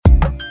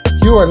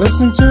You are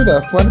listening to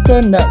the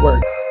Fuerte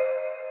Network.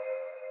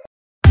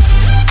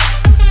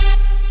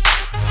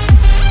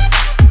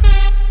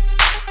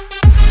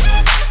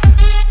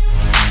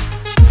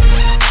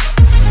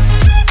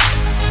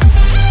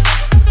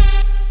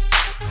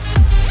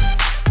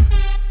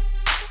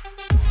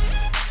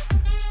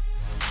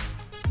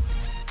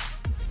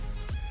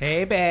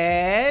 Hey,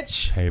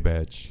 bitch. Hey,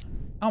 bitch.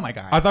 Oh, my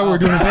God. I thought we were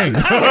doing a thing. We're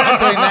not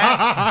doing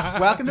that.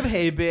 Welcome to the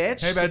Hey,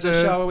 Bitch. Hey, The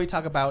bitches. show where we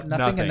talk about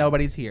nothing and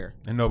nobody's here.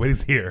 And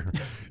nobody's here.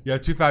 You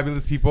have two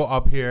fabulous people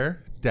up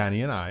here,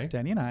 Danny and I.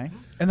 Danny and I.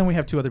 And then we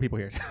have two other people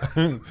here.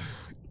 That's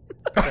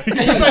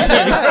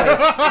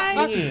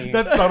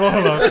subtle.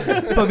 Hello.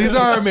 So these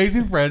are our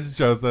amazing friends,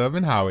 Joseph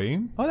and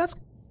Howie. Oh,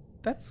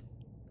 that's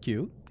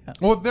cute. Yeah.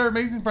 Well, they're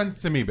amazing friends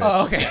to me, bitch.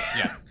 Oh, okay.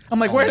 Yes.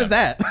 I'm like, where is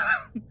that?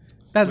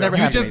 That's never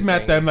You happened. just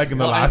met them like in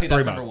the last 3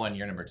 that's months. number one.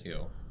 You're number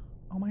two.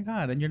 Oh, my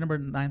God. And you're number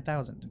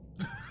 9,000.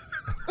 No,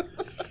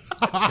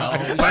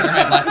 you're my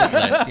blacklist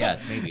list.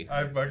 Yes, maybe.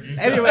 I fucking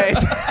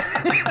Anyways,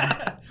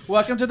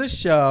 welcome to the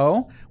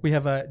show. We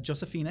have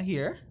Josephina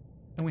here,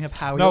 and we have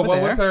Howie No,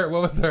 over there.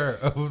 what was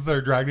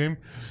her drag name?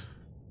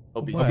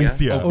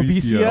 Obesia.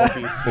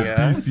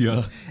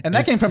 Obesia. And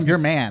that came from your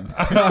man.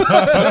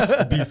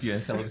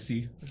 Celibacy.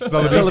 Celibacy.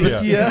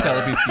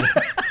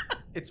 Celibacia.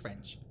 It's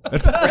French. Yeah.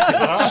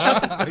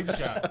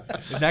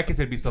 In that case,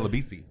 it'd be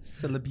celibacy.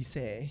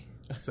 Celibacy.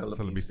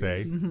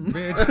 Celibacy. Mm-hmm.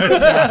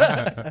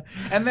 Bitch.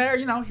 And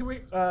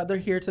they're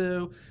here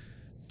to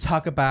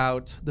talk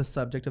about the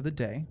subject of the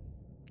day,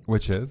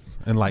 Which is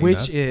enlighten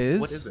us.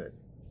 What is it?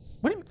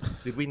 What do you,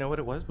 Did we know what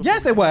it was? Before?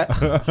 yes, it was.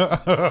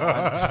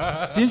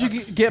 Didn't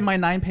you get my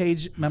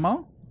 9-page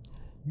memo?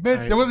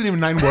 Bitch, there wasn't even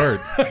 9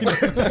 words.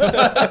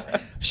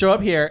 Show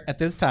up here at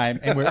this time,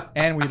 and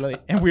we're late.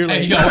 You're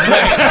late.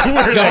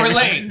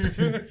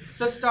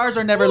 The stars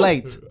are never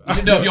late.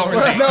 No, you're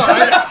late. No,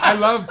 I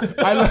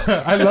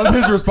love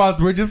his response.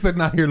 We're just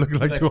sitting out here looking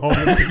like two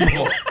homeless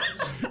people.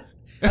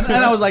 And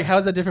I was like, how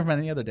is that different from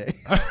any other day?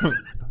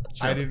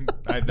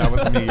 That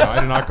wasn't me. I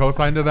did not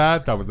co-sign to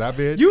that. That was that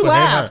bitch. You So,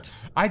 laughed. Hey,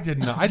 I did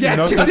not. I did Yes,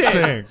 no you such did.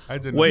 thing. I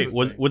did. Wait,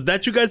 was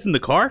that you guys in the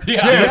car?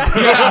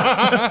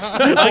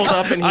 Yeah. He pulled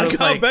up and he I was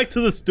got like, back to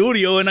the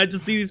studio and I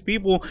just see these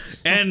people,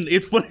 and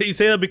it's funny you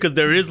say that because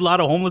there is a lot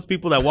of homeless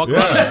people that walk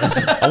around.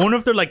 I wonder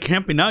if they're like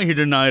camping out here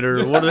tonight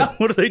or what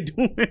are they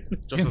doing?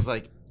 Joseph was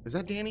like, "Is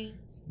that Danny?"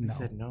 No. He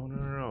said,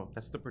 "No.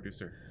 That's the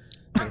producer."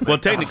 Well,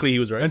 technically he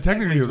was right. And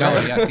technically, he was No,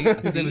 right. yeah,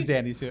 see? It was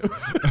Danny too.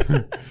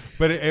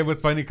 But it was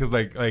funny because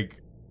like,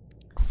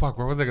 fuck,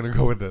 where was I gonna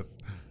go with this?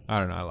 I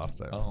don't know. I lost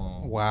it.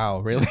 Oh. Wow,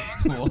 really?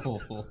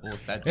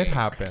 Sad It day.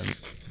 happens.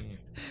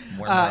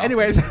 More often.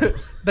 Anyways,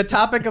 the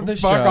topic of the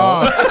Fuck show.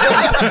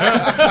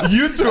 off.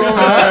 You two over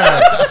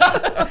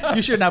there.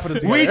 You should not put us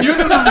together. We knew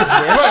this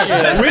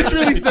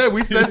was.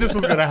 We said this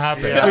was gonna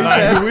happen.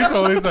 Yeah. We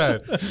totally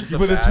said. You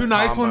put the bad two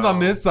nice ones on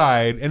combo. this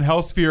side and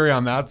Hell's Fury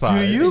on that side.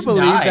 Do you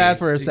believe Nice. that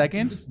for a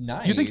second? It's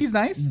nice. You think he's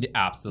nice?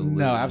 Absolutely.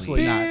 No,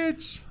 absolutely not.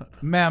 Bitch,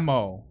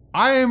 Memo.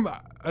 I am.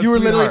 You were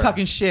literally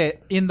talking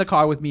shit in the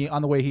car with me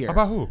on the way here.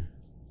 About who?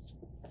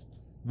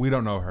 We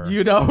don't know her.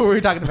 You know who we're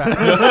talking about.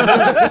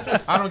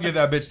 I don't give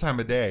that bitch time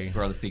of day.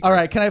 Grow the secret. All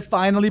right, can I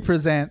finally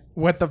present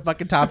what the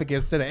fucking topic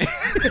is today?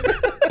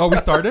 Oh, we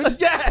started?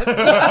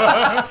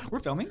 Yes. We're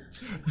filming.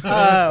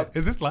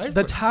 Is this live?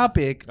 The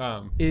topic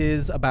Um,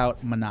 is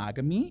about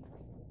monogamy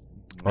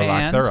or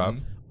lack and thereof.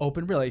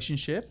 open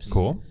relationships.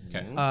 Cool.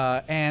 Okay.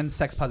 And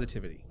sex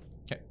positivity.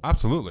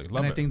 Absolutely. Love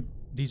and it. I think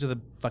these are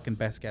the fucking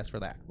best guests for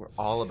that. We're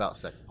all about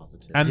sex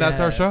positivity. And that's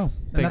our show.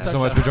 Yes. And Thank you that's so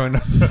our much for joining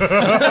us.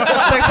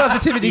 Sex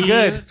positivity,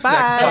 good. Sex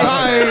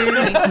Bye.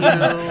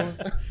 Thank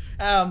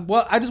you.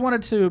 Well, I just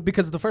wanted to,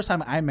 because the first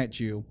time I met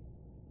you,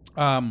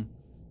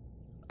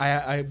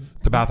 I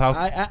The bathhouse?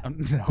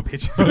 no,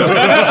 bitch.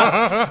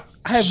 I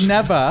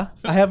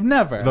have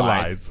never. The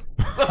lies.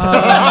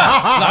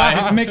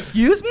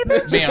 Excuse me,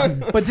 bitch.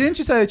 Ma'am. But didn't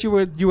you say that you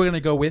were gonna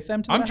go with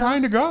them? To I'm the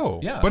trying to house? go.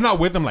 Yeah. But not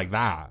with them like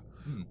that.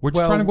 We're just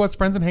Well- trying to go as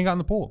friends and hang out in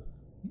the pool.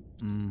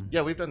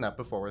 Yeah, we've done that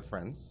before with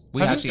friends. We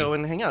We have just to. go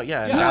and hang out.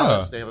 Yeah, in Yeah.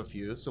 Dallas they have a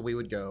few, so we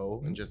would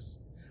go and just.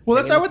 Well,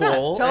 let's hang start in with the that.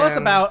 pool Tell us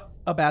and- about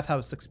a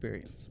bathhouse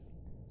experience.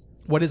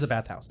 What is a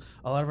bathhouse?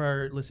 A lot of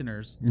our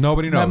listeners,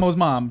 Nobody knows. Memo's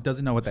mom,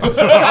 doesn't know what that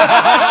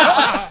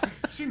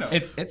is. She knows.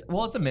 It's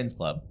a men's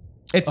club.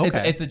 It's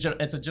Okay. it's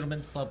a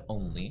gentleman's club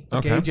only. A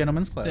Okay. gay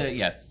gentleman's club.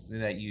 Yes,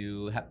 that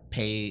you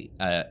pay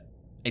a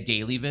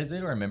daily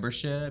visit or a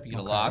membership. You get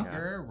a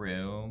locker, a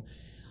room.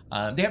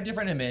 They have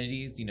different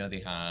amenities. They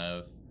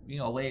have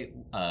a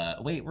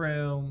weight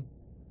room,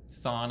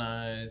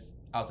 saunas,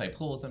 outside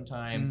pool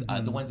sometimes.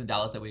 Mhm. The ones in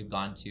Dallas that we've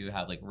gone to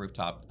have like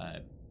rooftop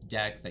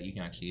decks that you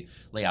can actually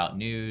lay out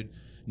nude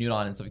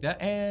on and stuff like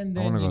that. And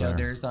I then wanna go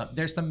there.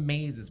 there's some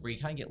mazes where you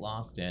kind of get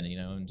lost in,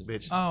 and just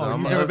Bitch, Oh,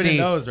 some you've never of been in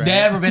those, right?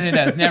 Never been in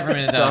those. Never been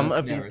in those. Some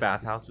of these Never.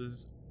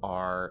 bathhouses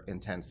are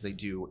intense. They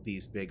do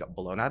these big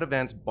blown out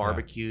events,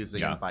 barbecues. They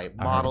Yeah. invite heard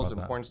models about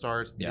and that. porn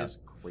stars. Yeah. It is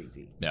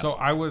crazy. Yeah. So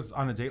I was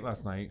on a date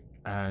last night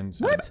and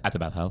What? At the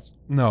bathhouse.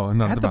 No,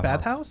 not At the bathhouse.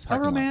 bathhouse? How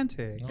Parking lot.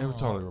 romantic. It was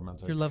totally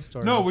romantic. Your love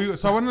story. No,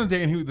 so I went on a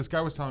date and this guy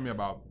was telling me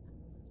about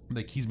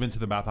like he's been to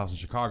the bathhouse in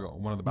Chicago,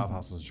 one of the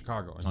bathhouses in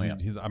Chicago.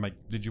 And I'm like,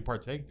 did you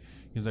partake?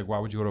 He's like, why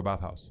would you go to a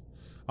bathhouse?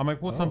 I'm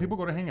like, well, some people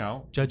go to hang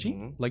out.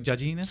 Judgy? Like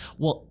judginess?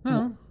 Well,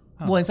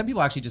 well, and some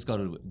people actually just go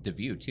to the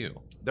View too.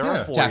 There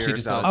are To actually foyers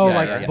just out go- Oh,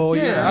 there. like voyeur.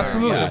 Yeah,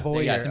 absolutely. Yeah,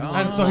 voyeur. Yeah, some people-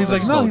 And so he's like,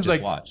 Just no, go, he's just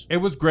like, watch. it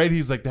was great.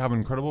 He's like, they have an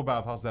incredible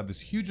bathhouse. They have this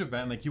huge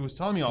event. Like he was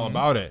telling me all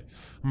about it.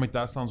 I'm like,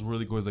 that sounds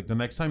really cool. He's like, the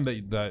next time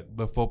that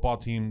the football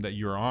team that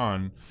you're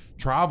on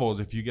travels,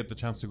 if you get the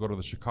chance to go to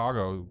the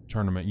Chicago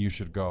tournament, you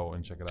should go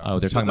and check it out. Oh,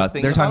 they're So talking the about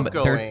thing they're talking about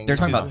about going they're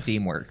talking to- about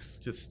Steamworks.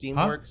 To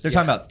Steamworks. They're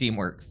talking about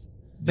Steamworks.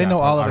 They Yeah, know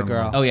all I of the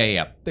don't know. girl. Oh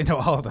yeah. They know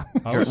all of them.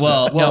 Oh,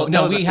 Well, Well, no,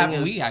 no, the we thing haven't.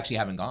 is- We actually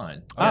haven't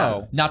gone.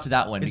 Oh. Not to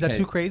that one. Is that because,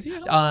 too crazy or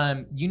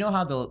something? You know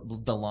how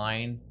the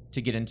line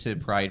to get into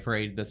Pride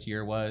Parade this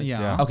year was?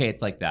 Yeah. Okay,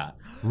 it's like that.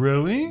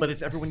 really? But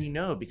it's everyone you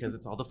know because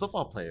it's all the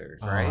football players,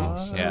 Oh,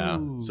 right? shit. Yeah.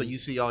 So you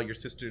see all your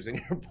sisters and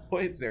your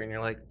boys there, and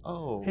you're like,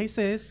 oh. Hey,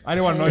 sis. I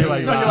didn't want to know you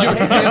like No, that. you're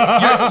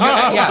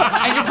like,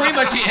 Yeah, and you're pretty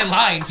much in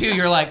line too.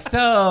 You're like,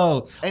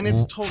 so And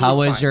it's totally how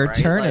was fine, your right?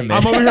 tournament?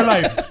 Like, I'm over here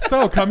like,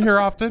 so come here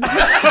often.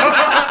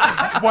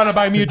 Want to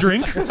buy me a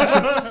drink?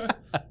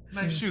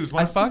 Nice shoes.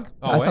 Want to fuck?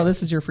 I saw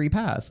this is your free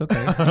pass. Okay,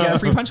 you got a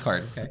free punch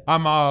card.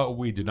 Okay.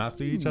 We do not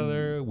see each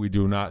other. We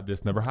do not.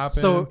 This never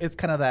happened. So it's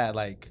kind of that,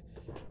 like,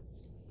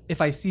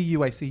 if I see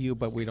you,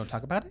 but we don't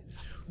talk about it?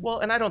 well,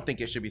 and I don't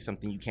think it should be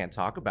something you can't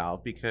talk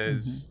about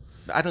because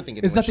I don't think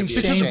It's anyone nothing should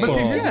be Because, shameful. but see,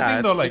 ashamed. here's the Yeah,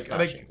 thing, though. it's not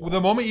Like shameful.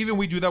 the moment even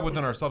we do that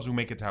within ourselves, we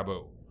make it taboo.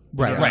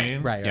 You Right, know what I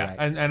mean? right.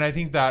 And I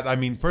think that, I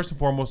mean, first and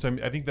foremost,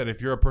 I think that if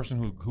you're a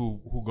person who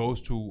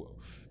goes to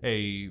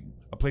a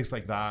place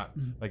like that,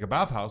 like a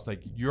bathhouse,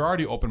 like you're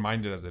already open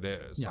minded as it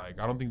is. Yeah. Like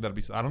I don't think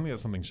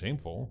that's something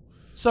shameful.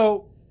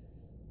 So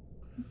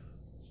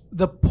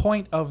the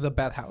point of the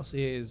bathhouse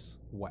is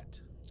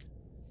what?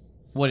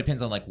 Well, it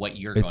depends on like what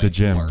you're It's going a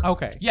gym. for.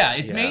 Okay. Yeah,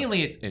 it's Yeah.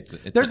 mainly it's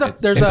There's a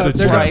It's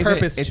a private-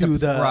 purpose it's to a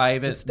the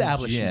private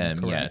establishment.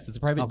 gym. correct? Yes, it's a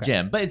private Okay.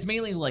 gym, but it's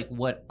mainly like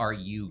what are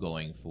you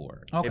going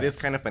for? Okay. It is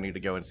kind of funny to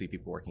go and see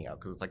people working out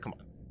because it's like, come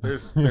on,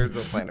 there's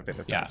a Planet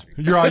Fitness Yeah. down the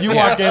street. You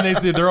walk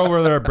in, they're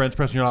over there bench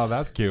pressing. You're like, oh,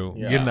 that's cute.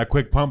 Yeah. You're getting that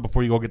quick pump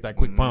before you go get that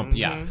quick pump.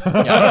 Yeah.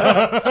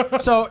 yeah.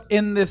 So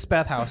in this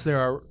bathhouse, there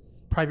are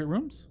private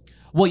rooms?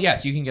 Well,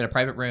 yes, you can get a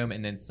private room,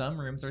 and then some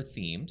rooms are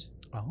themed.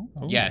 Oh.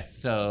 Yes,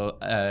 so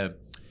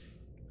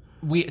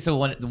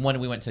the one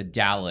we went to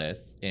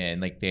Dallas, and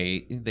like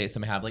they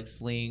some have like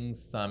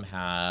slings, some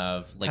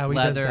have like How he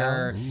does leather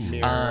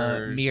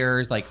Dallas?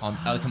 mirrors, like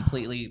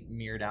completely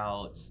mirrored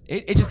out.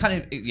 It just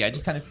kind of it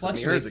just kind of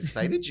Mirrors fluctuates.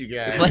 excited you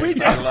guys. Like-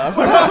 I love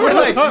We're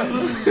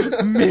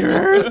like,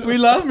 mirrors? We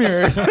love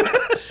mirrors.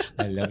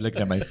 I love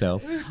looking at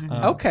myself.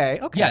 Okay.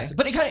 Yes,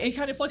 but it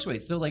kind of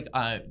fluctuates. So like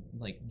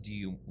do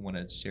you want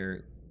to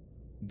share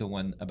the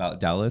one about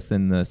Dallas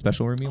and the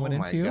special room you went Oh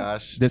my into?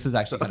 gosh. This is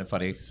actually kind of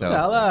funny. So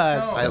Tell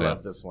us. I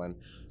love this one.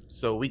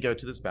 So we go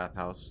to this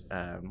bathhouse.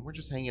 We're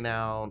just hanging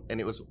out, and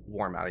it was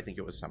warm out. I think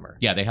it was summer.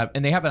 yeah, they have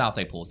an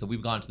outside pool. So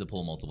we've gone to the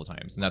pool multiple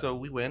times. And that's So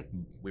we went.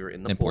 We were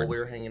in the important. pool.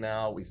 We were hanging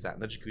out. We sat in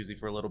the jacuzzi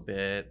for a little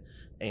bit,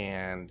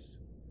 and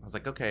I was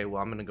like, okay,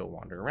 well, I'm gonna go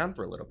wander around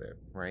for a little bit,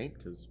 right?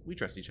 Because we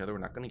trust each other. We're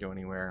not gonna go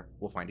anywhere.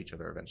 We'll find each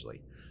other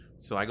eventually.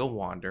 So I go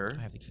wander,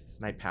 I have the keys.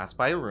 and I pass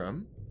by a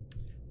room,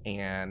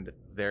 and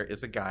there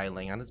is a guy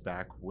laying on his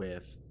back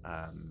with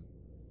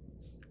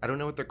I don't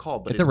know what they're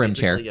called, but It's a rim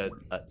chair. basically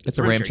It's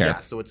a rim chair. Yeah,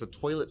 so it's a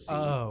toilet seat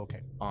Oh,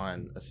 okay.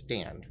 on a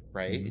stand,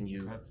 right? Mm-hmm. And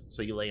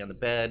you lay on the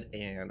bed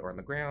or on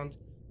the ground,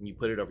 and you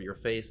put it over your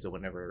face, so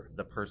whenever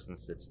the person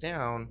sits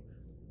down,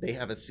 they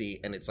have a seat,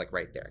 and it's like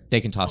right there,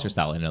 They can toss your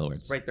salad, in other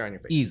words. right there on your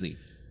face,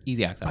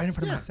 Easy access. Right in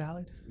front of Yeah. my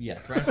salad?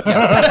 Yes, right. Like,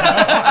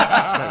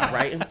 Yes.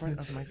 right in front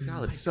of my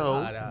salad.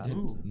 So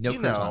No you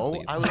croutons, know,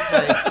 please. I was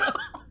like,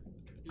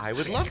 I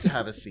would love to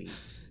have a seat.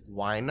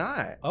 Why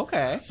not?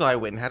 Okay. So I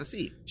went and had a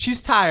seat. She's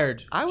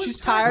tired. I was She's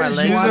tired. tired.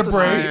 My She legs wants needed a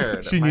were break.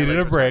 tired. She My needed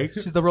legs a were break.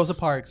 She's the Rosa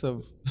Parks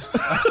of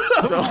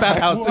So-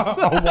 bathhouses.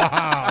 Oh,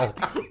 wow.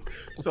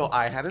 So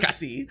I had a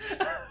seat,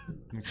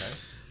 Okay.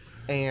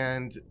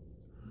 and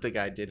the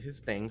guy did his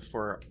thing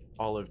for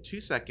all of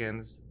 2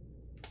 seconds,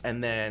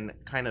 and then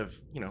kind of,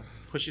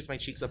 pushes my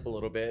cheeks up a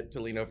little bit to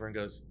lean over and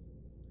goes,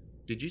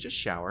 "Did you just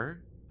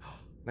shower?"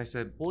 And I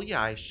said, "Well,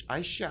 yeah,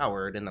 I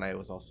showered, and then I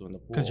was also in the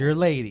pool." Because you're a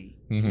lady.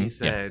 Mhm. He Yes.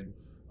 said,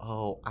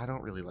 "Oh, I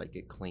don't really like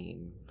it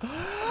clean,"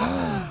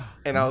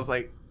 and I was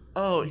like,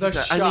 "Oh," he The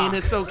said, shock. I mean,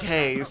 it's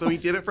okay. So he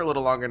did it for a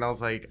little longer, and I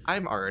was like,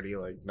 "I'm already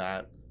like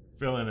that.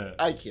 Feeling it.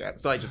 I can't."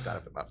 So I just got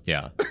up and left.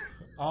 Yeah.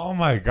 Oh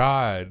my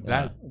God.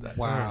 That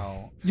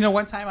Wow. You know,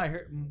 one time I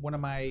heard one of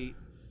my,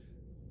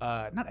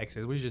 not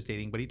exes, we were just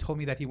dating, but he told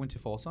me that he went to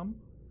Folsom,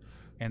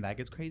 and that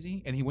gets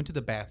crazy, and he went to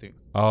the bathroom.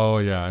 Oh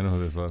yeah, I know who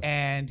this was.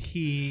 And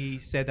he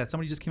said that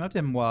somebody just came up to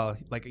him while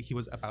like he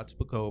was about to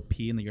go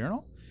pee in the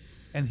urinal,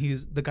 and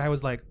the guy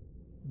was like,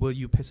 "Will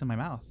you piss in my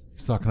mouth?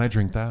 So can I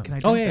drink that? Can I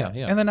drink Oh, yeah, that?"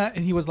 yeah. And then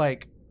and he was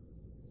like,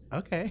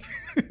 "Okay."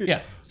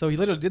 Yeah. So he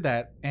literally did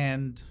that,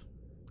 and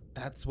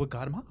that's what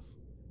got him off.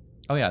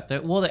 Oh yeah.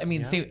 I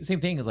mean, Yeah.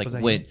 same thing is like Was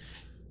that when. you?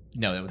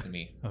 No, that wasn't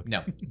me. Okay.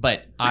 No,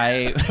 but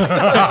I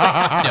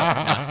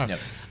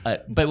no.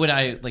 But when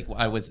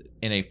I was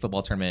in a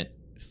football tournament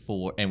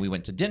and we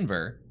went to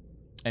Denver,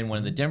 and one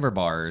of the Denver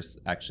bars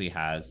actually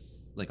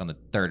has like on the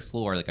third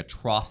floor like a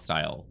trough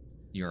style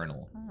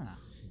urinal. Ah.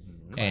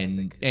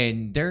 And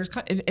there's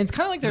it's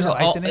kind of like Is there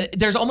ice in it?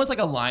 there's almost like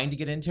a line to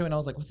get into, and I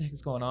was like, what the heck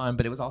is going on?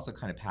 But it was also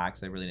kind of packed,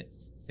 so I really didn't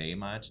say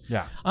much.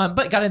 Yeah.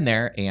 But got in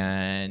there,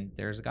 and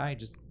there's a guy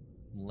just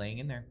laying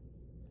in there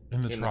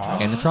In the In the trough.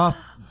 trough. in the trough,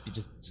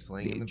 Just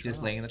laying in the just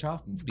trough. laying in the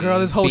trough. Girl,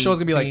 this whole show's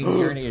gonna be like, being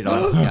urinated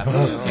on.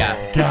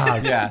 Yeah,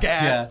 God. yeah,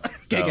 Gasp.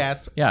 Get So,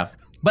 gasped. yeah.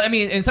 But I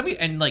mean,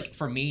 and like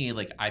for me,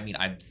 like I mean,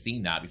 I've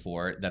seen that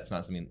before. That's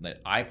not something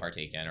that I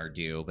partake in or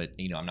do. But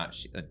you know, I'm not.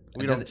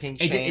 We don't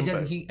kink shame,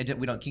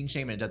 We don't king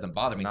shame, and it doesn't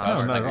bother me. So No, I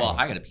was not like, at well, all.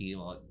 I gotta pee.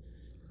 Well,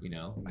 you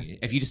know,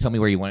 if you just tell me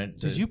where you wanted.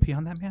 To, Did you pee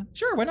on that man?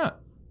 Sure, why not?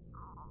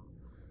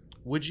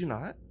 Would you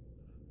not?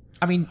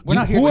 I mean, We're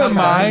not here Who to am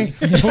talk I?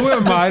 about Who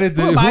am I to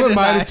do? Who Who am I to am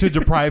I deny? to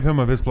deprive him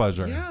of his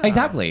pleasure? Yeah.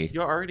 Exactly.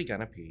 You're already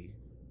gonna pee.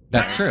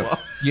 That's true.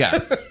 Yeah.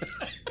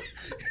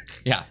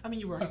 Yeah. I mean,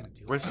 you were already gonna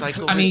do it.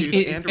 Recycle, I mean,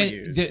 reduce, and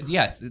reuse.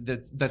 yes.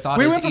 The thought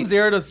We is went from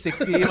 0 to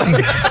 60 like,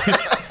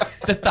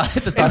 the thought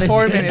in is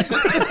 4 minutes.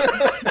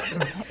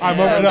 I'm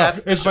And over. No,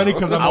 that's the it's funny show.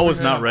 because I was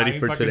not ready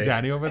for fucking today.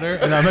 Danny over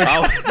there, and I'm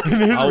like,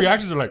 and his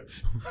reactions are like,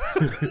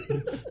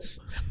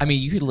 I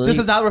mean, you could literally. This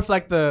does not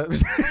reflect the.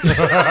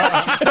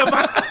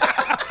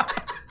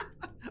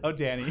 Oh,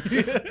 Danny.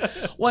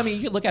 Well, I mean,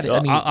 you could look at it. Yo,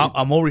 I mean,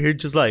 I'm over here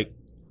just like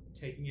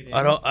Taking it in.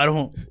 I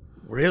don't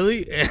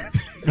really.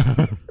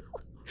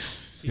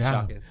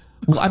 Yeah.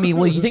 well, I mean,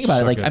 well, you think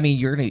about it. Like, Suck it. I mean,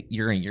 you're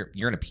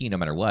gonna pee no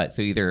matter what.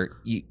 So you're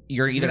either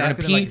gonna gonna have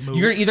to, pee. like, move.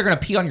 You're either gonna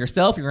pee on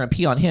yourself. Or you're gonna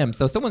pee on him.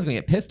 So someone's gonna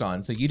get pissed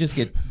on. So you just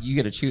get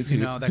to choose who,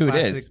 You know, that who it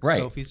classic is. Right.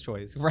 Sophie's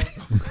Choice. Right.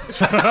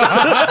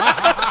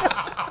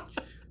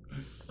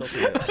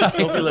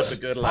 Sophie lived a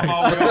good life.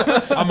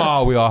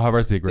 we all have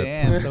our secrets.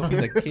 Damn,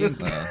 Sophie's a king.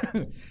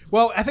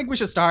 Well, I think we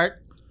should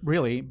start,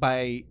 really,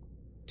 by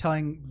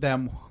telling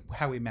them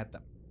how we met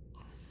them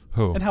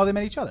Who? and how they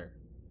met each other.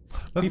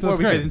 That's Before we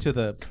great. get into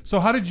the... So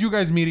how did you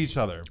guys meet each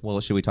other? Well,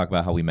 should we talk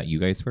about how we met you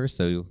guys first,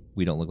 so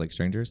we don't look like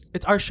strangers?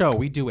 It's our show.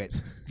 We do it.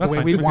 The That's way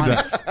fine. we We can want do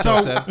it. that.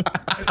 So- Joseph.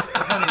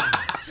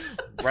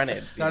 Run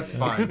it. That's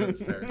fine.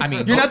 That's fair. I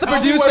mean, You're not the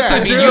Tell me producer. what to I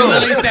mean, do. you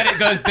literally said it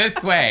goes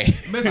this way.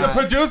 Mr.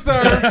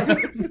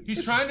 Producer,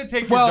 he's trying to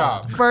take your Well,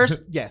 job.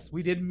 first, yes,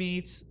 we did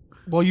meet...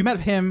 Well, you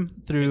met him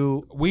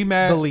through We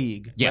met. the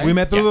league. Yes. We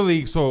met through Yes. the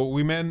league. So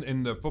we met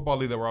in the football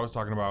league that we're always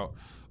talking about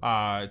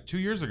 2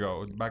 years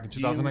ago, back in Do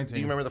you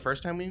 2019. remember the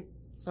first time we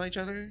saw each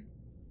other?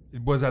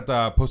 It was at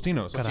the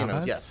Postinos.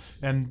 Carabas?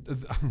 Yes.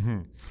 And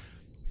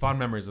fond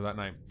memories of that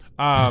night.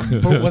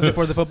 Was it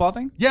for the football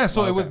thing? Yeah,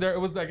 so Oh, it was okay. there. It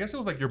was, I guess it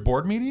was like your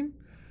board meeting,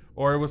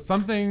 or it was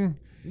something.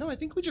 No, I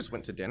think we just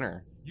went to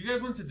dinner. You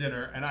guys went to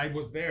dinner, and I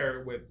was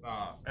there with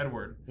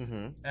Edward,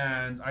 Mm-hmm.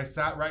 and I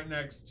sat right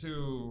next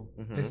to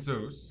Mhm.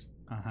 Jesus,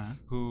 Uh-huh.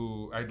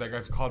 who I've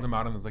called him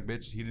out, and was like,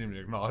 "Bitch, he didn't even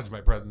acknowledge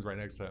my presence right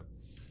next to him."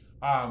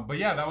 But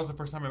yeah, that was the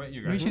first time I met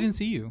you Maybe guys. she didn't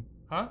see you.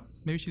 Huh?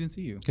 Maybe she didn't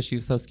see you. Because she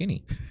was so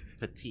skinny.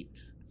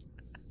 Petite.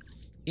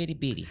 Itty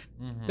bitty.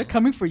 They're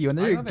coming for you, and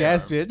I they're know your they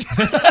guest, are. bitch.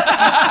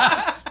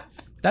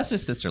 That's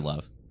just sister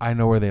love. I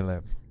know where they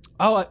live.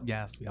 Oh,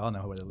 yes, we all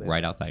know where they live.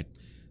 Right outside.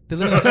 They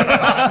live in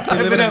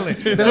a mountain.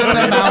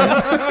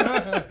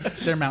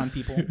 They're mountain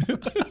people.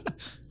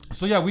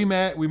 So yeah, we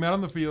met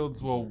on the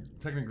fields. Well,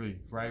 technically,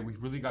 right? We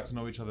really got to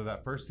know each other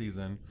that first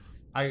season.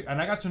 I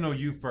got to know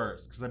you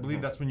first because I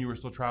believe that's when you were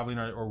still traveling,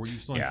 or were you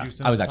still in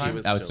Houston? I was at the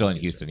actually time? I was still in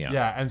Houston. Yeah.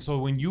 Yeah, and so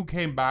when you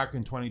came back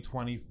in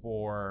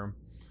 2024,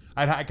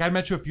 I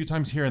met you a few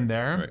times here and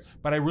there, Right.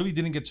 but I really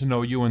didn't get to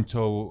know you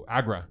until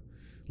Agra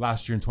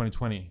last year in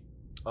 2020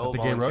 Oh, at the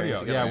gay volunteering rodeo.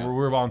 together, Yeah, yeah. we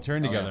were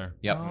volunteering Oh, yeah. together.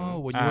 Yep. Oh,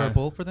 when you were a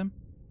bull for them?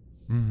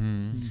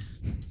 Mm-hmm.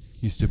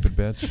 You stupid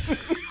bitch.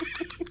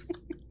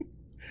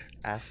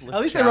 Assless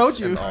At least they wrote chaps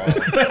you. and all.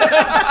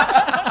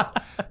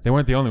 They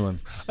weren't the only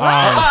ones.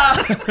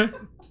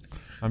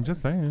 I'm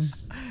just saying.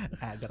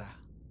 Agra.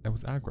 It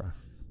was Agra.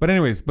 But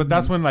anyways,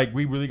 that's when like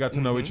we really got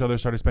to know each other,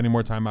 started spending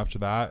more time after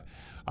that.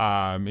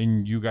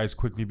 And you guys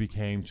quickly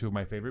became two of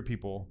my favorite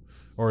people,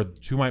 or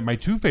my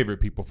two favorite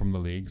people from the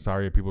league.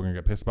 Sorry if people are gonna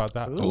get pissed about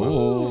that.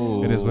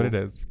 Ooh. It is what it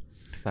is.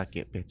 Suck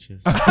it,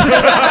 bitches.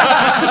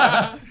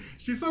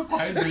 She's so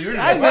quiet. Dude.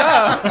 I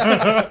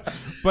know.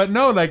 But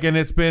no, like, and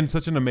it's been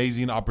such an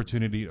amazing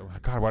opportunity. Oh my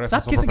God, why did I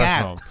Stop feel so kissing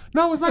professional? ass.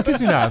 No, it's not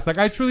kissing ass. Like,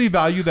 I truly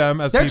value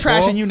them as They're people.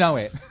 trash and you know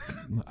it.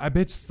 I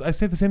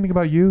say the same thing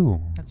about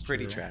you. That's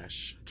Pretty true.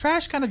 trash.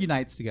 Trash kind of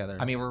unites together.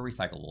 I mean, we're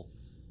recyclable.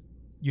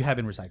 you have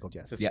been recycled,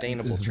 yes.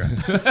 Sustainable trash.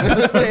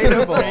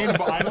 Sustainable.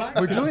 I like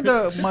We're it. doing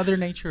the Mother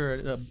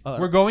Nature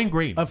We're going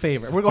green. a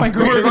favor. We're going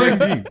green. We're going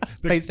green.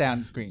 Face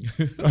down green.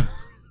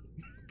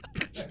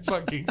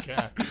 Fucking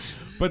cat.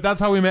 But that's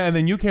how we met, and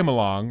then you came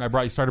along.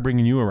 Started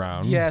bringing you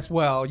around. Yes,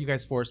 well, you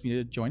guys forced me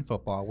to join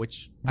football,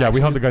 which Yeah,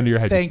 we held the gun to your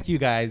head. Thank you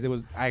guys.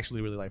 I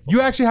actually really like football.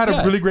 You actually had a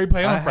Yeah. really great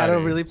play on I Friday. had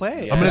to really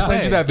play. I'm gonna Yes.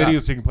 send you that video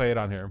so you can play it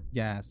on here.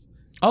 Yes.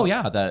 Oh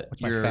yeah,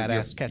 Watch my fat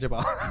ass catch a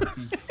ball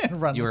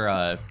and run.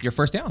 your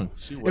first down.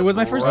 It was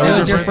my first Right. down. It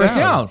was your first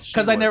down.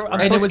 Because I'm And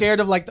so it was- scared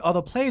of like all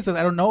the plays. 'Cause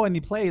I don't know any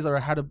plays or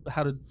how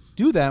to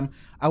do them.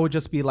 I would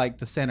just be like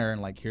the center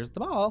and like, here's the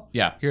ball.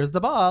 Yeah. Here's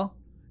the ball,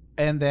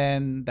 and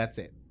then that's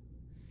it.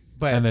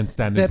 But And then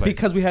stand in that place.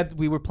 because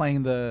we were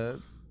playing the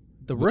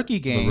rookie The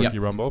game. rookie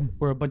rumble.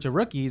 We're a bunch of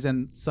rookies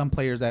and some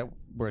players that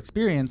were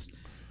experienced.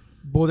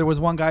 Well, there was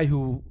one guy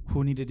who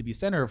needed to be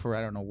center for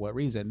I don't know what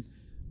reason.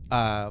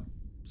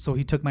 So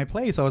he took my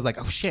place. So I was like,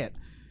 oh shit.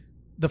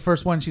 The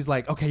first one, she's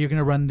like, okay, you're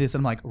gonna run this,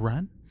 and I'm like,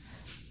 run?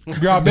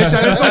 Yeah, bitch.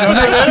 I didn't say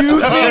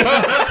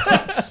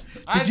that.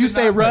 Excuse me. Did you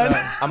say run?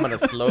 I'm gonna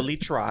slowly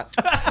trot.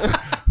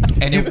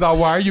 And He's like,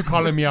 why are you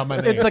calling me out my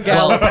name? It's a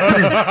gallop.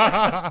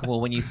 well,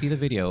 when you see the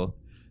video,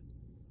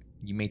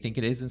 you may think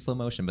it is in slow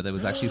motion, but it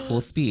was actually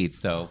full speed.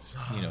 So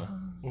you know.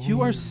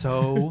 You are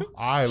so.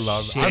 I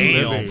love it.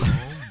 Damn. I'm living.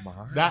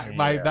 Oh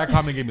That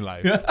comment gave me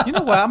life. You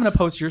know what? I'm gonna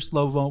post your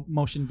slow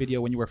motion video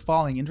when you were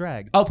falling in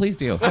drag. Oh, please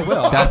do. I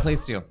will. That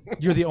please do.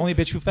 You're the only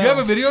bitch who fell. You have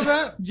a video of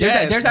that?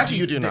 Yes. There's actually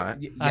You do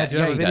not. Yeah, I do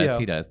yeah, have a he video. does.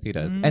 He does. He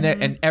does.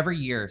 Mhm. And every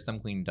year, some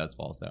queen does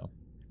fall. So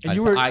And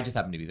you were- I just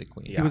happen to be the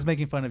queen. He was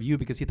making fun of you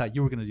because he thought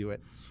you were gonna do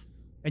it,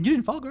 and you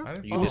didn't fall, girl. I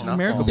didn't You fall. did Which is not a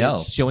miracle. fall. No,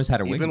 bitch. she always had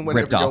her wig Even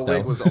ripped whenever your off.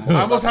 wig Though. was almost.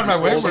 I almost had my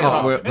wig ripped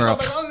off. Oh, And so girl. I'm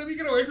like, oh, let me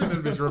get away from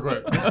this bitch real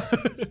quick.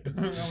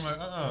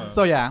 I'm like,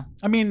 So yeah,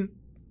 I mean,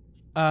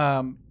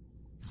 the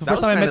That first was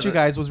time I kind met of you the-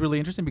 guys was really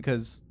interesting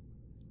because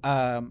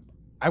I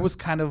was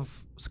kind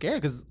of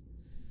scared because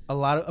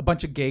a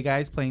bunch of gay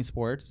guys playing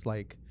sports,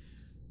 like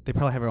they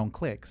probably have their own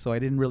clique. So I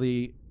didn't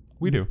really,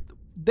 we do.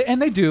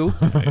 and they do.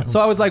 So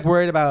I was like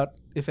worried about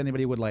if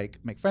anybody would like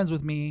make friends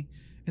with me,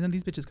 and then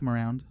these bitches come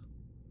around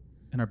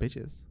and are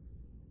bitches,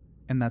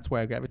 and that's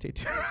where I gravitate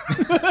to.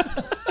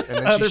 And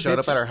then Other she showed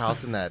up at bitches. our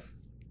house in that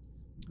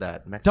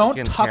Mexican.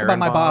 Don't talk Karen about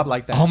my bob. Bob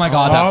like that. Oh my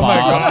god, that Oh my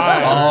Bob.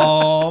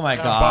 God. Oh my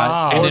That god.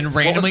 Bob. And What then was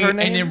randomly her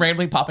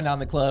name? popping down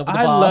the club with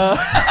the I Bob. love.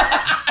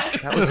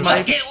 That was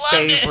my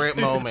favorite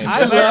moment. I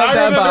Just love like,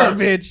 that remember- Bob,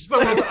 bitch. So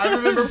I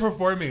remember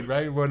performing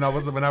right when it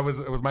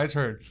was my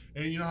turn,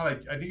 and you know how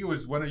like I think it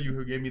was one of you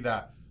who gave me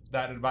that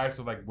advice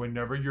of like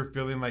whenever you're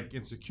feeling like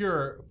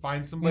insecure,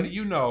 find somebody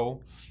you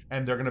know,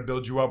 and they're gonna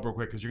build you up real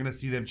quick because you're gonna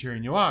see them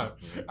cheering you on.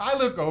 I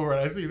look over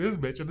and I see this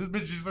bitch, and this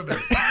bitch just said there.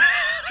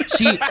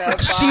 She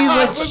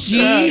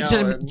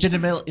done.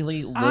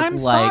 legitimately looked I'm like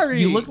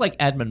sorry. you look like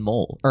Edmund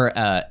Mole or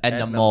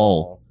Edna Mole.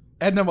 Mole.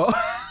 Edna Mo.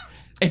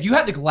 If you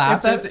had the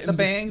glasses, It's the and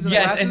bangs and the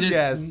yes, glasses, and just,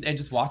 yes. and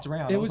just walked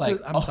around. It I was like,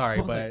 just- I'm sorry,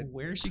 I was like, but-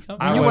 where is she coming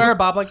When I you was- wear a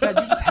bob like that,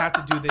 you just have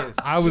to do this.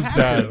 I was You have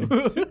dead.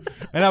 to.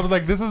 And I was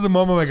like, this is the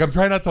moment like I'm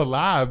trying not to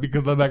laugh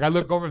because like I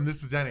look over and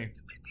this is Jenny.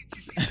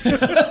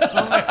 I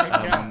was like, I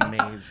can't.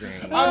 Amazing.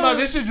 I'm like,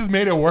 this shit just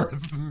made it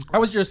worse. I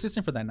was your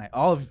assistant for that night.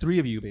 All of three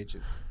of you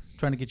bitches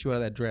trying to get you out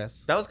of that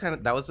dress. That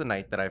was the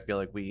night that I feel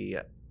like we.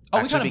 Oh,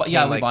 we actually kind of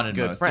became, we like, bonded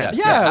good most. friends.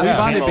 Yeah, we Yeah.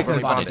 bonded Came over, because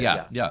we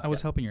bonded. Yeah. I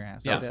was helping your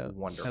ass Yeah. out, That was out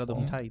wonderful. of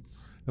them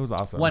tights. It was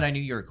awesome. One, I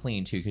knew you were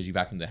clean too because you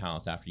vacuumed the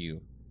house after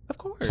you Of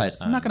course. Cut,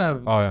 I'm not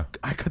gonna. Oh yeah.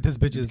 I cut this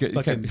bitch's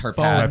fucking her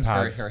phone. pads,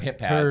 pads. her hip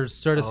Her pads.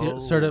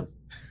 certa.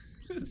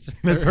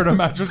 Miss her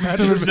mattress. Not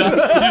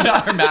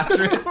her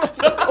mattress.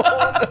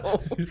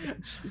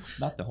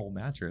 Not the whole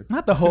mattress.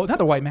 Not the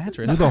white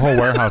mattress. This is the whole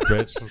warehouse,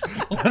 bitch.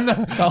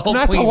 The whole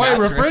Not the queen white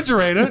mattress.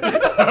 refrigerator.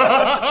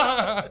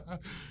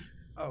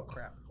 Oh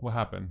crap! What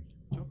happened?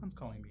 Jovan's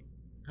calling me.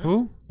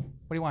 Who? What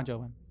do you want,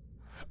 Jovan?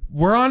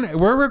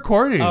 We're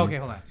recording. Oh, okay,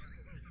 hold on.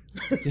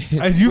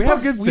 Are you we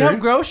fucking have, we serious? have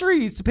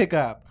groceries to pick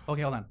up.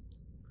 Okay, hold on.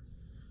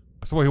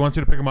 So what, he wants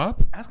you to pick him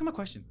up? Ask him a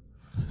question.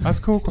 That's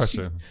a cool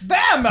question.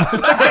 Them. I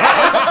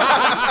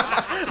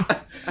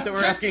thought we were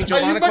asking Are you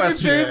Giovanna a fucking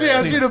question. seriously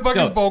answering a fucking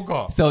So- phone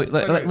call? So Okay.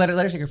 let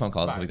her take your phone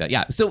calls and Bye. stuff like that.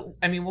 Yeah. So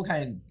I mean, we'll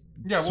kind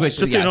Yeah, of switch.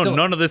 Just yeah, so you know, so,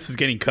 none of this is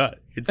getting cut.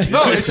 It's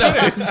No, it's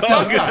it's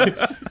all good.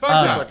 Fuck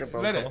Fucking that.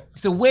 phone Let call. it.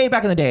 so way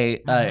back in the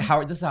day,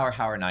 Howard. This is how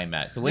Howard and I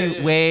met. So way, Yeah,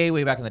 yeah.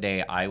 way back in the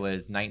day, I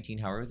was 19.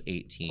 Howard was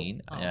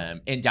 18. Oh.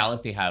 In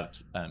Dallas, they have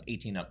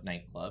 18 up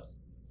nightclubs.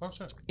 Oh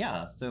shit.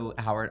 Yeah. So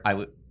Howard,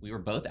 we were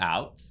both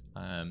out.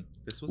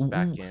 This was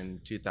back in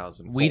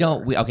 2004. We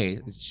don't. We okay.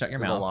 Shut your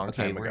It was a mouth. long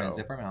Okay, time we're gonna ago.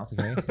 zip our mouth.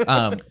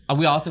 Okay.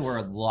 We also were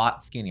a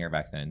lot skinnier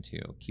back then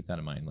too. Keep that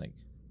in mind. Like,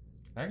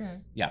 Okay.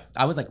 yeah,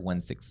 I was like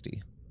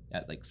 160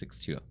 at like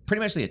 6'2", pretty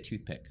much like a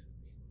toothpick.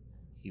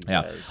 He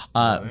Yeah. was.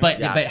 But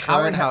yeah, but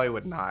Howard Howard. Howie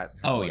would not. have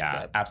Oh looked yeah,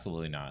 up.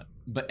 absolutely not.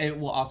 But it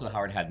will also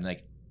Howard had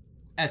like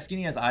as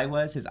skinny as I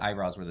was, his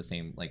eyebrows were the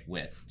same like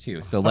width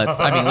too. So let's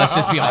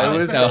just be I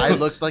honest. was. So- I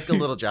looked like a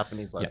little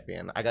Japanese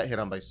lesbian. I got hit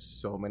on by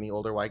so many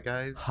older white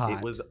guys. Hot.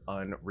 It was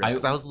unreal.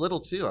 Because I was little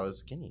too. I was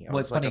skinny. I Well,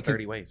 was it's like funny a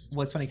 30 'cause- waist.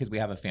 Well, it's funny because we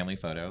have a family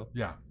photo,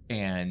 Yeah.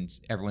 and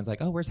everyone's like,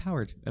 "Oh, where's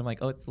Howard?" And I'm like,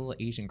 "Oh, it's the little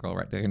Asian girl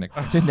right there next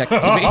to me."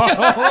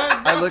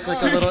 I look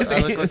like a little. I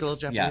look like a little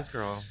Yeah. Japanese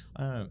girl.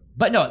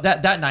 But no,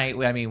 that night,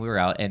 I mean, we were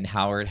out, and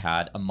Howard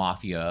had a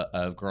mafia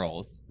of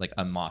girls, like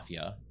a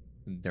mafia.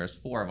 There's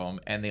 4 of them,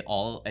 and they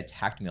all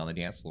attacked me on the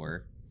dance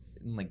floor.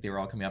 and like they were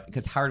all coming up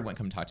because Howard wouldn't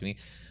come talk to me.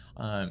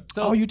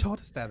 So you told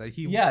us that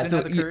he didn't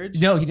have the courage.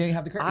 No, he didn't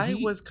have the courage. I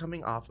was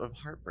coming off of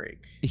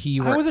heartbreak.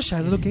 I was a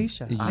shy little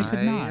geisha. I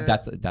could not.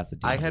 That's a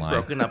I had lie.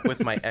 broken up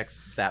with my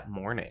ex that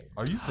morning.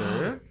 Are you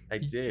serious? I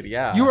did,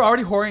 yeah. You were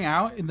already whoring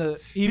out in the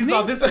He's evening.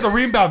 not, this is the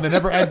rebound that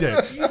never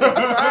ended. Jesus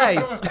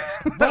Christ!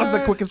 That was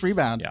the quickest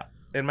rebound. Yeah.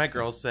 And my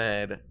girl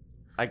said,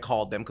 I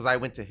called them because I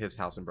went to his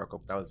house and broke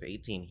up. I was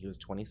 18. He was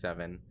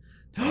 27.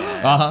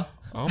 Uh-huh.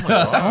 Oh my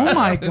god. Oh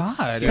my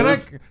god!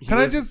 Can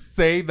I just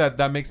say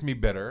that makes me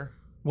bitter?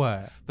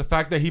 What? The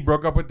fact that he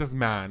broke up with this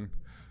man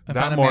I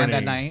that found a morning,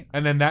 man that night.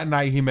 and then that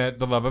night he met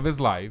the love of his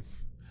life,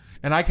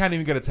 and I can't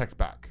even get a text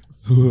back.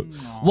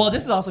 Well,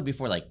 this is also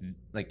before like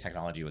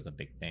technology was a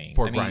big thing.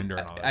 For I mean, Grindr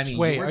and all that I mean,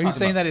 Wait, we're are you talking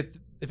saying about- that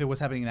if it was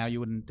happening now, you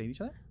wouldn't date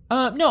each other?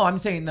 No, I'm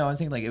saying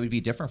like it would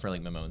be different for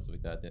like moments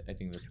like that. I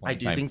think this I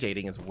do think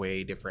dating is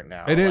way different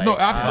now. It is no,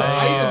 absolutely.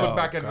 I even Oh, look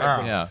back at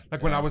girl.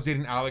 when I was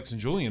dating Alex and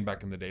Julian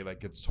back in the day,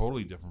 like it's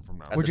totally different from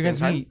now. At Where'd the you guys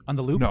same time? meet? On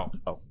the loop? No,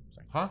 Oh,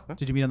 sorry. huh?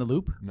 Did you meet on the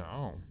loop?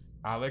 No,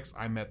 Alex,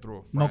 I met through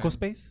a friend. Moco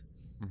Space?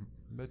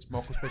 Bitch,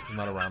 Moco Space was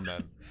not around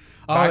then.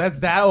 Oh, Back- that's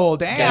that old.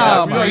 Damn.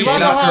 Yeah, You know, you Greasy wanna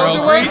know how old it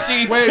girl, was?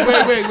 greasy.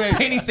 Wait.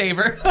 penny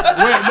saver. Wait,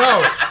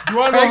 no. You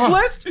want to know?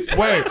 Craigslist?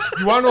 Wait,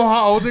 you want to know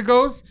how old it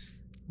goes?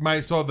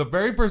 So the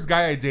very first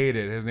guy I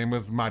dated, his name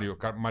was Mario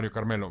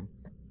Carmelo,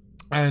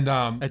 and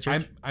At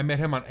church? I met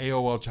him on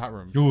AOL chat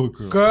rooms. Girl.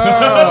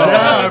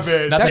 Yeah,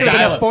 bitch. Not That the could have been a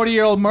dial-up.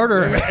 40-year-old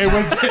murder. It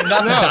was Not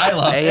the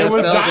dial-up. It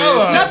was ASL,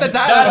 dial-up. Not the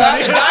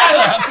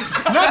dial-up.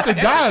 Not the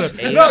dial-up.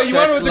 A No, you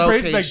want to sex know what the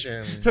crazy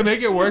location. like, to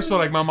make it worse? So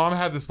like my mom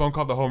had this phone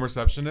called the home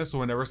receptionist. So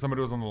whenever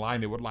somebody was on the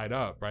line, it would light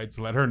up, right,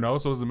 to let her know.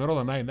 So it was the middle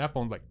of the night, and that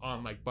phone's like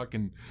on like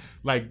fucking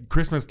like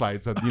Christmas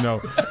lights, and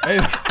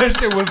that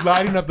shit was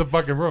lighting up the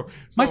fucking room.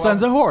 So My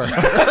son's a whore.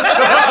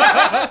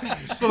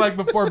 so like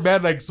before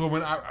bed, like so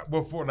when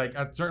before like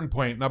at a certain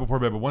point, not before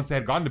bed, but once they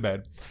had gone to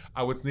bed,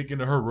 I would sneak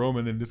into her room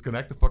and then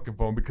disconnect the fucking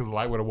phone because the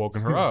light would have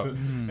woken her up.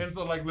 And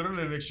so like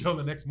literally like she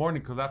the next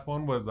morning because that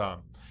phone was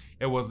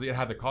it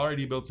had the caller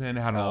ID built in,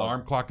 it had an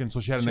alarm clock, and so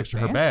she had it next to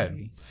her bed.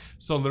 fancy.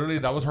 So literally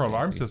that was her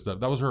alarm system.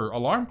 That was her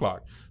alarm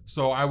clock.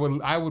 So I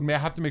would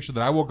have to make sure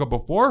that I woke up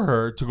before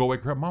her to go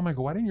wake her up. Mom, I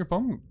go, why didn't your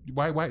phone?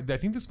 Why? I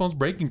think this phone's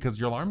breaking because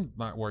your alarm's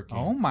not working.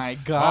 Oh my Oh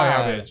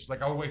god. yeah, bitch.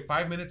 Like I would wait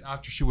 5 minutes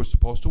after she was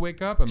supposed to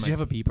wake up. And Did you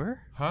have a beeper?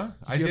 Huh?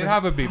 I you did ever-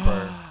 have a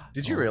beeper.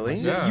 Did you really?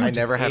 Yeah. I You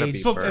never had a beeper.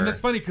 just So and it's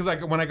funny because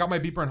like when I got my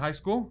beeper in high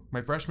school,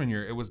 my freshman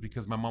year, it was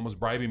because my mom was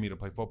bribing me to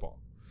play football.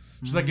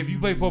 She's like, if you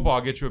play football,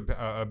 I'll get you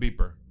a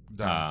beeper.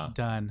 Done.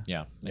 Done.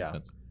 Yeah, makes Yeah.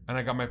 sense. And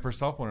I got my first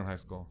cell phone in high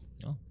school.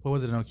 What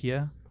was it? A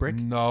Nokia brick?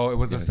 No, it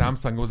was a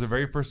Samsung. It was the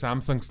very first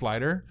Samsung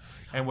slider.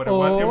 And what it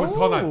was,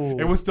 hold on,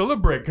 it was still a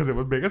brick because it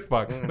was big as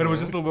fuck, but it was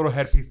just a little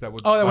headpiece that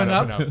was. Oh, that went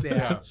went up?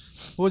 Yeah.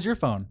 What was your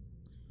phone?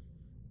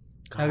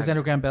 God.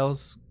 Alexander Graham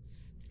Bell's.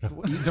 The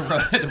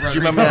rotary Do you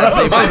remember that phone.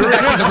 Saved by Mine was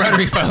actually the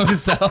rotary phone.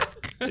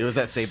 So It was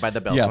that Saved by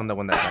the Bell Yeah. phone, the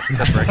one that's the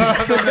brick.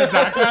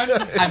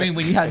 I mean,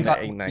 when you had In the got,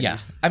 890s. yeah.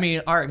 I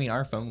mean,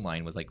 our phone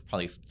line was like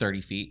probably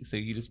 30 feet, so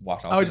you just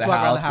walked off. Oh, to just the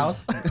walk around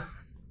house. the house.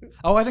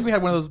 Oh, I think we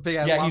had one of those big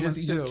ass Yeah, long you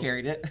ones just too.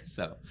 carried it.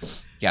 So,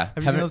 yeah.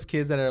 Have you seen those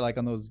kids that are like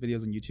on those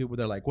videos on YouTube where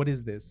they're like, "What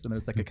is this?" And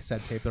it's like a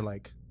cassette tape. They're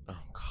like, Oh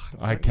God.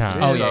 I can't.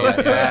 This is yeah,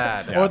 so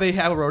yeah. sad. or they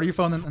have a rotary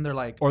phone and they're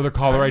like, Or the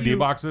caller How do ID you-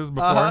 boxes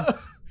before.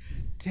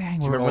 Dang,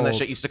 Do you we're remember when that old.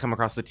 shit used to come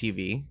across the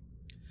TV?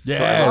 Yeah.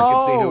 So everyone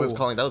could see who was Oh.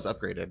 calling. That was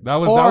upgraded. That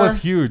Or- was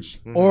huge.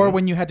 Or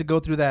when you had to go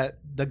through the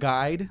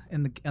guide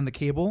and the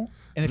cable,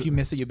 and if you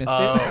miss it, you missed it.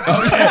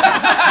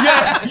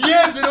 Yeah,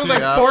 yes, and it was like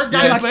Yeah. 4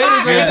 guys You're like, later.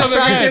 "Ah, going you're to the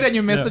distracted bed." and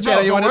you missed the No,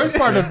 channel you the wanted. worst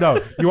part of though,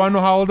 you want to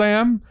know how old I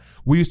am?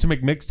 We used to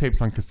make mixtapes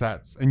on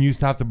cassettes, and you used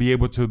to have to be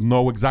able to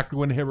know exactly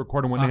when to hit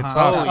record and when to hit Uh-huh.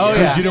 stop. Oh, Because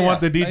yeah. you didn't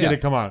want the DJ Yeah. to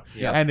come on.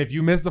 Yeah. And if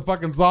you missed the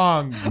fucking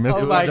song, you missed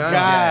Oh it. my done.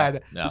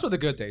 god, Yeah. those were the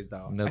good days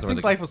though. Those I were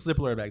think the- life was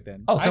simpler back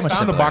then. Oh, so I much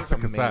found a simpler. box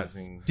of That's cassettes.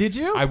 amazing. Did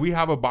you? We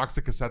have a box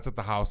of cassettes at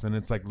the house, and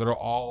it's like literal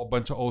all a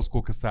bunch of old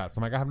school cassettes.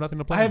 I'm like, I have nothing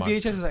to play. I have them on.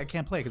 VHSs I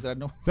can't play because I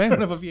don't Same.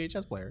 have a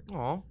VHS player.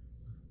 Aw,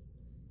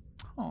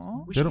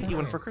 Aw, we should don't- get you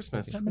one for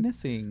Christmas.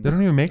 reminiscing. They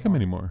don't even make them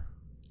anymore.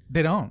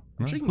 They don't.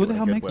 I'm sure you can Who get the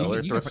hell one at makes Goodwill it?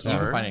 or You thrift can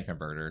store. find a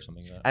converter or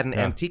something like that. At an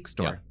Yeah. antique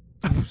store.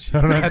 I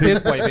don't know. At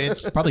this point,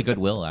 bitch. Probably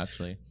Goodwill,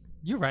 actually.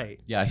 You're right.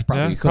 Yeah, he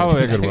probably Yeah, could.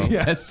 probably a Goodwill.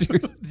 Yeah. That's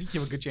serious. You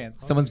have a good chance.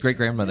 Someone's great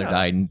grandmother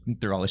died and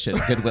threw all the shit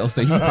at Goodwill,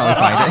 so you can probably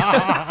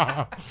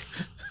find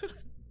it.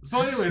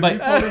 So anyways, But- you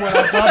told me what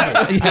I'm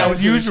talking. Yeah,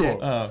 As usual.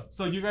 So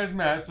So you guys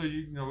met. So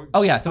you know.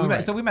 oh yeah, so we All met.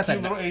 right. So we met that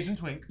Cute little night. Asian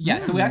twink. Yeah,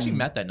 so we actually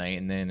met that night,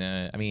 and then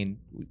I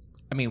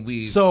mean,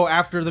 we. So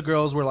after the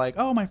girls were like,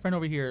 "Oh, my friend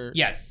over here,"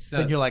 yes. So,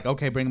 then you're like,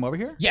 "Okay, bring him over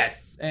here."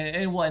 yes,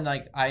 and when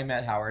like I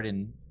met Howard,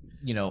 and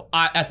you know,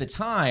 at the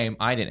time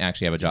I didn't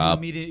actually have a Did you job.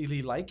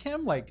 immediately like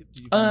him? Like,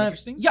 did you find him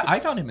interesting? Yeah, I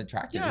found him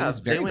attractive. He Yeah, was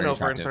very, they went very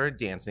over and attractive. started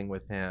dancing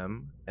with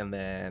him, and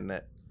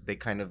then they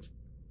kind of,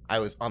 I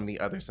was on the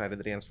other side of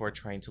the dance floor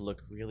trying to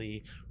look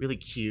really, really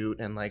cute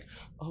and like,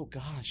 oh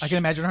gosh. I can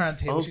imagine her on a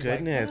table. Oh she's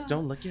goodness, like,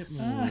 don't look at me.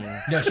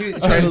 No, she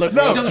Trying to look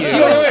No, real no, cute.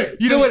 wait.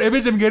 You know what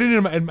image I'm getting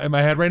in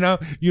my head right now?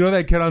 You know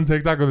that kid on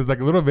TikTok where there's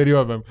like a little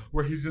video of him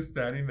where he's just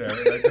standing there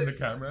like in the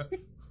camera.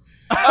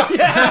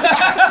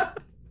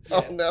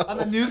 Oh no. on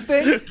the news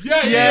thing.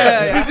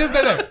 Yeah. He's just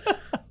there.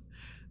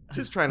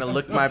 Just trying to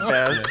look my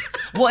best.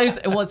 well,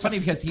 it's funny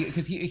because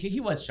he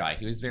was shy.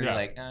 He was very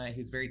he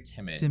was very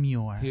timid.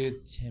 Demure. He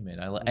was timid.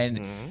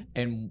 Mhm.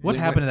 And What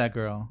happened to that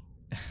girl?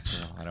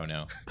 I don't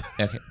know.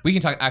 Okay, we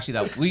can talk. Actually,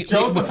 that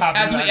Joseph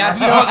happened as to we that.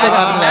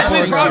 as we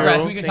Thank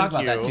progress, you. we can talk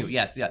about Thank that you. too.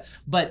 Yes, yeah.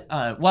 But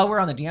while we're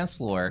on the dance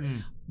floor,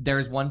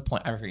 there's one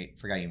point I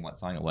forgot even what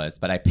song it was,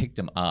 but I picked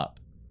him up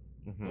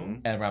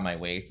Mhm. around my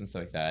waist and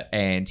stuff like that,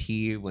 and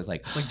he was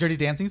like, Like Dirty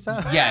Dancing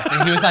stuff? yes,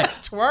 and he was like,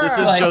 Twirl. This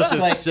is Like-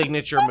 Joseph's like-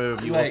 signature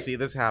move. You will like- see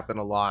this happen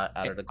a lot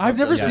out of the I've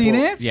never club. seen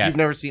Joseph it. Yes. You've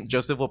never seen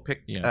Joseph will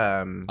pick Yes.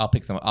 I'll I'll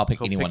pick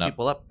pick anyone up.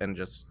 people up and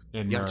just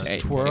In yeah, Mer. just Hey,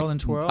 Twirl and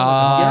twirl.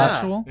 Uh, like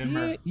sexual. In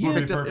Mer. Yeah, Would be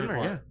picked up perfect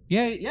Immer, for it.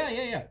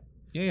 yeah.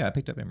 Yeah. I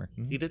picked up Immer.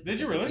 He did. Did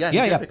you really? Yeah,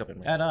 Yeah, he yeah. did pick up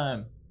Immer. At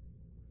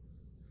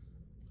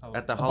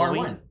At the Bar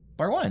Halloween. One.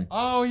 Bar One.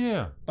 Oh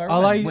yeah. Bar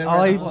All One. I Where- all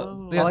where I the-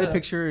 all I the-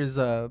 picture is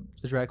the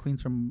drag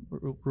queens from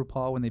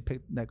RuPaul when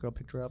that girl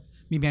picked her up.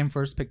 Me man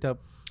first picked up.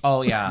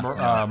 Oh yeah.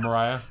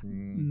 Mariah.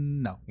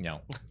 No,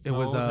 No. it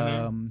was What was her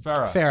name?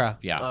 Farrah.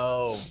 Yeah.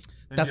 Oh,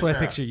 That's what I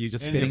picture you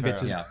just India spitting Farrah.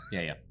 bitches.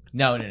 Yeah.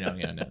 No.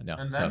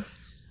 And So,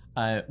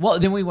 then? well,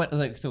 then we went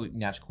so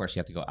now of course you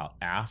have to go out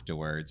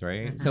afterwards,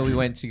 right? So we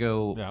went to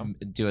go Yeah.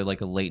 do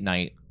like a late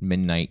night,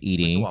 midnight went to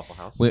eating. Waffle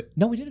House.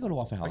 No, we didn't go to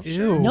Waffle House.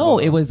 Ew. No,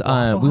 it was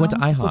Waffle we went to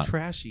House? IHOP. So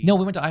trashy. No,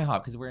 we went to IHOP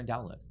because we're in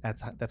Dallas.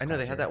 that's I know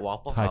they had that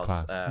Waffle High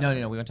House. class.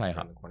 No, we went to around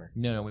IHOP. the corner.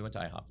 No, we went to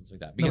IHOP and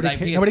stuff like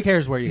that. Nobody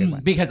cares where you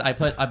went. Because I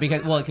put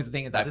because the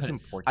thing is That is I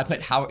important.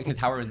 put Howard because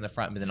Howard was in the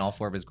front, but then all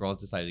four of his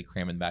girls decided to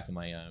cram in the back of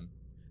my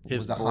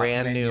His was a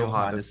brand new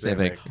Honda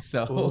Civic.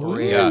 So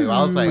Brand yeah. new.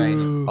 I was like,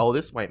 Ooh. oh,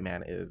 this white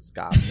man is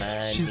got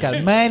money. She's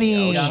got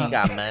money. Oh, she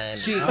got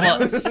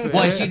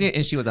money. She did,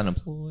 and she was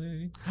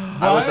unemployed.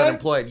 I was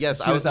unemployed. Yes,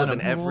 She I was was living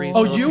every.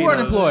 unemployed. Oh, you were Filipino's-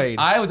 unemployed.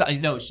 I was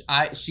no,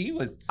 she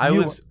was.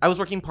 I was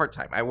working part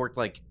time. I worked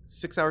like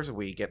 6 hours a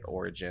week at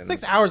Origins.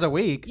 6 hours a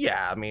week.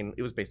 Yeah, I mean,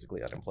 it was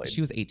basically unemployed. She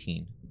was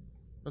 18. I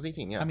was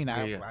 18. Yeah. I mean,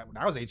 Yeah. when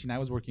I was 18, I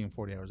was working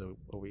 40 hours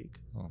a week.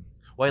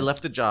 Well, I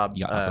left a job.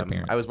 You got upper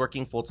parents. I was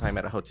working full time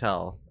at a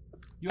hotel.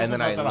 You And also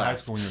then I left out of high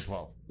left. school when you were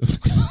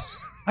 12.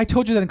 I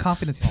told you that in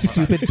confidence, you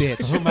stupid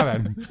bitch. Oh, my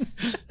bad.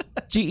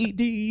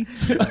 GED.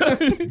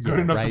 Good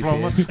enough Right,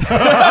 diploma.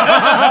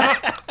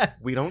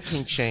 We don't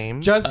kink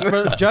shame. Just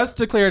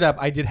to clear it up,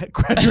 I did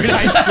graduate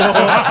high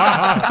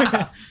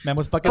school. Man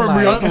was fucking From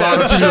Rio lying.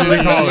 Salado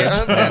Community College.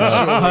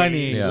 Eventually.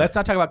 Honey, Yeah. let's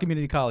not talk about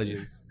community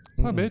colleges.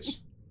 Oh, bitch.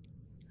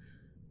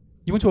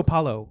 You went to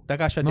Apollo. That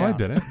got shut No, down. I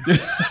didn't.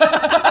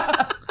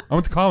 I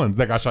went to Collins.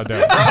 That got shut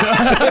down.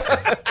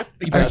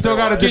 I still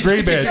got a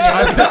degree, bitch.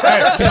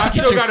 I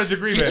still got a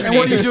degree, bitch. And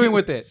what are you doing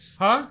with it?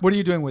 Huh? What are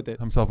you doing with it?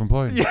 I'm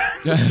self-employed.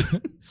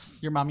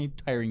 Your mommy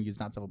hiring you is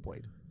not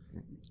self-employed.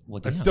 Well,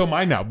 It's damn. still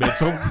mine now, bitch.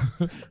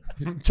 So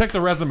check the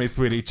resume,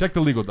 sweetie. Check the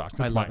legal docs.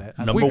 That's I love mine. it.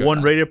 I Number We good.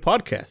 one rated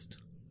podcast.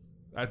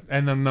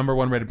 And the number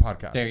one rated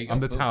podcast. There you go. I'm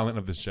the talent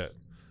of this shit.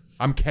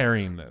 I'm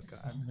carrying this.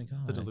 Oh my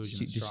god. The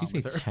delusion is Did she strong say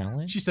with her.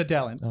 talent? She said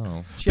talent.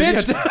 Oh. She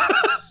had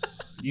Bitch.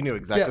 You knew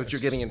exactly Yeah. what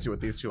you're getting into with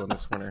these two on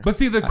this corner. But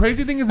see, the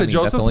crazy thing is that mean,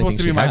 that's the Joseph's only supposed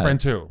to thing be she my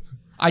friend has. too.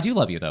 I do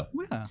love you though.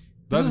 Yeah. Doesn't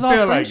This is all feel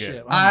like friendship.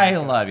 it. Oh my I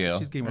God. love you.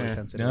 She's getting really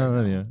sensitive. I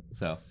love you.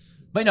 So,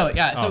 but no,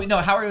 yeah. So Oh. no,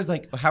 Howard was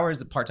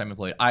a part-time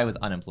employed. I was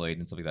unemployed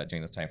and stuff like that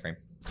during this time frame.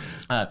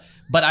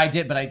 But I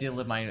did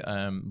live my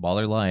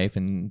baller life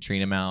and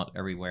treat him out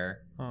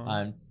everywhere.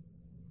 Oh.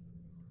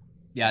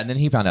 Yeah, and then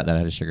he found out that I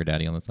had a sugar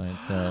daddy on the side.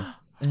 So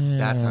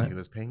That's how he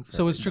was paying for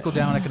So it. it's trickle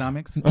down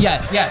economics.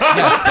 yes.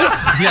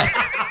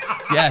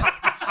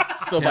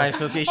 So by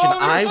association,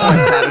 I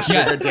once had a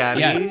sugar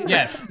daddy.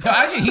 Yes. So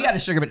actually, he had a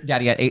sugar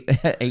daddy at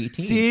 18.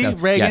 See, so,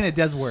 Reagan, yes. it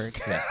does work.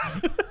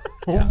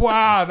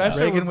 Wow, that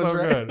shit Reagan was so was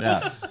right. good.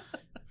 Yeah.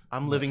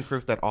 I'm living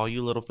proof that all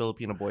you little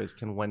Filipino boys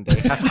can one day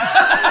have.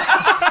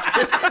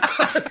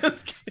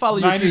 Follow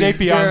your 90 Day dreams,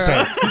 Fiance.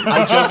 girl.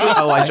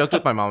 I joked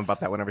with my mom about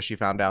that whenever she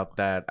found out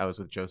that I was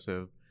with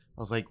Joseph.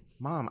 I was like,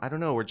 Mom, I don't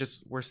know.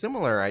 We're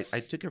similar. I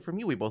took it from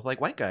you. We both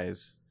like white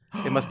guys.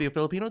 It must be a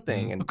Filipino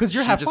thing. And Because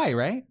you're she half just- white,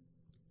 right?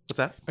 What's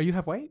that? Are you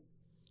half white?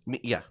 Me,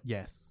 yeah.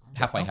 Yes.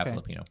 Half white, half Okay.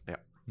 Filipino. Yeah.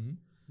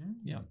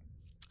 Yeah.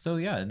 So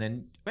yeah, and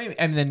then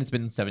it's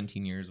been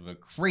 17 years of a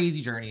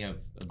crazy journey of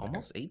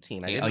Almost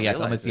 18. I Oh didn't yes,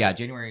 realize almost. it. Yeah,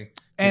 January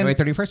And-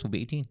 31st will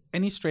be 18.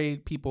 Any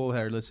straight people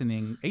that are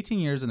listening, 18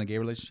 years in a gay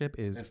relationship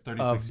is It's a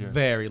 36 years.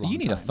 very long You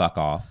need to time. fuck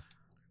off.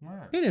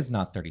 What? It is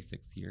not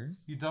 36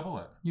 years. You double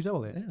it. You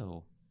double it.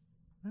 Ew.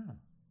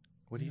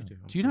 What do you do?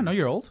 Do you not know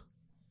you're old?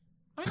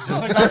 Just the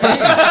like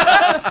first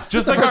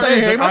our time you're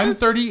age, hearing about I'm this?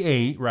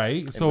 38,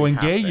 right? So we in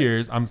have gay it.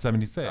 years, I'm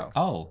 76.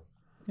 Oh.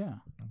 Yeah.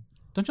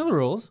 Don't you know the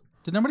rules?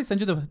 Did nobody send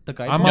you the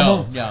guide? I'm No,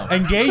 almost, no.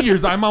 In gay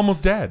years, I'm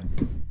almost dead.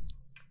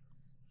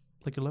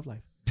 Like your love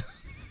life.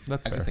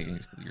 That's I fair. could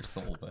say your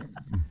soul, but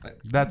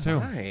That too.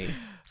 Hi.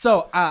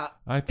 So, I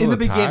in feel the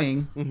attacked.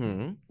 beginning,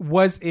 Mm-hmm.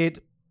 was it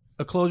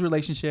a close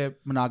relationship,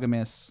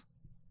 monogamous?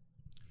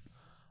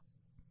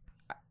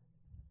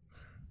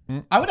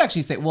 I would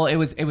actually say, well, it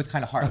was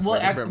kind of hard. Well,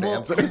 waiting for him to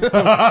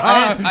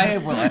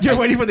answer. You're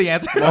waiting for the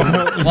answer.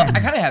 well, I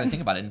kind of had to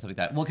think about it and stuff like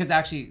that. Well, because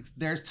actually,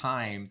 there's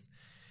times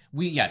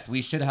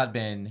we should have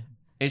been.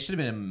 It should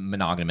have been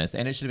monogamous,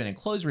 and it should have been a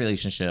close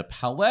relationship.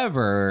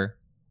 However,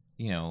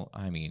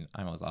 I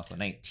was also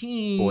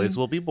 19. Boys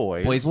will be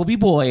boys. Boys will be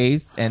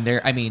boys, and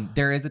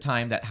there is a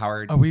time that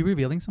Howard. Are we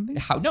revealing something?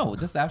 No,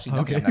 this is actually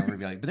nothing Okay. I'm not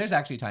revealing. But there's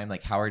actually a time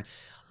like Howard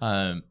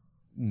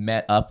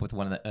met up with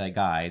one of the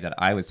guy that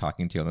I was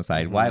talking to on the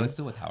side while I was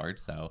still with Howard.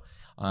 So,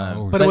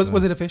 Oh, But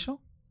was it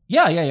official?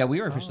 yeah, we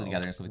were officially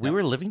together and stuff like We that.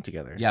 were living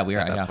together. Yeah, we were,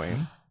 at that yeah. point.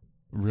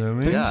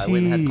 Really? Yeah, I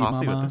went and had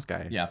coffee Mama. with this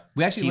guy. Yeah,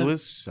 we actually He lived-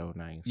 was so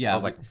nice. Yeah, I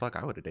was we- like, fuck,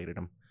 I would have dated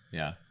him.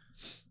 Yeah,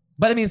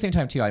 but at the same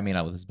time too, I made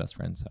out with his best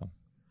friend. So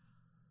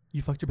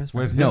You fucked your best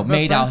Was friend. his no, best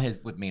made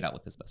friend? out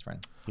with his best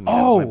friend He made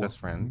out with Oh! my best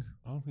friend.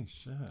 Holy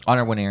shit. on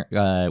our 1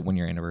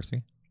 year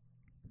anniversary.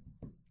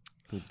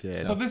 He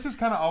did. So this has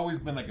kind of always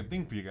been like a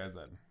thing for you guys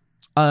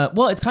then.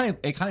 Well, it kind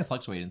of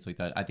fluctuated and stuff like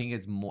that. I think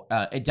it's more.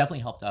 It definitely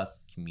helped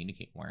us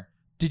communicate more.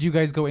 Did you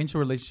guys go into a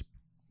relationship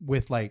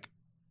with like,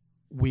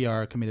 we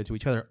are committed to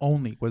each other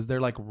only? Was there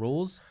like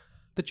rules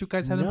that you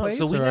guys had in place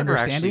so we or never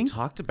actually understanding?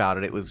 talked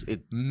about it.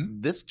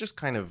 Mhm. This just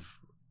kind of,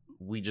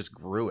 we just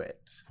grew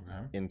it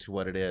Okay. into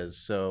what it is.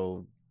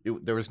 So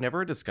there was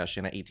never a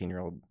discussion at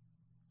 18-year-old.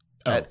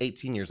 Oh. At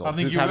 18 years I old,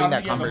 think who's you- having I that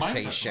think you have the mindset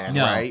conversation, wrong.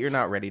 No. right? You're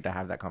not ready to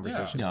have that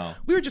conversation. No,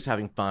 We were just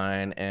having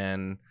fun,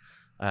 and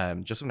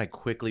Joseph and I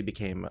quickly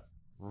became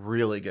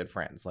really good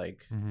friends.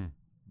 Like Mm-hmm.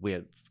 we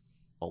had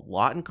a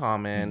lot in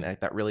common, and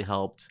that really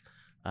helped.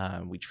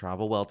 We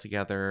travel well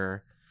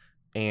together,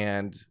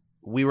 and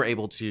we were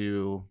able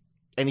to,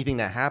 anything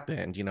that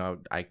happened,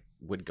 I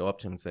would go up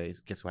to him and say,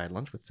 guess who I had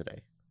lunch with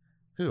today?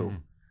 Who?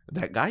 Mhm.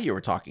 That guy you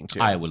were talking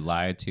to. I would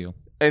lie too.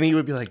 And he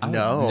would be like, I would-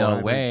 no. no I'd be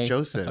like, way.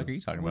 Joseph. What the fuck are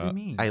you talking What do you about?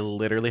 mean? I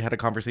literally had a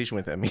conversation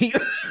with him. He-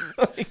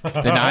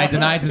 Deny.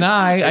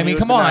 I And he mean, would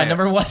come deny on. it.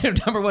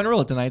 Number one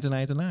rule: deny.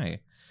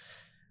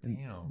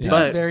 Damn. This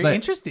But- is very but-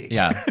 interesting.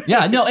 Yeah,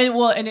 no,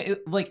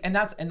 and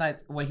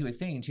that's what he was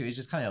saying too. Is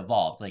just kind of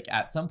evolved. Like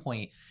at some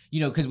point,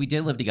 because we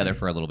did live together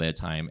for a little bit of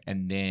time,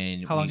 and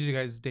then How long did you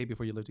guys date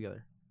before you lived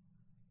together?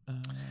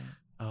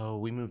 Oh,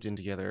 we moved in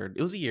together.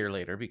 It was a year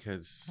later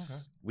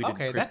because we did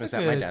Okay, that's Christmas a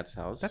at my good- dad's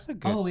house. That's a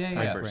good. Oh yeah,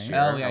 my yeah. first frame. year.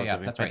 Oh I yeah, was yeah.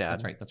 living That's with my right.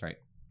 dad. That's right.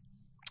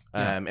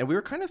 And we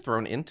were kind of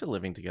thrown into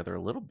living together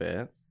a little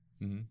bit.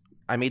 Mhm.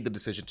 I made the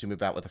decision to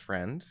move out with a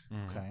friend,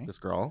 Okay. this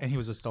girl. And he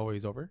was just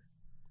always over.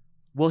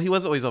 Well, he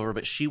was always over,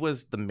 but she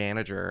was the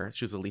manager.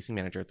 She was a leasing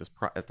manager at this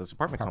apartment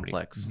Property.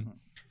 complex. Mhm.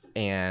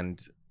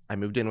 And I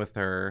moved in with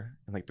her,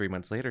 and like 3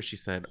 months later, she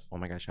said, "Oh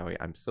my gosh, Howie,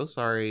 I'm so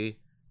sorry.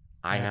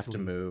 I have to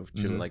move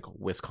to Mhm. like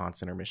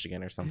Wisconsin or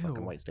Michigan or some fucking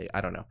Ew. white state.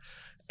 I don't know."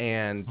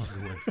 And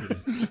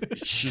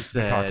she The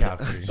said,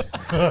 Caucasian.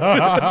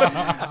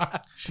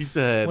 "She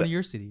said, What are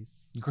your cities?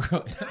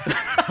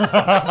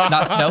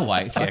 Not Snow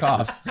White. Fuck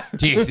off.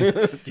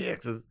 Texas.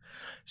 Texas."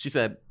 She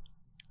said,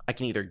 "I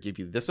can either give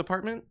you this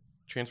apartment,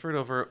 transfer it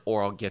over,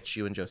 or I'll get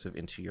you and Joseph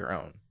into your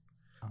own."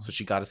 So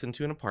she got us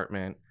into an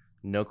apartment,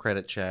 no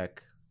credit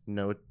check,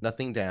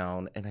 nothing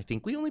down, and I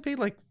think we only paid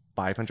like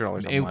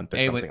 $500 a month or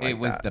something it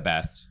was that. the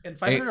best. And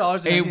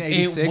 $500 in It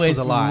 1986 was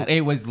a lot.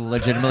 It was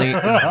legitimately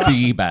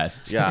the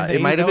best. Yeah, In the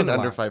it might 80s, have that been was a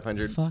under lot.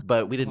 500, Fuck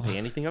but we didn't pay off.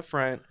 anything up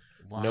front.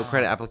 No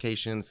credit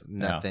applications,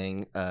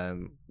 nothing.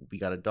 We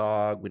got a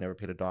dog. We never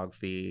paid a dog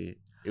fee.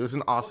 It was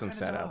an awesome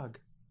setup.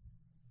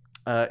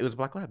 It was a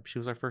black lab. She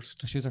was our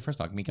first. She was our first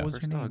dog, Mika. What was her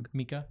First name? dog.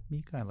 Mika.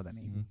 Mika, I love that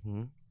name.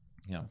 Mhm.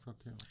 Yeah.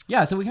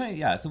 Yeah, so we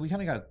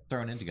kind of got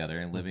thrown in together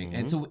and living,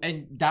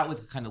 and that was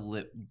kind of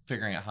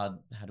figuring out how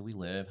do we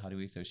live, how do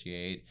we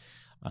associate,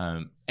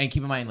 and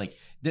keep in mind like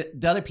the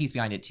other piece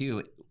behind it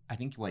too. I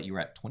think you were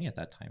at 20 at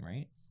that time,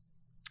 right?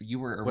 You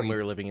were or When were we you,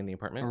 were living in the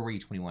apartment. or were you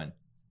 21?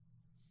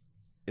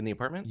 In the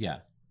apartment? Yeah.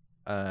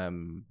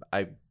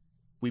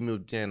 We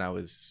moved in. I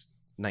was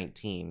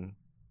 19,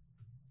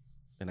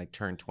 and I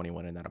turned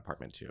 21 in that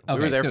apartment too. We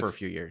Okay, were there so- for a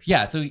few years.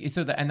 Yeah,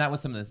 and that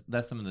was some of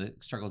the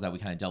struggles that we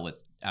kind of dealt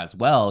with as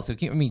well. So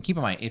keep in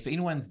mind, if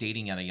anyone's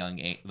dating at a young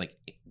age,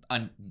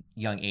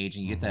 young age,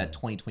 and you get that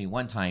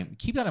 2021 time,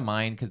 keep that in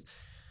mind because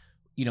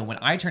when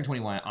I turned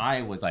 21,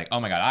 I was like, oh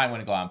my god, I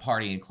want to go out and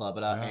party and club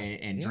it up Yeah.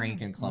 and Yeah.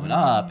 drink and club it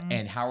up.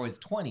 And Howard was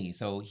 20,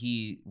 so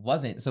he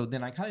wasn't. So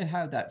then I kind of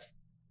had that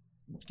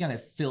kind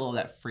of feel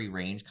that free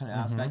range kind of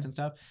aspect and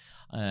stuff.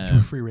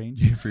 Free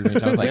range. Free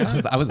range. I was like,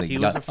 I was He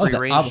was a free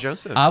range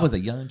Joseph. I was a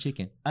young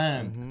chicken.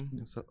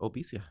 It's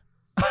obesia.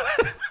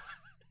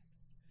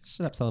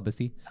 Shut up,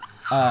 celibacy.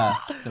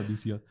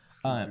 Celibacy.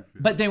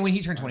 But then when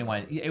he turned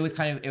 21, it was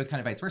kind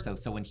of vice versa.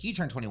 So when he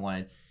turned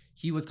 21,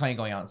 he was kind of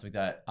going out and stuff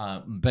like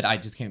that. But I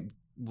just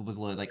was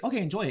literally like, okay,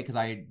 enjoy it because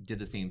I did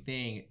the same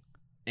thing.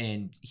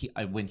 And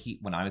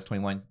when I was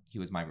 21, he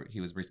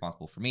was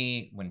responsible for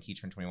me. When he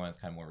turned 21, I was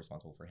kind of more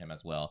responsible for him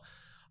as well.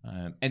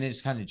 And it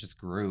just kind of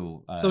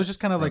grew. So it's just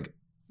kind of from- like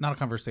not a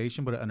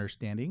conversation, but an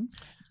understanding?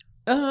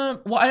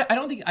 Well, I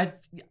don't think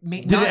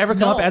Did it ever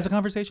come up as a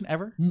conversation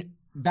ever?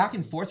 back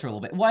and forth for a little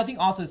bit? Well, I think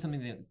also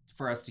something that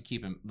for us to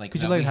keep in like.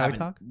 Could you let Howie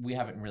talk? We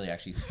haven't really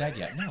actually said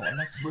yet. No, I'm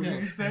not. What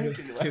did you say?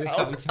 Could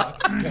Howie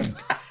talk?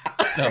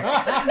 So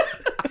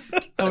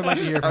I would like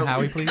to hear from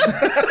Howie, please.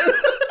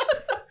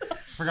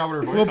 Forgot what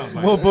her voice sounds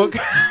like. We'll book.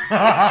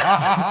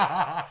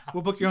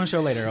 We'll book your own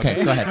show later.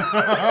 Okay, go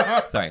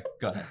ahead. Sorry,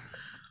 go ahead.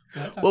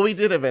 Well, we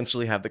did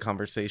eventually have the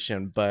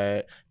conversation,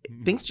 but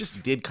things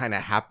just did kind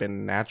of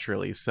happen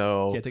naturally.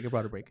 So Yeah, take a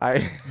broader break.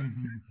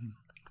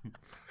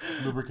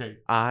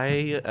 Lubricate.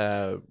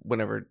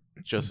 Whenever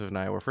Joseph and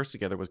I were first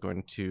together, was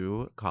going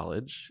to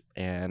college,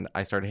 and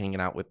I started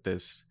hanging out with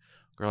this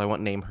girl. I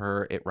won't name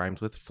her. It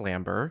rhymes with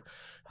Flamber.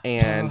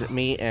 And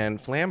me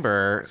and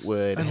Flamber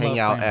would hang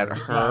out at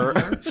her.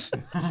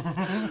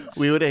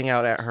 We would hang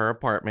out at her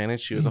apartment,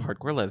 and she was a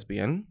hardcore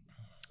lesbian.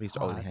 We used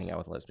to only hang out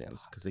with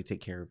lesbians because they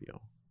take care of you.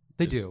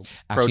 They do.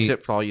 Pro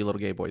tip for all you little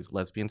gay boys: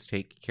 lesbians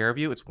take care of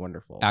you. It's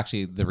wonderful.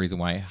 Actually, the reason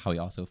why Howie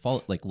also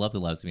loved the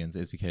lesbians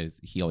is because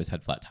he always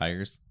had flat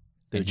tires.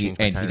 They And, change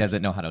my he tires.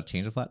 doesn't know how to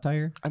change a flat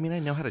tire. I mean, I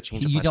know how to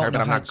change a You flat don't tire, but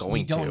know I'm how not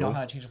going you don't know to.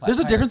 how to change a flat There's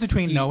a tire. difference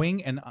between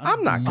knowing and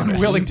I'm not gonna.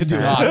 unwilling to do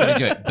Not it. gonna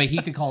do it. But he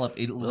could call up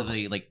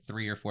literally like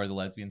 3 or 4 of the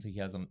lesbians that he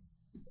has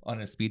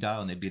on a speed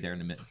dial, and they'd be there in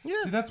a minute. Yeah.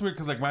 See, that's weird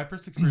because like my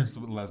first experience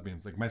with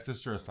lesbians, like my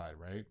sister aside,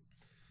 right,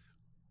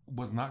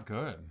 was not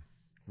good.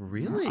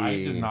 Really? I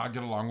did not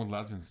get along with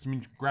lesbians. I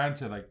mean,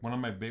 granted, like one of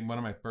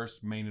my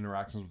first main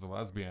interactions with a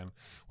lesbian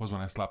was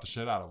when I slapped the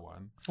shit out of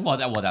one. Well,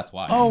 that's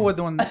why. Oh, with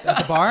the one at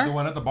the bar? The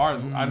one at the bar.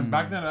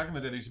 Back in the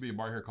day, there used to be a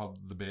bar here called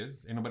The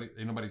Biz. Ain't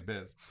nobody's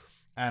biz.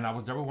 And I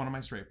was there with one of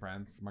my straight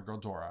friends, my girl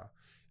Dora.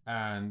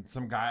 And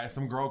some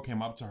girl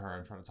came up to her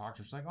and tried to talk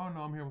to her. She's like, "Oh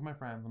no, I'm here with my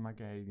friends. I'm like,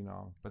 hey,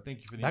 but thank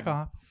you for the Back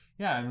off.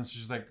 Yeah, and then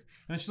she's like,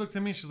 and then she looked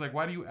at me. She's like,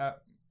 "Why do you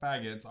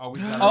faggots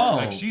always gotta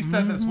like?" She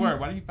said this word.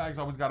 Why do you fags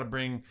always gotta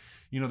bring,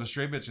 the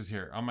straight bitches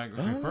here? I'm like,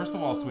 okay, first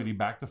of all, sweetie,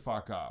 back the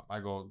fuck up. I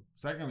go,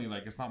 secondly,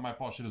 like, it's not my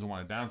fault she doesn't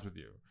want to dance with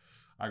you.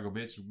 I go,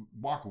 bitch,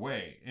 walk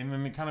away. And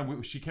then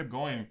she kept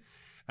going,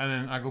 and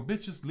then I go,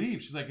 bitch, just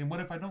leave. She's like, and what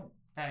if I don't?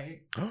 Faggot.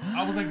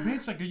 I was like,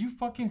 bitch, like, are you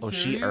fucking serious?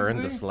 She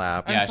earned the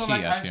slap. And Yeah, so she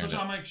like, earned it.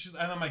 I'm like,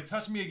 and I'm like,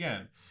 touch me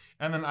again.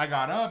 And then I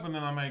got up, and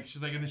then I'm like,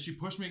 she's like, and then she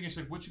pushed me again. She's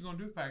like, what you gonna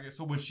do, faggot?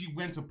 So when she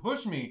went to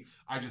push me,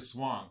 I just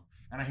swung,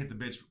 and I hit the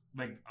bitch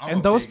like.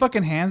 And those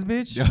fucking hands,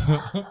 bitch.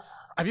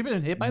 Have you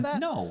been hit by that?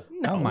 No.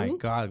 Oh my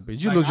god,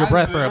 bitch! You Like, lose your I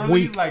breath for a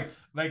literally, week. Like,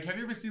 have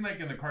you ever seen like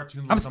in the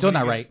cartoons? I'm still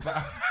not right.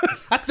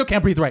 I still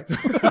can't breathe right.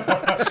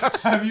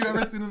 Have you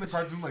ever seen in the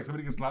cartoon like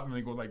somebody gets slapped and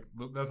they go like?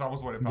 That's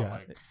almost what it felt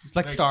like. It's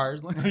like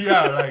stars.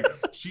 Yeah, like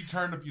she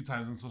turned a few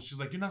times, and so she's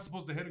like, "You're not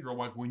supposed to hit a girl.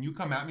 Like when you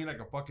come at me like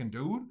a fucking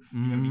dude,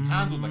 you're gonna be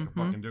handled like a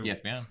fucking dude."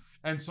 Yes, ma'am.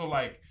 And so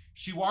like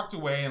she walked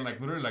away, and like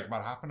literally like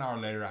about half an hour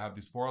later, I have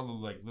these 4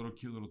 little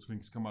cute little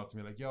twinks come up to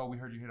me like, "Yo, we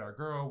heard you hit our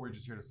girl. We're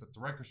just here to set the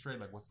record straight.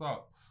 Like, what's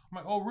up?" I'm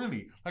like, "Oh,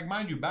 really?" Like,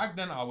 mind you, back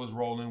then I was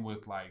rolling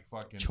with like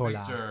fucking Chola.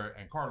 Victor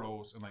and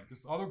Carlos and like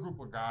this other group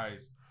of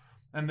guys.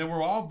 And they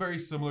were all very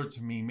similar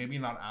to me, maybe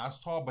not as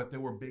tall, but they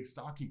were big,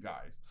 stocky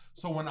guys.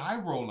 So when I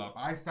roll up,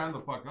 I stand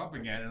the fuck up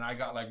again, and I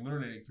got like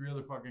literally like 3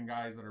 other fucking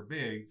guys that are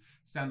big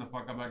stand the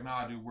fuck up like,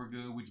 "Nah, dude, we're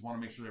good. We just want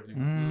to make sure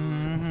everything's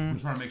good. We're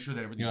trying to make sure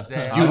that everything's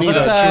dead." You need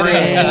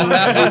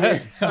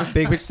a drink.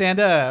 Big bitch, stand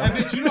up. And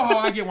bitch, you know how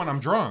I get when I'm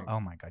drunk. Oh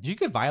my god, you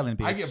get violent,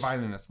 bitch. I get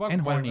violent as fuck,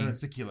 And but- horny. and it's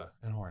tequila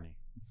and horny.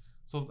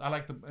 So I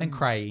like the and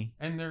cryy.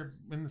 and they're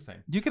in the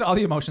same. You get all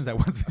the emotions at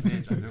once.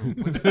 Bitch, I do.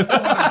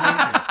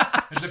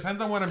 It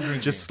depends on what I'm drinking.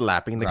 Just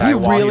slapping the Right. guy He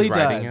while really he's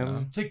riding does.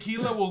 him.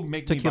 Tequila will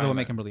make Tequila me will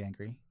make violent. him really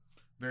angry.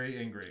 Very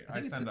angry.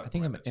 I stand up. I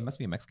think for it must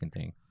be a Mexican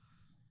thing.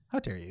 How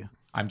dare you?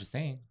 I'm just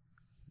saying.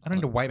 I don't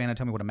need a white man to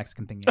tell me what a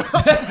Mexican thing is. Just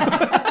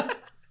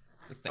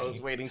I saying.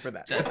 was waiting for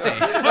that. Just saying.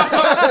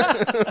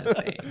 Just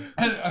saying.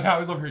 And I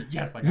was over here.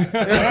 Yes, like I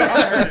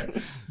heard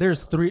it.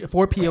 There's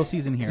 4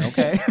 POCs in here,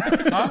 okay?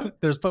 Huh?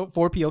 There's 4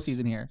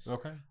 POCs in here.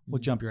 Okay. We'll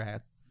jump your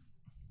ass.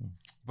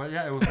 But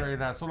yeah, it was very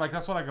that. So like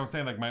that's what like I was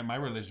saying. Like my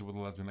relationship with a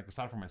lesbian, like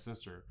aside from my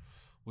sister,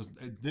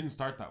 it didn't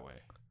start that way.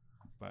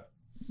 But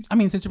I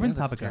mean, since you're bringing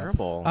the that's topic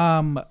terrible.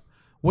 up,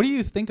 what do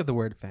you think of the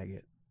word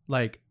faggot?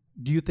 Like,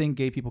 do you think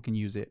gay people can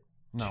use it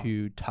No.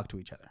 to talk to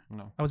each other?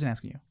 no. I wasn't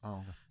asking you.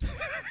 Oh. Okay.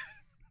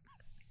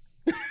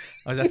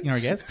 I was asking our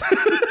guests.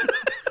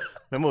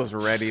 Memo was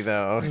ready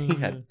though. He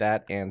had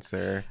that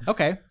answer.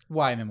 Okay.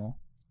 Why, Mimo?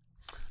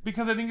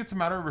 Because I think it's a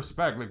matter of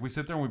respect. Like we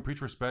sit there and we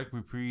preach respect.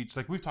 We preach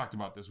like we've talked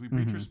about this. We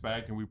preach Mm-hmm.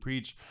 respect and we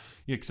preach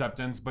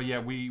acceptance. But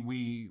yeah,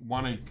 we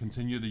want to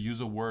continue to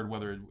use a word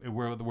whether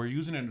we're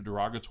using it in a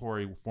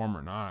derogatory form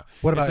or not.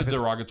 What about it's if a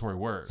it's- derogatory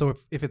word? So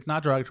if it's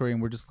not derogatory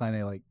and we're just kind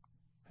of like,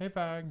 Hey,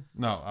 fag.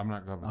 No, I'm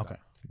not going with okay. that.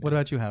 What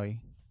about you,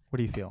 Howie? What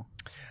do you feel?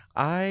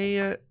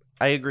 I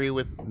agree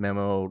with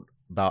Memo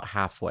about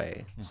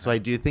halfway. So I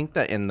do think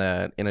that in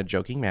a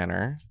joking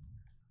manner,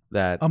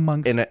 that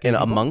Amongst in gay people?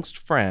 amongst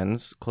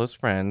friends, close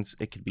friends,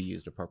 it could be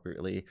used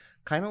appropriately.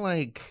 Kind of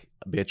like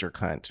bitch or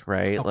cunt,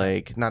 right? Okay.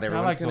 Like not See, I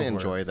everyone's like gonna those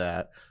enjoy words.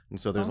 that, and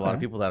so there's a lot of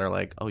Okay. people that are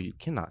like, "Oh, you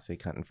cannot say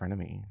cunt in front of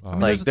me." I I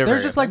mean, like there's they're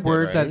very just like offended,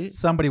 words right? that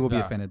somebody will be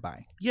Yeah. offended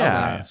by.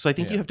 Yeah. Okay. So I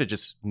think you Yeah. have to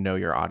just know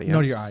your audience.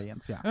 Know your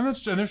audience, yeah. And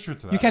there's truth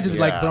to that. You can't just be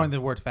like Yeah. throwing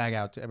the word fag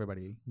out to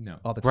everybody No.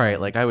 all the time.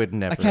 Right? Like I would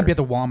never. I can't be at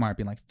the Walmart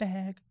being like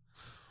fag.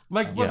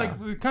 like, but Yeah.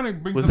 like it kind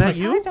of brings. Was up, that like,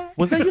 you?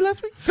 Was that you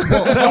last week?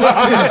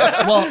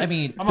 Well, I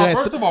mean, I'm Did I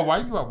like, first of all, why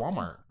are you at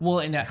Walmart? well,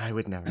 and I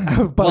would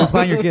never. But I was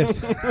buying your gift.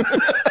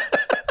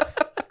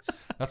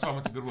 That's why I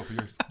went to Goodwill for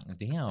years.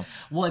 damn.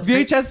 Well, it's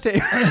VHS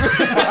tape.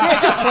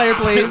 VHS player,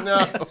 please. No.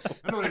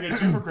 I know what I get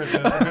you for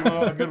Christmas.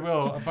 A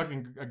Goodwill,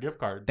 a gift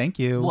card. Thank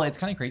you. Well, it's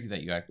kind of crazy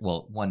that you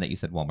one that you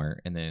said Walmart,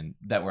 and then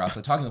that we're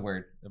also talking the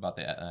word about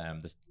the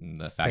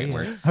Say faggot it.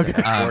 word, Okay.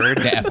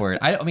 the F word.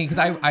 I mean, because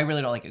I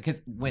really don't like it.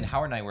 Because when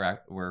Howard and I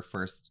were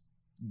first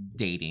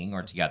dating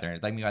or together,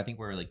 like I think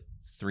we're like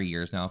 4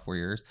 years.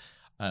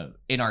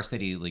 In our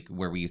city, like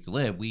where we used to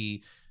live,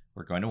 we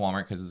were going to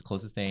Walmart because it's the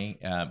closest thing,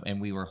 and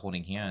we were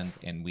holding hands,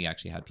 and we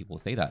actually had people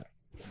say that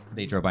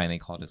they drove by and they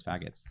called us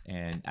faggots,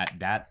 and at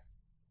that.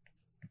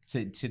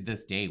 To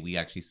this day, we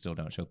actually still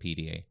don't show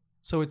PDA.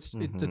 So it's a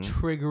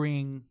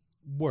triggering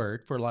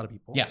word for a lot of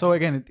people. Yeah. So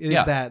again, it is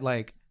Yeah. that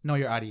like know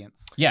your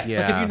audience. Yes.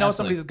 Yeah. Like if you know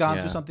Absolutely. somebody's gone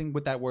Yeah. through something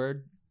with that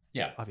word,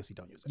 Yeah. obviously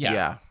don't use it.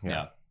 Yeah.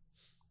 Yeah.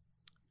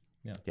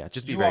 Yeah. Yeah.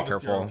 Just be You very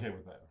obviously careful. are okay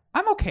with that.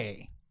 I'm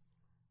okay.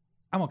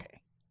 I'm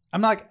okay.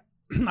 I'm not.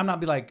 I'm not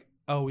be like,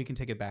 oh, we can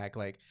take it back.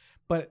 Like,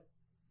 but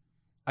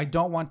I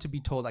don't want to be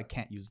told I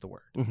can't use the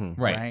word. Mhm.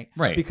 Right.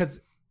 Right. Because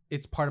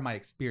it's part of my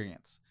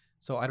experience.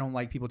 So I don't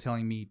like people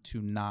telling me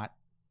to not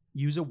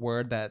use a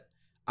word that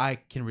I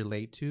can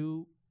relate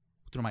to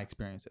through my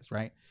experiences,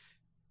 right?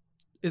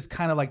 It's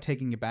kind of like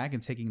taking it back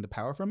and taking the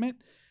power from it.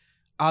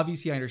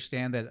 Obviously, I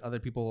understand that other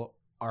people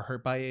are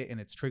hurt by it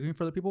and it's triggering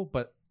for other people,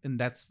 and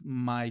that's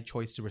my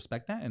choice to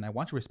respect that, and I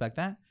want to respect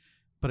that.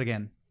 But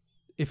again,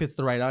 if it's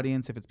the right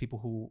audience, if it's people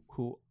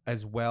who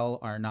as well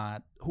are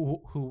not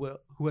who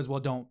as well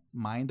don't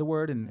mind the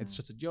word and it's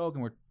just a joke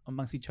and we're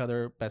amongst each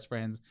other, best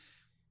friends,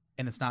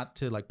 and it's not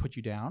to like put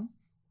you down,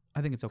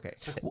 I think it's okay.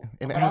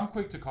 And But it has- I'm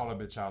quick to call a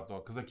bitch out though,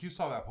 because like you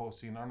saw that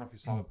posting. I don't know if you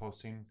saw the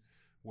posting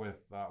with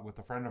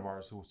a friend of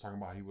ours who was talking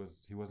about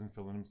he wasn't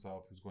feeling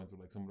himself. He was going through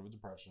like somewhat of a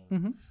depression.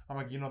 Mhm. I'm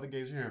like, the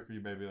gays are here for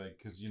you, baby. Like,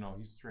 because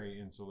he's straight,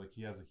 and so like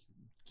he has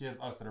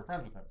us that are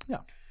friends with him. Yeah.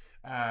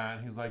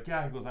 And he's like,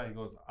 yeah.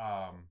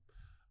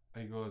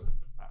 He goes,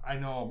 I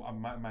know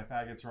my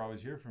faggots are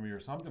always here for me or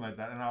something like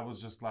that. And I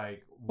was just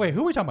like, Wait,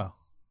 who are we talking about?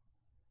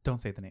 Don't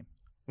say the name.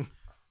 So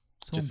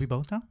Just- we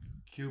both know?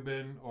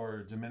 Cuban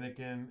or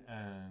Dominican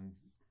and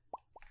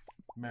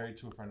married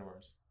to a friend of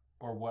ours,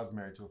 or was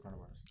married to a friend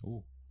of ours,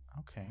 Ooh.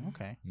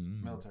 Okay.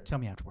 Mm. military. Tell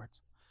me afterwards.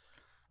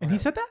 And he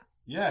Okay. said that?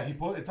 Yeah,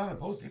 it's on the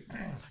posting.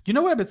 You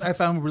know what I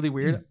found really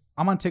weird?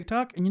 I'm on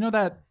TikTok, and you know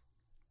that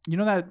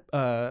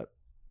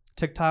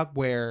TikTok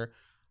where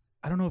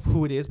I don't know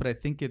who it is, but I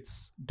think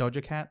it's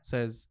Doja Cat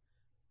says,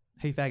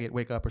 "Hey faggot,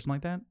 wake up" or something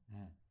like that.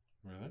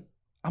 Really?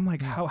 I'm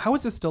like, how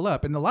is this still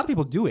up? And a lot of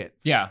people do it.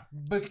 Yeah.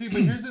 But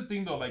here's the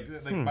thing though, like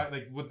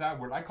with that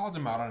word, I called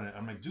him out on it.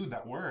 I'm like, dude,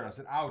 that word. I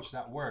said, ouch,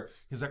 that word.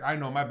 He's like, I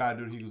know, my bad,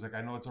 dude. He was like,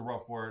 I know it's a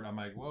rough word. I'm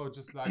like, well,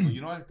 just like,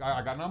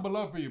 I got nothing but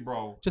love for you,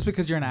 bro. Just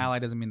because you're an ally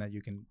doesn't mean that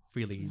you can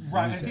freely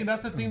Right, use and see it.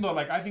 that's the thing though.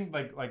 Like I think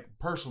like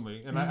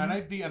personally, and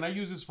I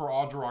use this for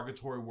all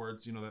derogatory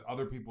words, that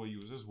other people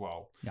use as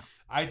well. Yeah.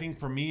 I think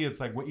for me, it's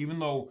like even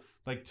though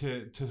like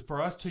to for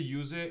us to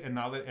use it and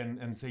now that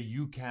and say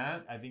you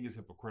can't, I think it's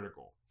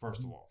hypocritical.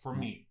 First of all, for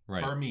me,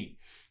 Right. For me.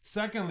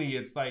 Secondly,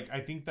 it's like I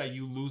think that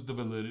you lose the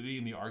validity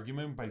in the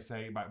argument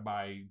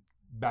by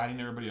banning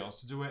everybody else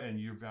to do it and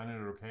you're finding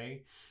it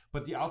okay.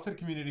 But the outside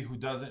community who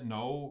doesn't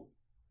know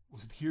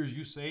hears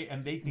you say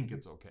and they think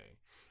it's okay.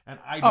 And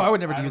I would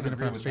never don't use it in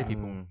agree front of with straight that.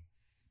 people. Mm. I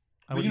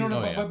But would you use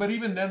don't know, it. but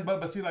even then,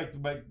 but see, like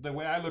the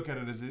way I look at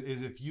it is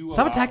if you Stop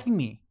allow- attacking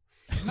me.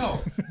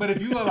 No, but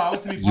if you allow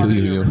it to be part of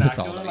your it's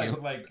all vernacular, about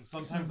you. like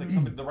sometimes like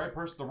somebody, the right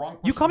person, the wrong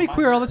person. You call me might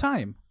queer hear all the it.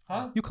 time.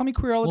 Huh? You call me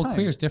queer all the Well, time.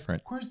 queer's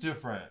different. Queer's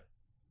different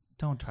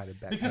Don't try to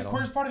back because that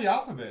queer's part of the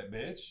alphabet,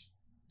 bitch.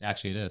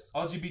 Actually, it is.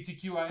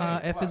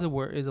 LGBTQIA. F is a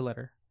word, is a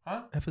letter.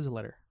 Huh? F is a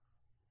letter.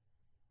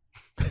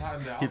 Not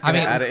in the He's alphabet. gonna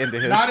mean- add it into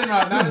his. Not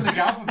in the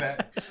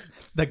alphabet.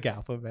 The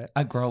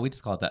alphabet. Girl, we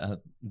just call it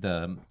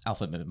the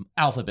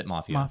alphabet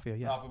mafia. Mafia,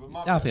 yeah. Alphabet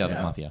mafia. Alphabet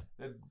Yeah. mafia.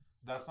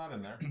 That's not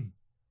in there.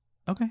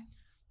 Okay.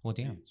 Well,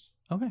 damn.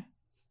 Okay.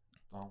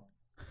 No.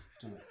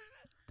 Do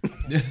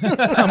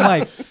it. I'm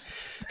like,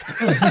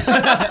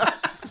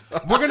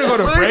 We're gonna go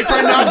to break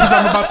right now because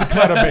I'm about to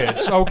cut a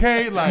bitch.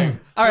 Okay, like.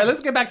 all right,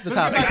 let's get back to the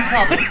Let's topic. get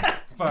back to the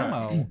topic. Fuck.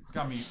 No.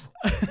 Got me.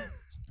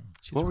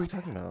 What were we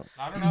talking about?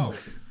 I don't know.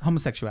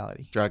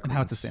 Homosexuality Drag and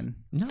how it's a queens.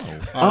 sin. No.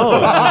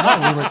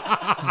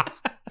 Oh,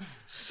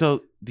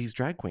 so these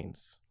drag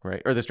queens,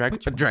 right? Or this drag queen,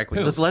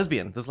 Who? this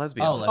lesbian, Oh, Oh,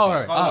 lesbian.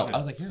 right. I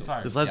was like, who?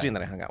 Sorry. this lesbian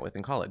that I hung out with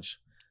in college.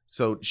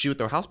 So she would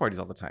throw house parties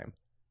all the time.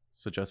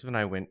 So Joseph and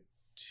I went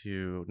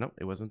to. Nope,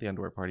 it wasn't the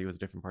underwear party. It was a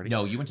different party.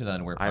 No, you went to the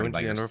underwear I party went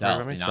by to the underwear yourself,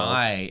 party by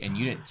myself. and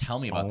you didn't tell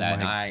me about Oh that,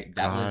 and my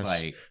that was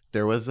gosh. like,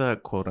 There was a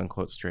quote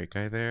unquote straight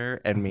guy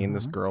there, and me and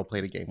this Mhm. girl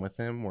played a game with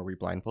him where we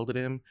blindfolded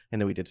him,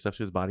 and then we did stuff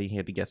to his body. He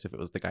had to guess if it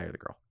was the guy or the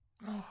girl.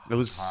 It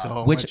was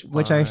so which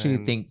much I actually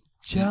fun. think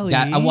Jelly.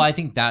 that, well, I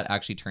think that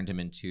actually turned him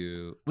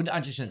into. Well,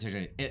 I just shouldn't say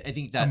turn- I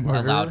think that A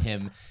murderer? allowed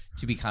him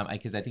to become,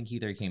 because I think he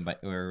either came by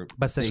or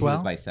say he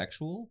was Bisexual?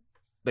 bisexual.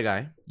 the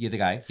guy. Yeah, the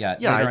guy. Yeah,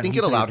 Yeah, later I on, think he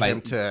it said he was allowed bi-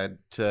 him to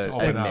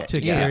open admit up. To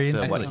yeah, experience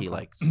to what it. he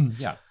likes.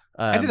 Yeah.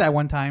 I did that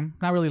one time.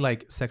 Not really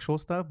like sexual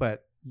stuff,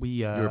 but we.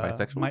 You were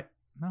bisexual?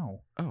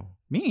 No, Oh,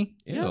 me.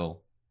 Ew. Yeah.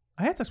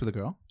 I had sex with a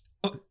girl.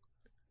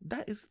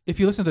 that is. If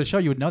you listen to the show,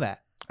 you would know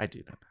that. I do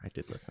know. I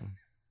did listen.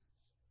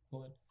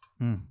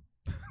 Hmm.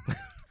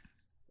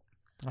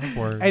 I'm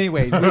bored.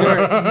 Anyways, me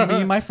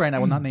and my friend, I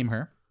will not name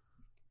her.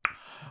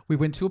 We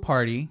went to a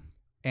party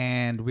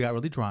and we got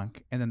really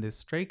drunk, and then this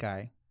straight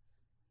guy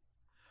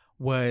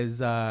was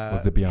it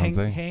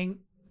Beyonce?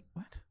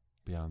 What?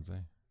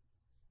 Beyonce.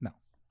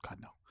 God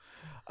no.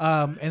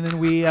 And then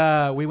we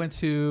went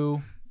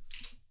to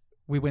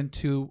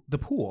the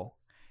pool,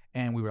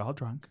 and we were all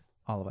drunk,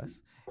 all of us,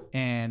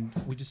 and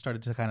we just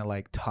started to kind of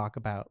like talk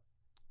about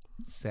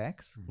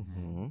sex,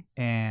 Mm-hmm.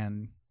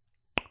 and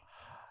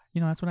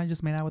that's when I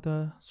just made out with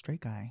a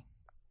straight guy.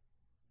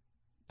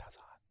 That was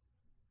hot.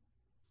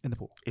 In the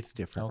pool. It's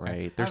different, Okay.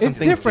 right? There's It's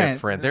something different.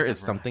 different. There is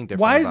something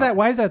different. Why is about- that?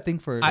 Why is that thing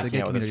for I the gay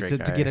can't with a community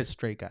straight to get guy. a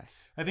straight guy?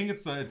 I think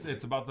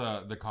it's about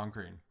the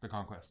conquering, the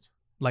conquest.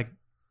 Like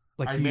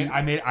I you- made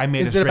a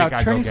is straight it about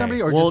guy turning go gay.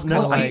 somebody or Well, just no,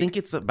 kinda like, I think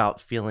it's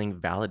about feeling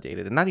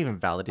validated, and not even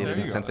validated There in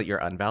you the go. sense that you're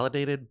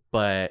unvalidated,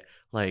 but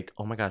like,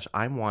 oh my gosh,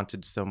 I'm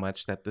wanted so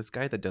much that this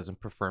guy that doesn't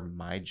prefer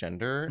my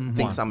gender Mhm. thinks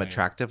Wants I'm me.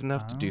 attractive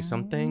enough to do Oh.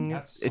 something.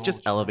 That's It so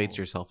just elevates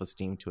true. your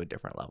self-esteem to a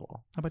different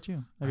level. how about you?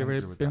 Have I you ever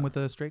agree with been that. with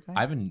a straight guy?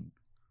 I've been,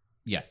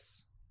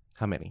 yes,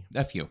 How many?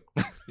 a few.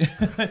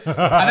 I've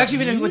actually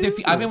been with a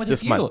few. I've been with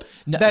This a few. month.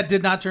 No, that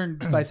did not turn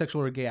bisexual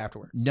or gay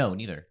afterwards. no,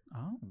 neither.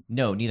 Oh.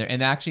 No, neither.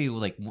 And actually,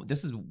 like,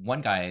 this is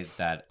one guy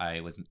that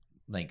I was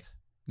like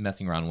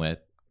messing around with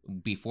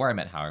before I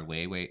met Howard.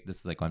 Wait. This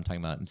is like what I'm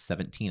talking about. I'm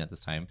 17 at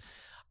this time.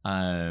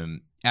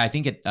 And I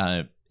think it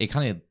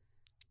kind of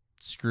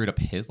screwed up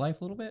his life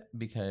a little bit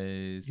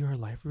because, You're a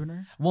life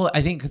ruiner? well,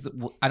 I think because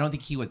I don't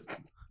think he was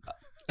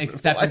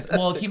acceptance. Why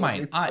Well, that keep in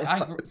mind, tickle me so I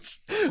much?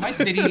 my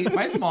city,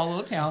 my small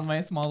little town,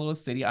 my small little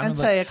city. I'm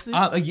Texas? in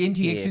Texas.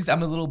 Yes.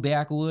 I'm a little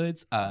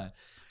backwoods.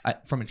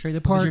 From a trailer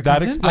your park. That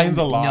cousin? explains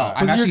a No, lot.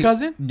 I'm Was it actually- your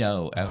cousin?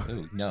 No,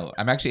 no.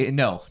 I'm actually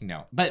no.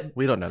 But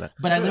We don't know that.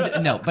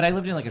 I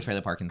lived in like a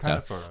trailer park and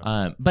Kinda, stuff.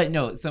 sorta. But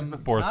no, some It's a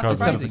Forrest Not Gump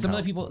some surprising. of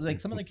the people, like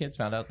some of the kids,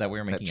 found out that we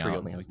were That making tree out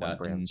only and has stuff one like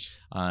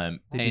that. branch.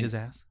 They beat his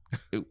ass.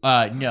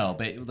 No,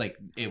 but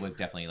it was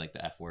definitely like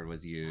the F word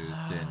was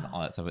used and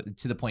all that stuff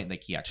to the point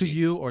like he To actually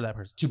you or that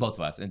person? to both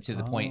of us, and to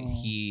the point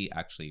Oh. he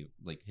actually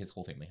like his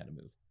whole family had to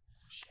move.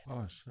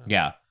 Oh shit.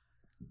 Yeah.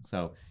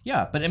 So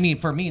yeah, but I mean,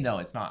 for me, no,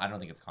 it's not. I don't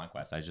think it's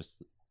conquest. I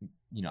just,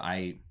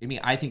 I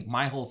think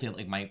my whole feel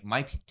like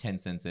my 10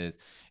 cents is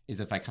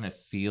if I kind of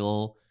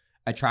feel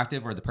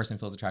attractive or the person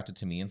feels attracted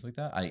to me and stuff like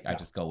that, I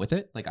just go with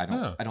it. Like I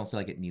don't feel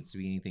like it needs to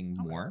be anything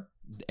more.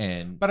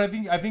 And But I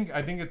think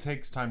it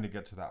takes time to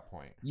get to that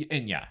point.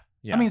 yeah.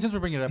 I mean, since we're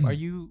bringing it up, are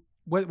you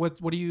what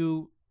do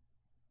you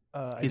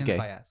He's gay.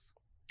 identify as?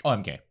 Oh,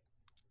 I'm gay.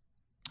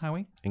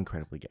 Howie?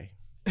 Incredibly gay.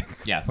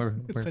 Yeah,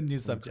 It's a new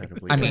subject.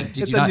 Incredibly I gay. mean, did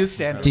It's you a not? new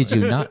standard. Did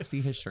you not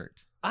see his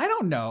shirt? I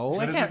don't know.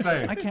 What does it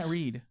say? I can't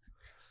read.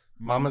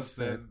 Mama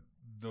said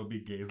there'll be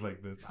gays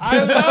like this. I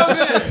love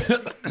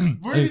it.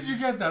 Where did you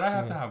get that? I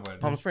have to have one.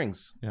 Palm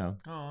Springs. Yeah.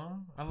 Aw,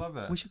 I love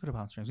that. We should go to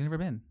Palm Springs. We've never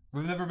been.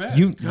 We've never been.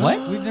 You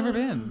what? We've never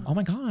been. Oh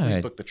my Please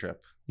god. book the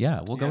trip.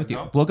 Yeah, we'll go You with guys you.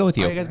 go? We'll go with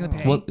you. Are you guys gonna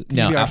pay? Well, Can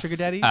no, you be our sugar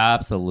daddies?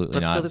 Absolutely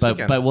Let's not. go this but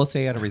weekend. we'll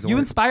stay at a resort. You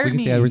inspired we can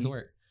stay at a me.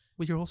 resort.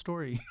 With your whole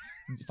story.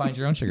 Find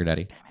your own sugar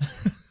daddy.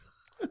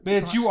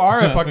 Bitch, you are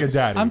a fucking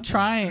daddy. I'm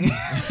trying.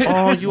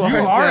 Oh, you are. You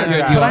are a dead.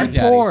 daddy. But I'm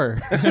daddy.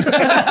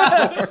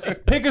 poor.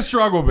 Pick a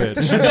struggle, bitch.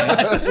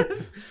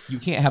 You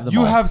can't have them You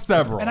all. have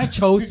several. And I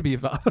chose to be a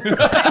father.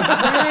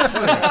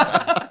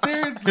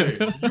 Seriously,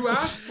 you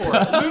asked for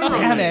it. Literally.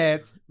 Damn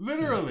it.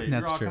 Literally.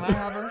 That's You're all, true. Can I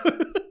have her?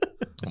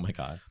 Oh my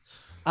god.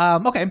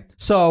 Okay,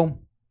 so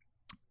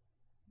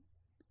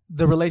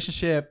the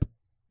relationship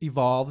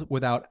evolved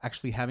without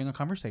actually having a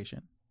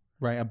conversation,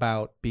 right?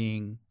 About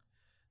being,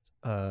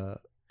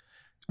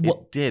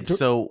 It did.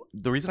 So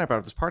the reason I brought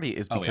up this party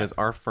is Oh, because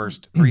our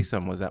first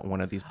threesome was at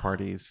one of these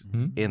parties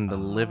Mhm. in the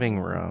living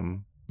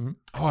room.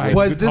 Oh,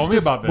 was this tell me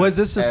about this. was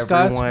this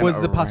discussed? Everyone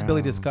Was the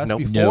possibility around. discussed Nope.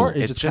 before? No.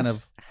 It just kind of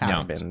just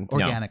happened happened. No.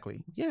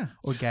 organically, Yeah.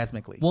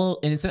 orgasmically. Well,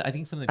 and it's, I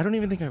think some of the I don't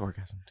even think I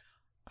orgasmed.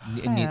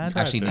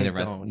 actually I neither of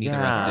us don't. neither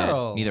of Yeah. us did.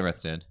 Oh. Neither of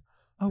us did.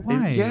 Oh,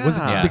 why? Yeah. Was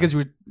it Yeah. because you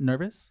were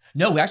nervous?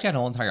 No, we actually had a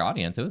whole entire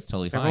audience. It was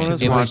totally fine. Everyone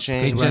was it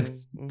watching. it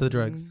just The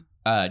drugs.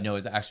 no, it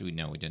was actually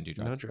no, we didn't do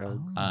No drugs.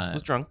 drugs. Oh.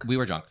 Was drunk. We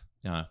were drunk.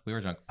 Yeah, we were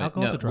drunk. But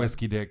Alcohol's no, a drug.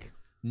 Whiskey dick.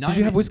 not Did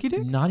you have even- whiskey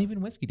dick? Not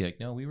even whiskey dick.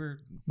 No, we were.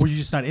 Were you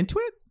just not into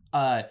it?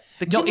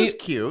 The no, kid was it-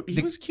 cute. He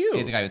the- was cute.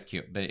 The guy was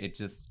cute, but it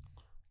just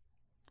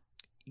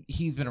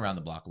he's been around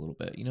the block a little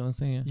bit. You know what I'm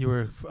saying? You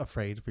were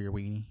afraid for your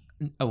weenie.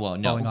 Oh well,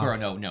 no, Falling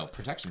girl, off. no,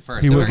 protection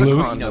first. He There was a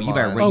loose? condom you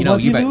better, Oh,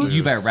 was he you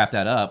loose? better wrap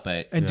that up.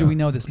 But And do we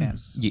know this man?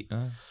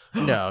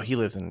 No, he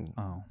lives in.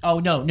 Oh.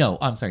 no.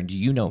 I'm sorry. Do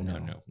you know? No.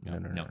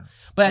 No.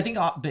 But I think,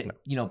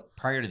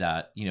 prior to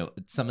that,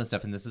 some of the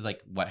stuff, and this is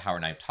like what Howard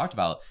and I have talked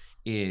about,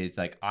 is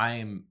like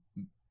I'm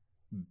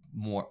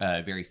more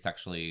very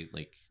sexually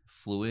like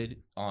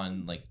fluid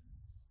on like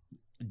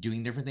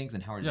doing different things,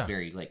 and Howard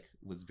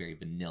was very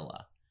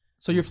vanilla.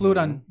 So you're fluid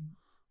on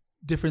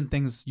different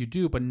things you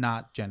do, but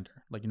not gender.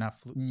 Like you're not.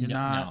 You're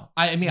not. No.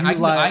 I mean,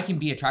 I can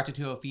be attracted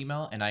to a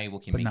female, and I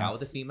can make out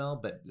with a female,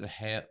 but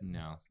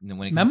no.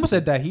 When it comes Memo to,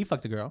 said that he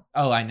fucked a girl.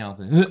 Oh, I know.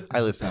 I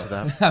listened to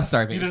that. I'm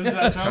sorry, You baby. listened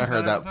to that show? I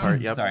heard that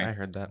part. Yep, Sorry. I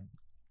heard that.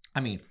 I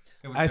mean,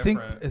 It was I think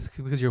different. it's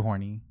because you're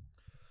horny.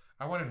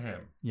 I wanted him.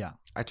 Yeah.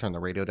 I turned the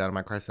radio down in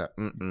my car. Said,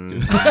 no,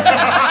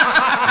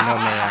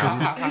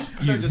 ma'am.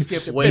 You just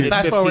skipped it. Waited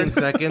Fast 15 forward.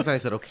 seconds. And I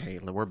said, okay,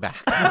 we're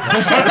back.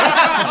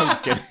 I'm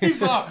just kidding. He's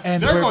not.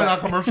 And They're we're going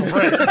back. on commercial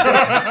break.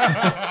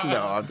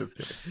 No, I'm just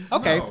kidding.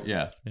 Okay. No.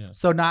 yeah.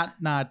 So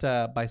not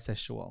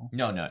bisexual.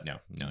 No, not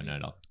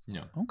at all.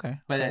 No. Okay.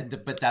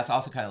 But that's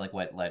also kind of like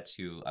what led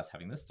to us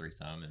having this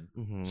threesome. And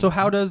Mhm. So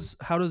how does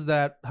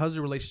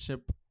your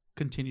relationship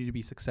continue to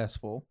be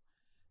successful?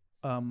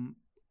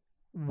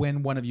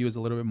 When one of you is a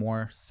little bit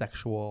more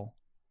sexual,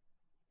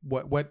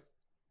 what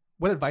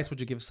advice would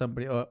you give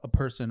somebody, a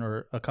person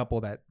or a couple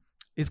that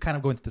is kind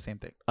of going through the same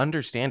thing?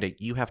 Understanding.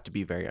 You have to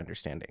be very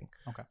understanding.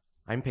 Okay.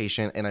 I'm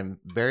patient and I'm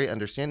very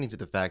understanding to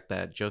the fact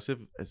that Joseph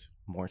is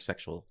more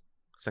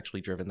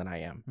sexually driven than I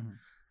am. Mhm.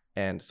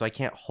 And so I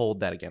can't hold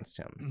that against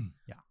him.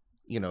 Yeah.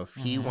 If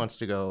he Mhm. wants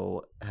to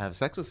go have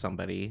sex with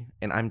somebody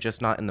and I'm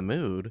just not in the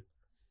mood,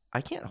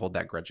 I can't hold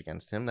that grudge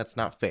against him. That's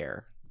not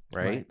fair,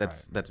 right? Right,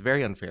 That's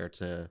very unfair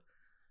to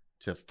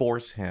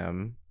force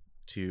him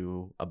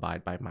to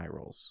abide by my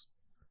rules.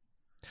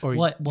 Or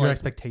What- your what-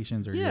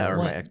 expectations or Yeah, or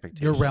your, my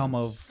expectations. your realm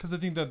of Because I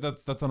think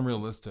that's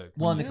unrealistic.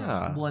 well, in the,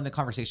 Yeah. well, in the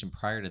conversation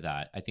prior to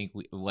that, I think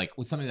we like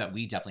was something that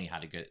we definitely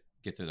had to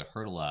get through the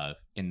hurdle of,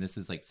 and this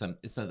is like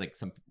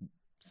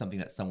something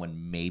that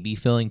someone may be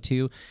feeling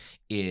too,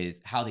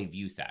 is how they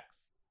view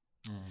sex.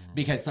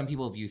 Because some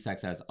people view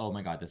sex as, oh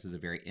my god, this is a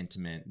very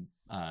intimate,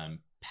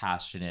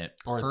 passionate,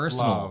 Or it's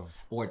personal, love.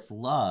 or it's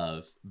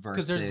love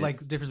versus because there's like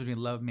difference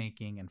between love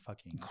making and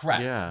fucking.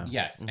 correct. Yeah.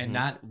 Yes, Mhm. and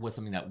that was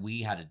something that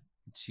we had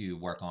to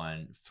work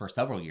on for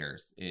several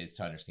years, is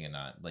to understand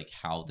that like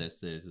how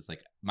this is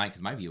like my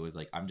view is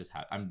like I'm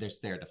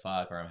just there to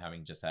fuck, or I'm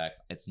having just sex.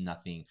 It's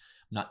nothing,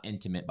 I'm not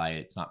intimate by it.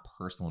 It's not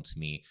personal to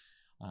me,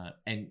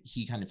 and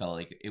he kind of felt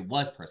like it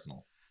was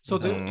personal. So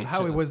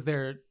how it chose- was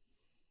there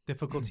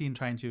difficulty in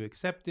trying to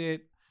accept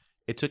it?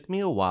 It took me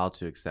a while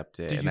to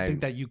accept it. Did and you I,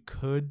 think that you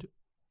could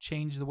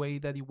change the way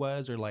that he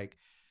was, or like,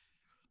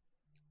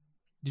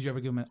 did you ever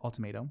give him an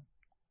ultimatum?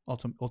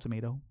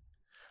 Ultimatum?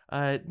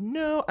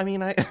 No, I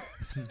mean, I.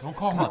 Don't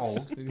call her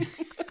old.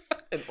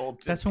 An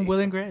old That's from Will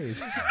and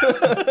Grace.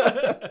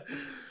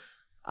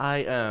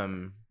 I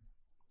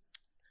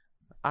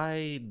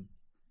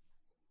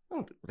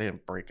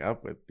didn't break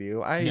up with you.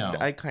 No.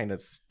 I kind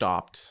of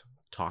stopped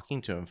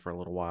talking to him for a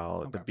little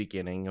while at the Okay.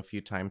 beginning a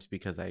few times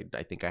because I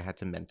think I had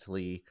to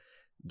mentally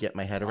get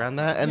my head around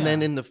that. And then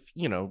Yeah. in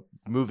the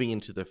moving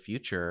into the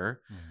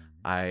future,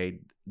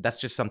 that's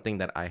just something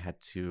that I had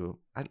to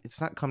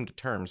it's not come to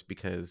terms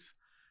because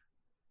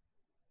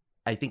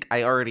I think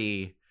I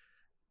already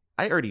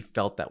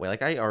felt that way.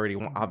 Like I already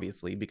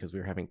obviously, because we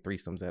were having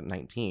threesomes at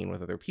 19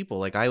 with other people,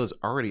 like I was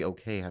already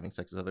okay having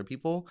sex with other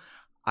people.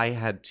 I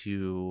had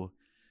to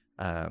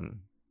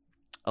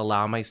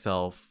allow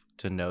myself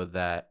to know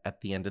that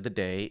at the end of the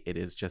day, it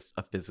is just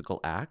a physical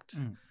act.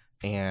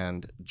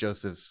 And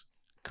Joseph's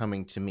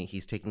coming to me.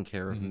 He's taking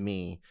care of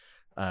me.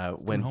 home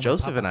When with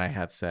Joseph Papa. and I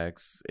have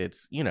sex,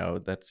 it's,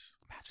 It's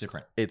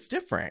different. it's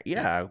different.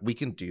 Yeah. We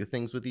can do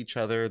things with each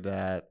other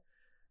that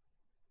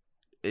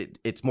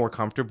it's more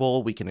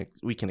comfortable. We can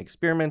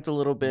experiment a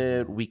little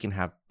bit. We can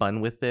have fun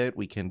with it.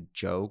 We can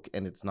joke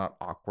and it's not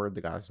awkward.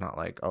 The guy's not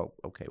like, oh,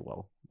 okay,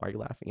 well, why are you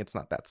laughing? It's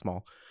not that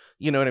small.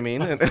 You know what I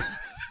mean?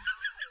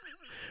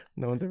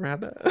 No one's ever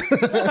had that.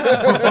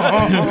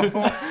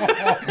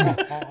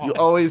 You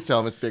always tell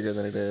him it's bigger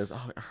than it is.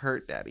 Oh, it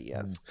hurt, Daddy.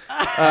 Yes.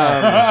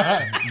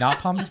 Not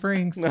Palm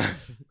Springs.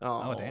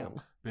 Oh,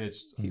 damn. Bitch.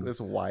 He was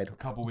wide. A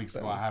couple weeks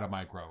ago, I had a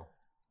micro.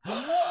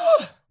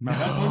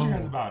 Remember, I told you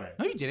guys about it.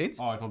 No, you didn't.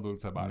 Oh, I told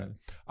Luke about it.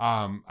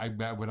 I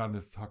went on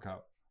this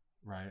hookup,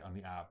 right, on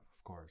the app,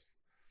 of course,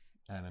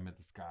 and I met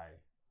this guy,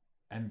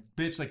 and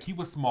bitch, like he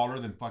was smaller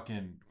than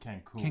fucking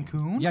Cancun.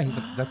 Cancun? Yeah,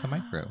 that's a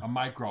micro. A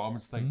micro. I'm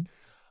just like, Mhm.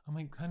 I'm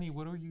like, honey,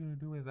 what are you gonna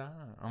do with that?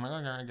 I'm like,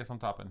 okay, I guess I'm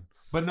topping.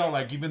 But no,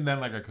 like even then,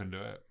 like I couldn't do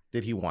it.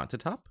 Did he want to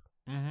top?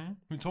 Mm-hmm.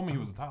 He told me he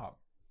was a top.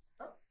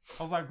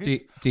 I was like,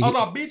 bitch. Did I was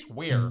he, like, bitch,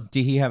 where?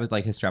 did he have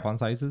like his strap-on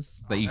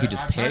sizes that you could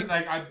just pick?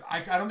 Like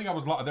I don't think I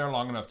was there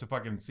long enough to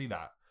fucking see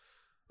that.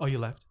 Oh, you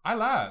left? I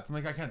laughed. I'm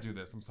like, I can't do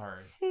this. I'm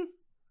sorry.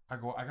 I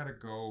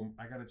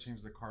gotta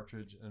change the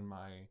cartridge in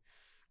my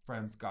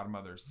friend's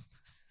godmother's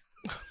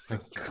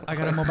Sex drive. I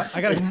gotta mow my,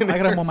 I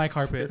gotta mow my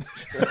carpet.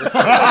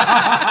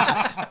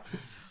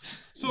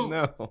 So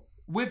No.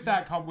 with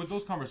with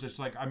those conversations,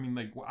 like I mean,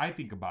 like I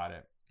think about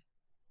it,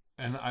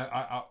 and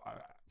I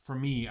for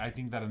me, I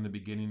think that in the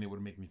beginning it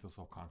would make me feel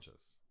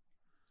self-conscious.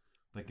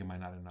 Like, am I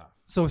not enough?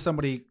 So if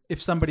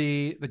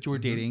somebody that you were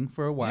dating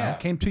for a while Yeah.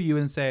 came to you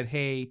and said,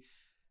 "Hey,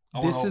 I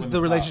wanna this is open the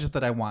this relationship up.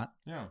 that I want,"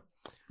 Yeah.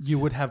 you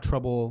would have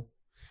trouble.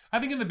 I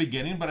think in the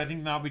beginning, but I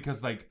think now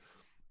because like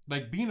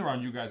being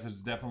around you guys has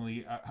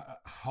definitely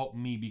helped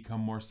me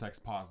become more sex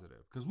positive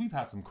because we've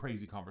had some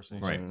crazy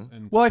conversations. Right.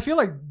 And Well, I feel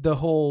like the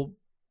whole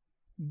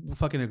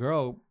fucking a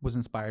girl was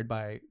inspired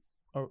by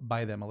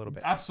them a little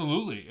bit.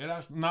 absolutely,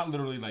 not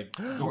literally like.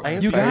 Go I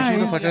You inspired you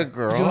to guys- fuck a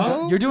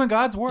girl. You're doing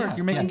God's work. Yes,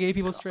 You're making yes. gay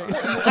people straight.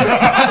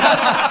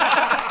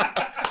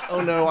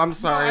 Oh no, I'm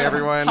sorry,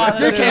 everyone.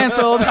 You're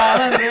canceled. Like,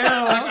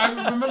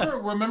 I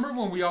remember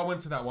when we all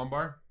went to that one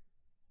bar,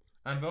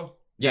 Anvil.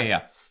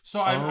 Yeah. So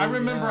I Oh,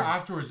 remember yeah.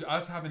 afterwards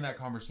us having that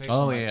conversation.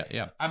 Oh, like,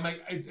 yeah. I'm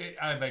like,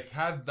 I like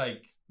had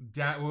like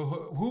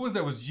who was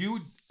there? Was you,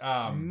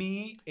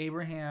 Me,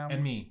 Abraham,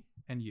 and me?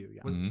 and you.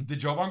 Yeah. Was Mhm. the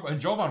Jovan? And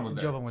Jovan was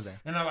there. Jovan was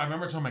there. And I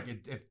remember telling him,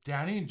 like, if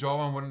Danny and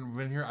Jovan wouldn't have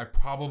been here, I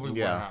probably would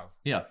Yeah. have.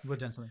 Yeah. We've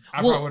done something.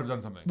 I Well- probably would have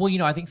done something.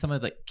 Well, I think some of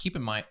the keep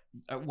in mind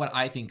what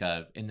I think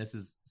of, and this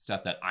is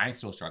stuff that I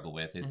still struggle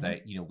with, is Mhm.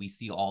 that we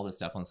see all this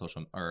stuff on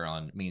social or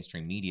on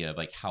mainstream media of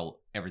like how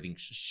everything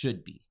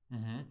should be.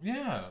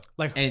 Yeah.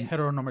 Like And-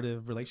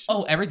 heteronormative relationships.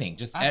 Oh, everything.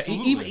 Just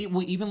Absolutely.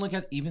 even look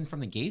at even from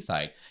the gay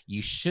side,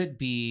 you should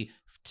be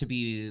to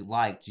be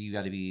liked. You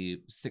got to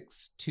be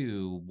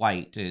 6'2",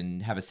 white,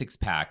 and have a six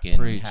pack, and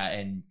Preach.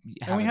 and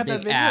And we had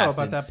that video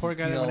about that poor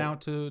guy that went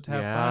out to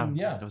have fun.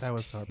 Yeah. That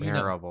was so bad.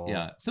 terrible.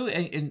 Yeah. So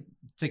and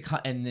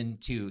then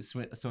to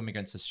swim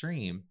against the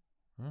stream,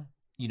 Huh.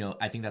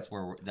 I think that's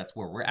where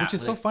we're at. Which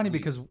is so Like, funny we-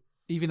 because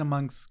even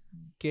amongst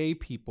gay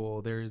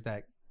people, there's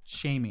that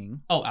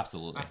shaming, oh,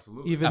 absolutely.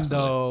 Absolutely. even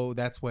Absolutely. though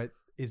that's what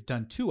is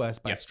done to us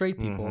by Yeah. straight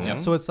people. Mhm. Yeah.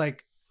 So it's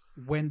like,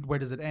 where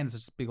does it end? It's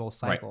just a big old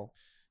cycle.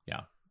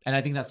 And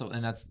I think that's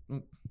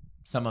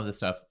some of the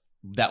stuff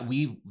that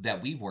we've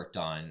worked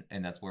on,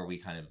 and that's where we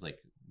kind of like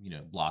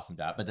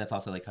blossomed out. But that's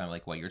also like kind of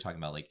like what you're talking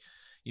about, like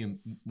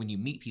when you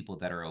meet people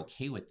that are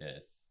okay with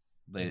this,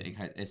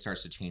 it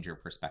starts to change your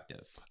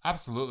perspective.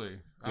 Absolutely.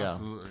 Yeah.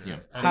 Absolutely. Yeah.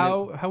 And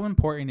How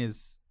important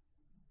is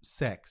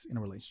sex in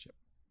a relationship?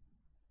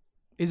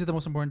 Is it the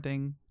most important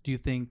thing? Do you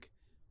think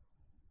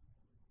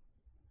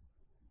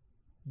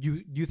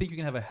you think you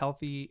can have a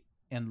healthy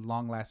and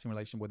long lasting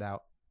relationship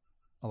without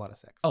a lot of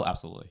sex? Oh,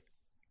 absolutely,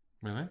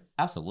 Really?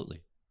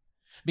 absolutely.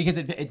 Because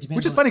it depends.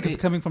 Which is on- funny because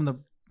it's coming from the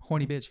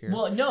horny bitch here.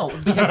 well, no,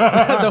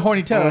 because the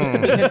horny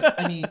toad. because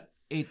I mean,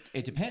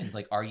 it depends.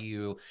 Like, are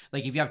you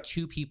like if you have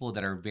two people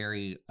that are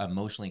very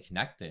emotionally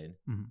connected,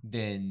 Mhm.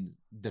 then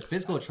the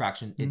physical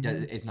attraction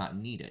is not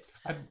needed.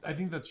 I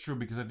think that's true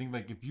because I think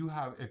like if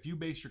you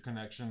base your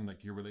connection,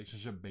 like your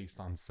relationship based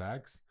on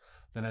sex,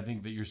 then I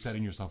think that you're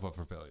setting yourself up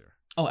for failure.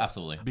 Oh,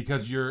 absolutely.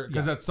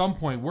 Because at some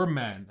point we're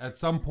men. At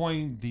some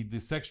point the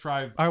sex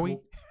drive Are we?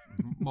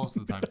 most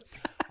of the time.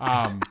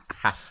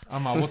 Half.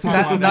 We'll talk Not-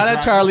 about not that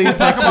at Charlie's we'll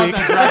talk next about week.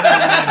 that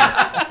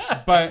drive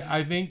later. But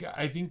I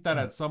think that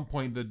at some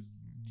point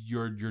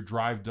your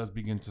drive does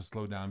begin to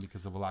slow down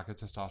because of a lack of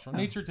testosterone.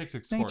 Nature takes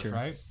its course, Nature.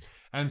 right?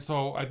 And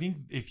so I think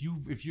if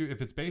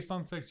it's based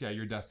on sex, yeah,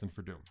 you're destined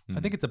for doom. I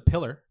think it's a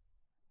pillar,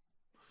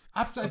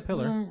 Absolutely, A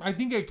pillar. I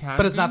think it can,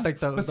 but it's be. not like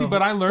the. But see, the-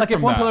 but I learned like if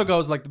from one that. pillar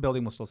goes, like the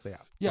building will still stay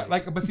up. Yeah,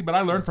 but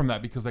I learned from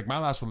that because like my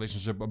last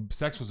relationship,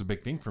 sex was a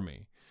big thing for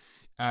me,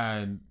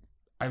 and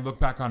I look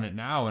back on it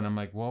now and I'm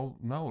like, well,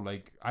 no,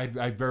 like I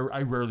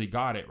rarely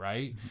got it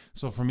right.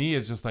 So for me,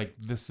 it's just like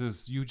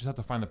you just have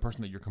to find the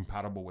person that you're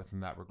compatible with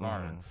in that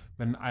regard.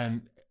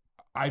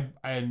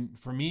 And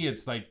for me,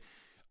 it's like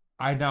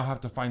I now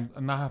have to find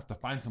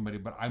somebody,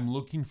 but I'm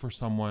looking for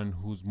someone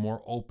who's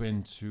more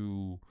open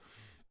to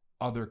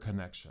other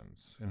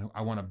connections, and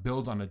I want to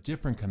build on a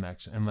different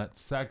connection and let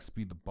sex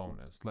be the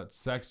bonus. Let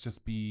sex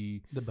just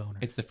be The boner.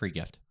 It's the free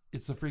gift.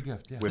 it's a free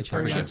gift. Yes. With It's a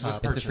free purchase.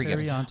 gift. It's the free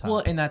Cherry gift. on top. Well,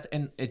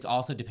 and it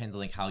also depends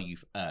on like how you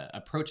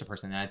approach a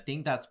person. And I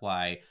think that's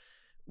why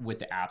with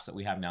the apps that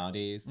we have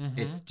nowadays,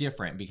 it's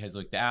different because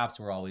like the apps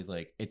were always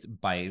like it's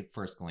by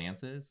first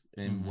glances.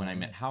 And when I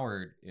met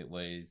Howard, it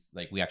was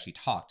like we actually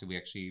talked.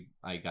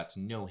 I got to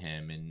know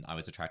him, and I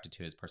was attracted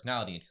to his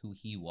personality and who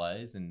he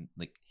was, and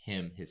like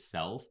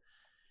himself,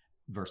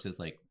 versus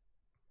like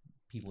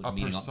people A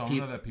meeting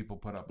persona that people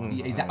put up.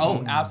 Mhm. online.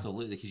 Oh,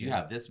 absolutely, because you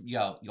have this,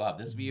 you'll have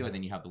this view, and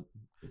then you have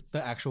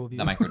the actual view.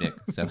 the micro dick.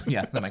 So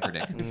yeah, the micro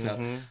dick. So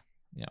Mhm.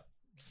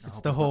 I It's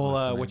hope the he's not whole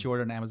listening. what you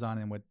ordered on Amazon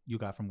and what you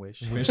got from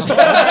Wish. What you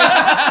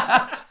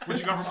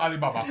got from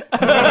Alibaba?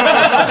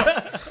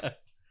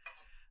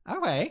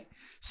 Okay.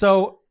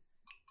 So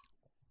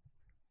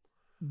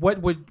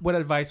what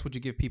advice would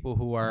you give people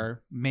who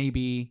are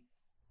maybe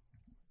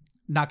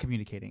not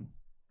communicating?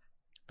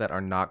 That are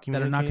not That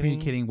communicating. are not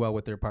communicating well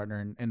with their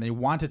partner and they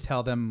want to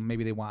tell them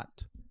maybe they want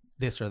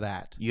this or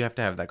that. You have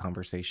to have that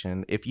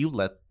conversation. If you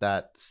let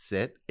that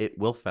sit, it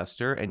will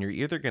fester, and you're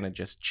either gonna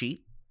just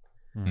cheat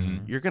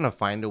Mhm. you're gonna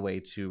find a way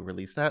to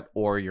release that,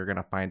 or you're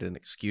gonna find an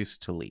excuse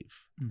to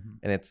leave. Mhm.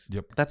 And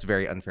that's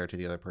very unfair to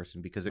the other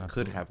person because it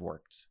could Absolutely. have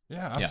worked, Yeah,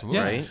 Yeah. absolutely.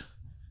 Yeah. right?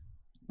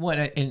 What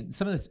and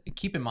some of this,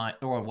 keep in mind,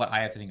 or what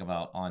I have to think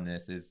about on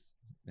this is,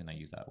 and I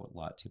use that a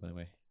lot too, by the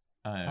way.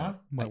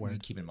 What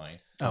word? Keep in mind.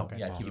 Oh, okay.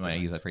 Yeah, Oh, keep in keep mind. I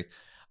in use that phrase.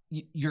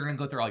 You're gonna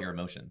go through all your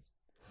emotions.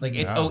 Like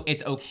it's Yeah.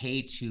 it's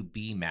okay to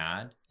be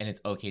mad, and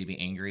it's okay to be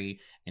angry,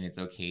 and it's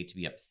okay to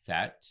be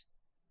upset.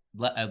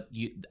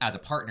 You as a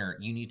partner,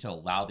 you need to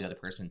allow the other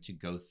person to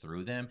go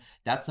through them.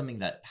 That's something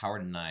that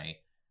Howard and I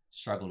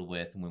struggled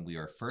with when we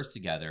were first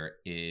together.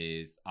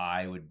 Is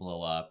I would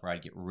blow up, or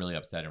I'd get really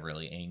upset and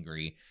really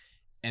angry,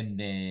 and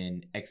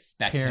then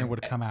expect Karen him-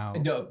 would come out.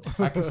 No,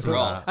 I can see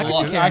Girl, that. I can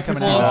full- see Karen can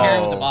coming see full out. that.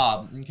 Karen with the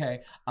bob.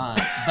 Okay,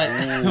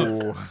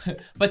 Ooh.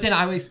 but then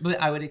I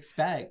would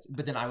expect.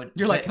 But then I would.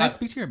 You're like, but can I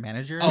speak to your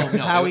manager? Oh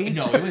no, Howie?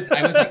 no! I was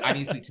like, I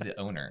need to speak to the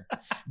owner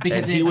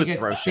because And he would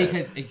throw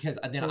shit. because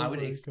then I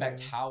would expect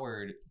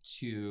Howard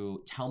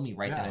to tell me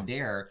right then Yeah. and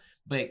there.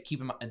 But keep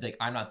in mind, like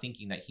I'm not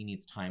thinking that he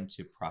needs time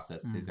to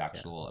process his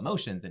actual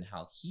emotions and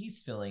how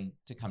he's feeling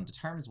to come to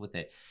terms with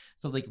it.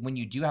 So like when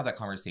you do have that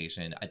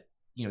conversation,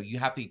 you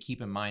have to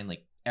keep in mind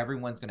like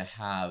everyone's gonna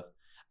have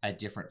a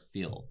different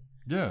feel.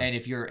 Yeah. And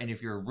if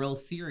you're real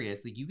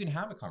serious, like you can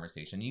have a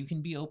conversation, you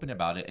can be open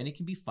about it, and it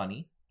can be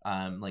funny.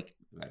 Like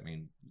I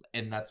mean,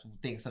 and that's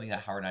something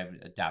that Howard and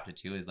I've adapted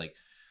to is like,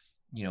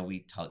 we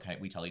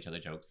tell each other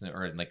jokes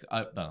or like,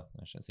 well,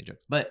 I shouldn't say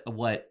jokes, but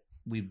what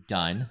we've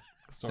done.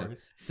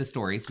 Stories. So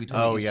stories. We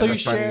Oh yeah, So the you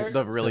funny, share-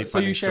 the really So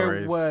funny you share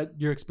stories. what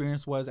your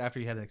experience was after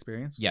you had an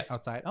experience? Yes.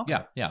 Outside? Okay.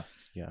 Yeah.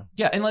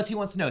 Unless he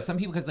wants to know. Some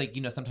people, because like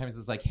sometimes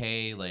it's like,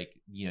 hey, like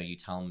you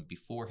tell them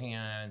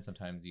beforehand.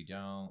 Sometimes you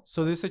don't.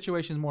 So this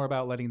situation is more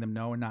about letting them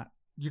know and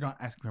you're not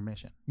asking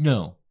permission.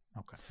 No.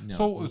 Okay. No.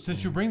 So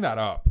since you bring that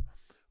up,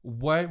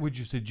 what would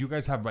you say? Do you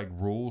guys have like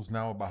rules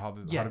now about how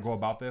to go Yes.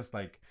 about this?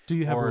 Like, Do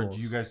you have or rules?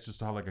 do you guys just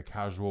have like a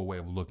casual way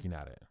of looking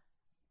at it?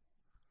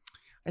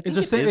 I Is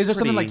think there, it is there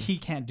something like pretty- he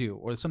can't do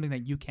or something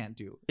that you can't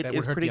do? It that is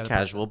would hurt pretty the other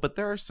casual, person? but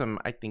there are some,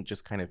 I think,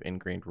 just kind of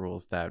ingrained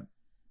rules that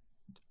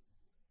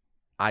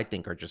I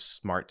think are just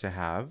smart to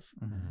have.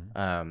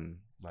 Mhm.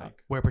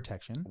 Like, Wear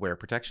protection. Wear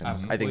protection.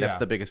 Absolutely, I think that's yeah.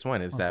 the biggest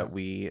one is that Okay.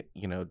 we,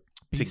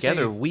 Be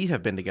together, safe. we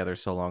have been together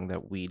so long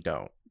that we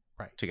don't.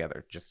 Right.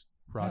 Together, just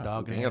Raw Yeah,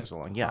 dog being in together so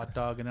long. Yeah. hot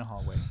dog in a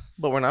hallway.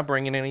 But we're not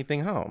bringing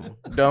anything home.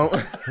 Don't.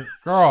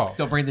 girl.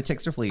 Don't bring the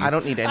ticks or fleas. I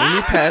don't need any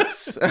new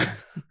pets.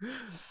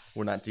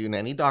 We're not doing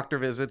any doctor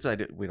visits.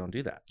 We don't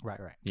do that. Right.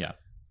 Right. Yeah.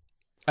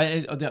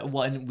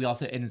 Well, and we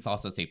also, and it's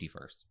also safety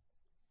first.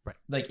 Right.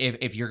 Like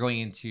if you're going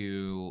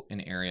into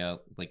an area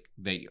like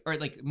or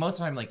like most of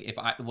the time, like if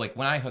I like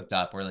when I hooked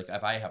up or like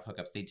if I have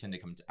hookups, they tend to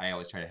come. I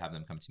always try to have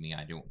them come to me.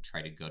 I don't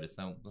try to go to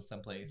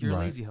someplace. You're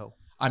Right. a lazy hoe.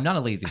 I'm not a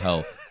lazy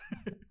hoe.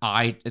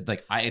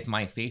 It's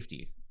my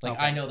safety. Like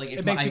Okay. I know, like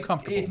It makes you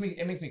comfortable. It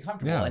makes me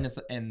comfortable, Yeah.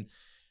 and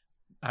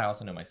I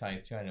also know my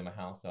size too. I know my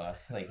house, so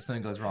like if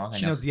something goes wrong,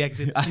 She I know. knows the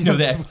exits. I She know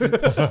knows-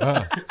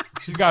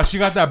 that. she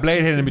got that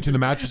blade hidden in between the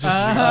mattresses. So you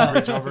can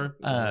reach over.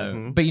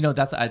 Mhm.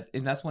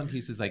 But that's one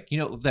piece is like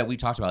that we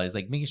talked about is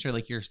like making sure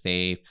like you're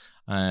safe.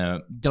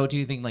 Don't do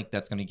anything like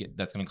that's gonna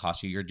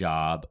cost you your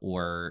job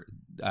or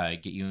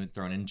get you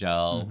thrown in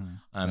jail. Mhm.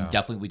 Yeah.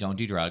 Definitely, we don't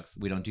do drugs.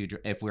 We don't do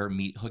if we're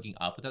hooking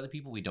up with other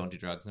people. We don't do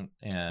drugs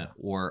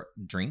or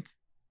drink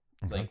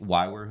Okay. like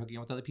while we're hooking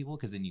up with other people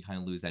because then you kind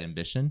of lose that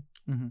ambition.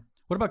 Mhm.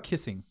 What about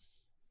kissing?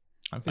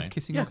 I'm Is fine.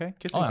 kissing Yeah, okay?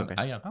 kissing's Oh, okay.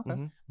 I, yeah. Okay.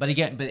 Mhm. But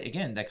again,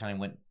 that kind of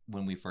went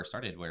when we first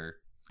started where.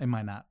 It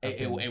might not. have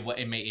been.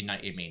 It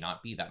may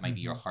not be that might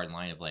be your hard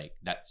line of like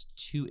that's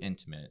too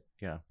intimate.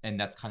 Yeah. And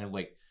that's kind of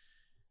like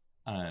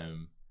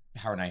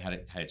Howard and I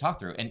had to talk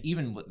through, and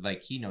even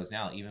like he knows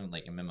now, even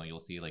like in Memo, you'll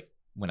see like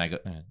when I go,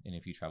 and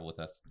if you travel with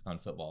us on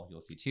football,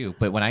 you'll see too.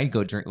 But when I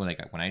go drink, when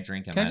I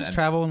drink, and Can I just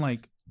travel and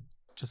like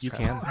just You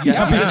travel? can.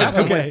 Yeah, You can just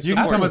come okay. with You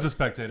can come support. as a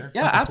spectator.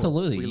 Yeah, Okay, cool.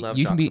 absolutely. We love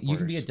you can jock be a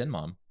supporters. den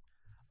mom.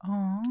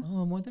 Aw.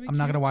 Oh, won't that be I'm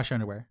not cute? gonna wash your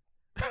underwear.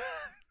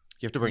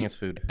 You have to bring us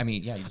food. I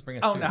mean, yeah, you just bring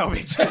us. Oh food. no,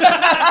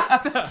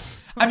 bitch.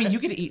 I mean, you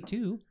get to eat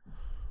too.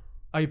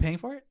 Are you paying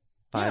for it?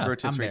 5 Yeah,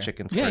 rotisserie I'm there.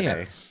 chickens Yeah, per yeah.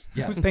 day.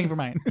 Yeah. Who's paying for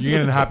mine? You're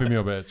getting a Happy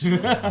Meal, bitch. Ew.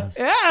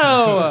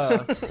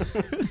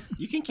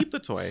 You can keep the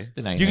toy.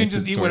 The You can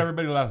just eat what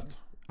everybody left.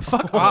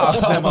 Fuck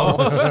off,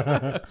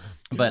 Memo.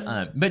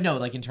 But no,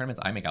 like in tournaments,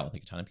 I make out with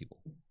like a ton of people.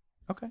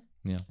 Okay.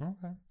 Okay.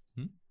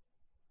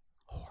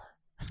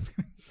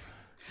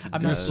 I'm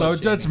You're not so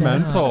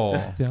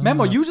judgmental.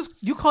 Memo,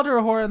 you called her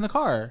a whore in the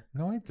car.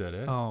 No, I did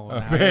it. Oh, A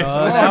now- bitch.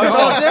 oh, now it's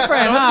all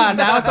different, huh?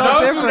 Now it's all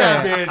Don't do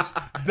that, different.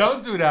 bitch.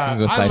 Don't do that. I'm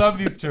gonna I slice- love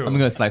these two. I'm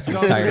gonna slice Don't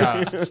someone's do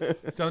tires.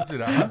 that. Don't do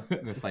that. Huh? I'm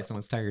gonna slice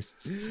someone's tires.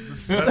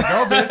 Let's go,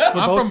 bitch.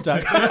 We're I'm both from,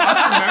 stuck.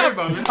 I'm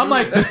from Marybone. I'm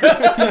like,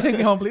 can you take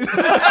me home, please?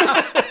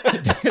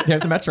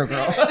 There's a Metro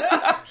girl.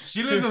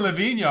 She lives in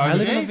Lavinia. I I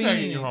live in ain't taking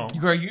Lavinia. you home.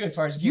 Girl, you as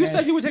far as You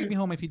said you would take me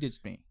home if he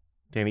ditched me.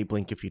 Danny,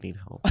 blink if you need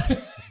help.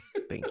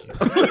 Thank you.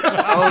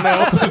 Oh no.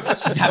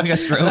 she's having a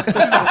stroke.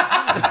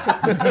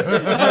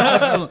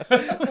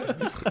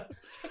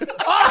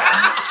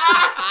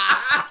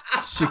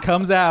 She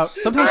comes out.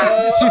 Sometimes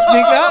she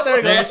sneaks out. There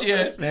it There goes. she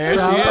is. There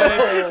she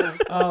is.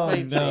 Oh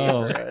My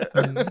no. favorite.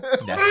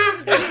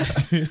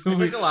 I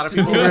think a lot of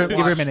Give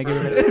people her a minute. Give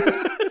her a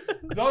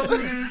minute. Don't do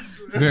this.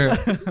 Girl.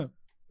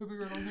 Don't do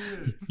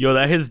this. Yo,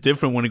 that hits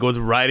different when it goes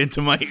right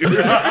into my ear.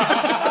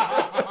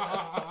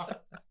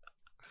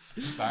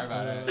 Sorry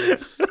about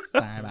it.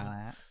 Sorry about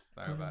that.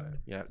 Sorry about it.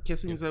 Yeah,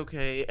 kissing's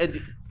okay.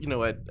 And you know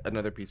what?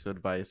 Another piece of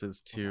advice is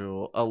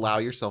to allow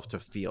yourself to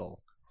feel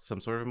some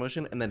sort of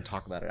emotion and then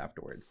talk about it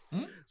afterwards.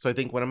 Hmm? So I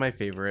think one of my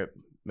favorite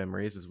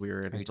memories is we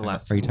were in the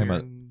last. Are you talking we were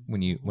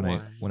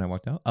about in when I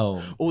walked out?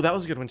 Oh, Oh, that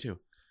was a good one too.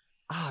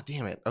 Ah,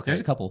 damn it. Okay. there's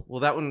a couple.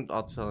 Well, that one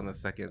I'll tell in a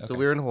second. So Okay.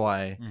 we were in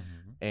Hawaii, Mhm.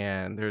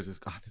 and there's this.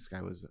 God, this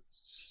guy was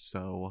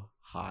so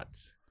hot.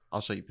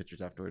 I'll show you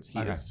pictures afterwards. He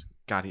Okay. is.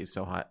 God, he's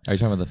so hot. Are you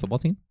talking about the football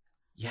team?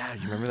 Yeah,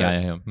 you remember Yeah, that?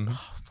 I am. Mhm.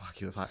 Oh fuck,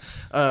 he was hot.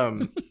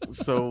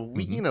 So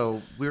we, Mhm. you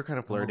know, we were kind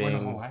of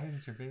flirting, Why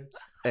is your bitch?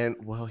 and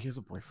well, he has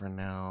a boyfriend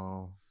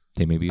now.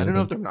 They may be. I don't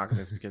know if open. they're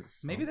monogamous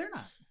because Maybe they're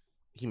not.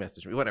 he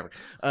messaged me. Whatever.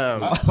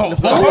 Oh.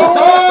 So-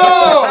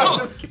 Oh! I'm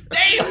just kidding.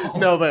 Damn.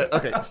 No, but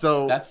okay.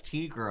 So That's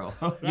tea, girl.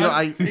 you know,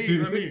 I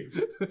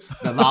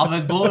The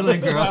lava's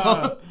boiling,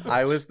 girl.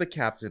 I was the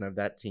captain of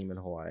that team in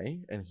Hawaii,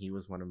 and he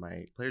was one of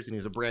my players, and he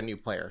was a brand new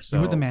player. So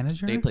You were the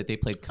manager. They played I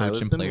coach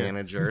was and the player.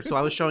 manager, so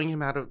I was showing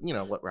him how to, you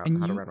know, And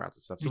how to you- run routes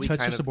and stuff. So You we touched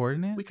your kind of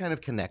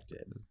subordinate.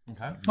 connected.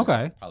 Okay.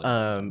 Okay.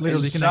 Probably.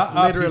 Literally Shut connected.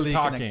 up, Literally he's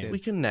talking. connected. We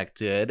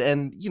connected,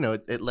 and you know,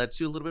 it led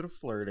to a little bit of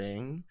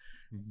flirting.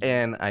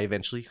 And I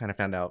eventually kind of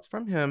found out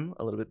from him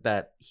a little bit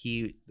that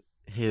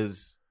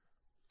his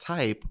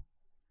type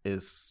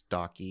is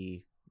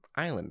stocky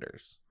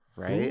Islanders,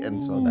 right?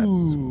 And so that's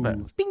Ooh.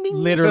 bing, bing.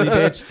 Literally,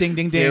 bitch. Ding,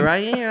 ding, ding. Here I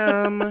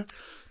am.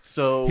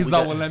 So He's we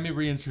like, got- well, let me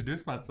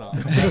reintroduce myself.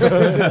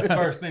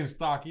 First name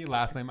Stocky,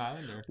 last name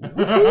Islander.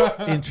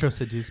 Intro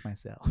seduce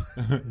myself.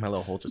 my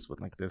little hole just went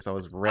like this. I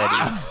was ready.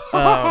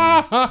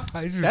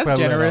 That's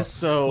generous.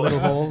 So Little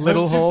hole.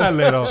 Little She hole. said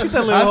little. She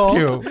said little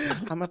That's hole.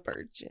 cute. I'm a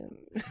virgin.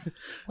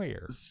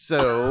 Where?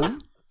 So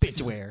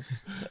Bitch wear.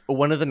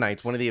 one of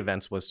the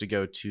events was to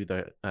go to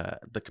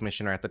the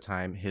commissioner at the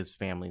time, his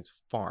family's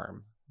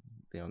farm.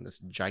 They own this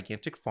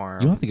gigantic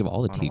farm. You don't have to give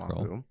all the on tea, girl.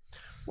 Oahu.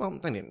 Well,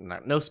 I mean,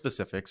 no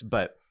specifics,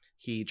 but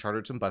he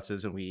chartered some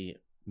buses and we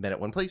met at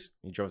one place.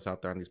 He drove us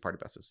out there on these party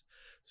buses.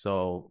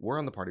 So we're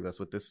on the party bus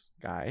with this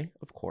guy,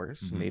 of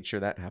course, Mhm. made sure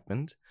that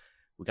happened.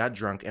 We got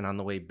drunk, and on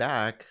the way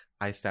back,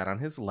 I sat on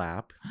his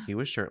lap. He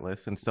was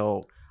shirtless, and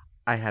so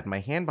I had my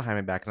hand behind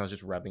my back and I was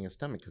just rubbing his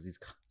stomach because he's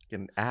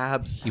fucking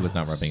abs. He was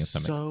not rubbing his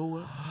stomach. So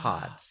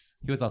hot.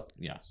 He was also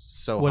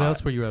So What hot.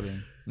 else were you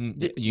rubbing?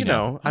 You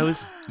know, I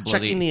was Bloody-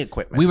 checking the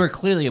equipment. We were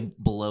clearly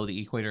below the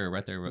equator,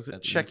 right there. Was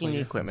at checking the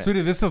equator.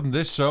 equipment. Sweetie,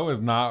 this show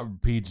is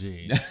not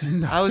PG.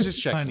 I was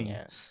just checking Honey.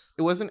 it.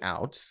 It wasn't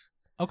out.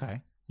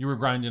 Okay. You were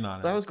grinding on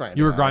it. I was grinding.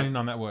 You were on it. grinding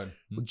on that wood.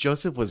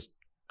 Joseph was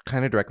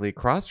kind of directly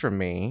across from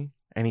me,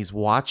 and he's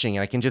watching,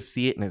 and I can just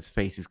see it in his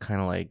face. He's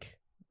kind of like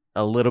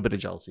a little bit of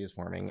jealousy is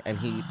forming, and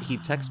he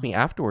texts me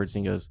afterwards,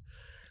 and he goes,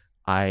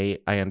 "I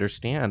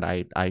understand.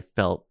 I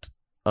felt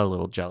a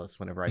little jealous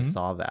whenever I Mhm.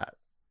 saw that,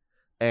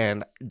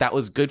 and that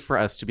was good for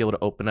us to be able to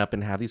open up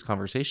and have these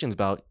conversations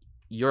about."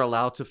 You're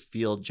allowed to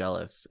feel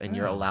jealous, and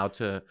you're Yeah. allowed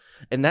to,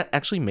 and that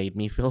actually made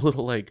me feel a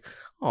little like,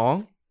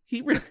 oh,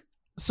 he really.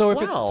 So if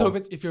Wow.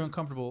 if you're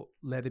uncomfortable,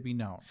 let it be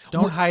known.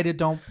 Don't hide it.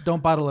 Don't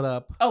bottle it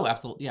up. Oh,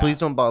 absolutely. Yeah. Please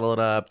don't bottle it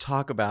up.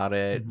 Talk about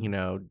it. Mhm. You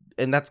know,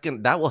 and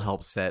that will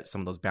help set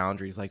some of those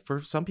boundaries. Like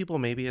for some people,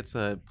 maybe it's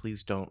a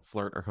please don't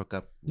flirt or hook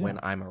up when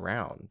I'm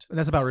around. And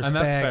that's about respect.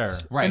 And that's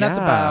fair. Right. And that's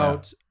Yeah.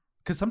 about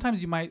because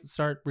sometimes you might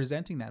start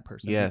resenting that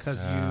person Yes.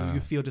 because Yeah. you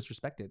feel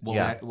disrespected. Well,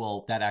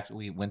 Yeah. that actually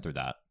we went through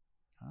that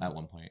at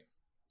one point.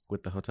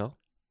 With the hotel.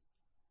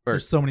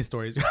 There's so many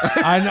stories.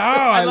 I know.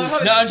 I love how love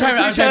they No, I'm trying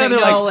to to each other, think.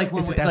 they're No, like, like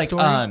when is we, it that like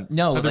story?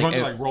 no, So they're like going it-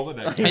 to like roll the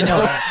deck. I know.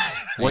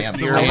 What I am.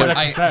 year I am- was it?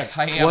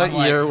 I am, What I'm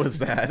like- year was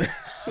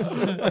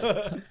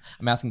that?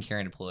 I'm asking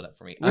Karen to pull it up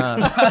for me.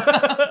 Control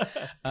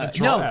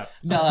No, F.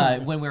 no.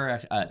 When we were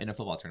in a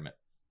football tournament,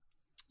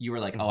 you were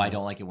like, "Oh, I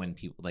don't like it when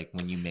people like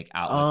when you make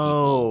out with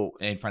people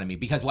in front of me."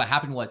 Because what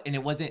happened was, and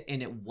it was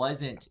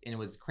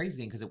the crazy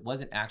thing because it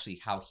wasn't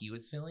actually how he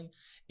was feeling.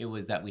 It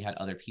was that we had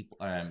other people,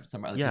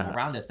 some other Yeah. people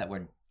around us that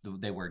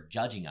were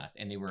judging us,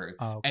 and they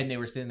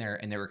were sitting there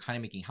and they were kind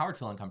of making Howard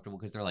feel uncomfortable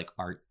because they're like,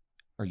 "Are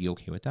you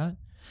okay with that?"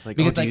 Like,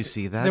 Because, oh, do like, you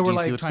see that? they Do were, you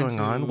see like, what's trying going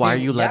to- on? Why are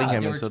you letting Yeah,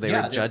 him? they And were- so they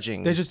yeah, were they-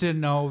 judging. They just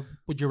didn't know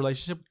what your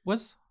relationship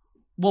was.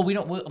 Well, we're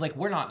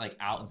not like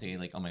out and saying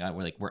like, "Oh my god,"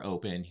 we're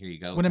open. Here you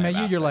go. When I kind met of you,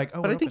 aspect. you're like,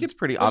 oh, but I we're think open. it's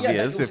pretty Oh, yeah,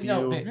 obvious that- if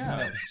no, you. but-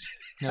 Yeah.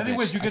 no, I think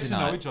once bitch, you I get did to know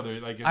not. each other,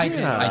 like I did.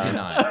 Yeah. I did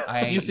not.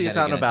 I You see us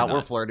yet out and again, about. did We're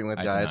not. flirting with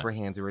I did guys. not. We're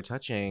handsy. We're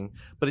touching.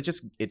 But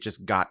it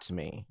just got to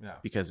me Yeah.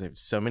 because if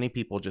so many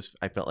people just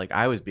I felt like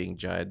I was being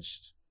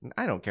judged.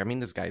 I don't care. I mean,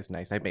 this guy's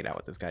nice. I made out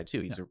with this guy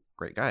too. He's a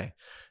great guy.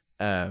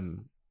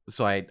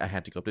 So I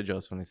had to go up to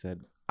Joseph and I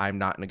said, I'm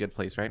not in a good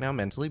place right now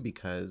mentally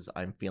because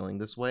I'm feeling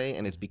this way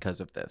and it's because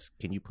of this.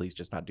 Can you please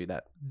just not do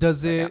that?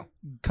 Does right it now.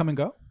 come and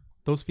go?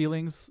 Those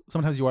feelings.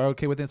 Sometimes you are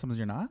okay with it. Sometimes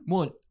you're not.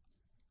 Well,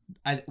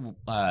 Are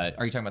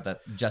you talking about that?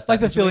 Just Like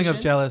that the feeling of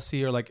situation?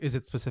 jealousy, or like, is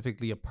it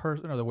specifically a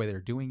person or the way they're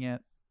doing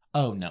it?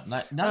 Oh no,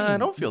 not I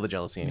don't feel the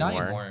jealousy not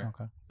anymore. anymore.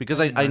 Okay. Because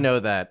I know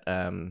that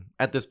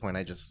at this point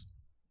I just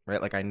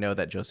like I know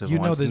that Joseph You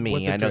know wants what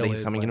me. the I know that drill he's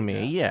is, coming to like,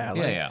 me. Yeah,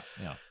 Yeah,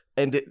 like,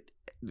 and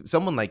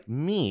someone like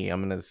me,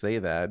 I'm gonna say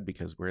that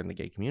because we're in the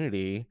gay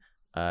community,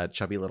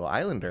 chubby little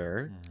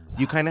islander,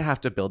 you kind of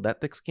have to build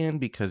that thick skin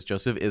because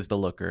Joseph is the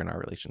looker in our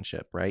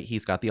relationship, right?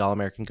 He's got the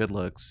all-American good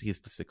looks. He's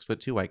the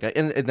 6'2" white guy,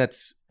 and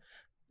that's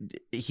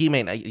he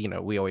may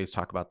not, we always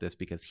talk about this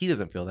because he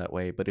doesn't feel that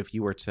way. But if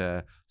you were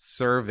to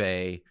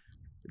survey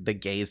the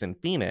gays in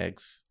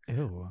Phoenix,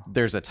 Ew.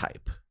 there's a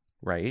type,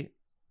 right?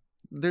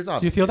 There's Do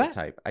you feel obviously a that?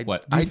 type.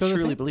 What? Do you I feel the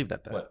truly same? believe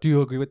that. What? Do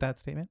you agree with that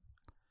statement?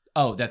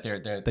 Oh, that they're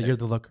That you're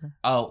the looker?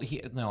 Oh,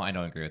 no, I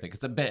don't agree with it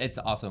because it's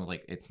also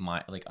like it's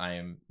my like I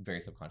am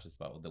very subconscious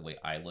about the way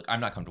I look. I'm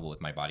not comfortable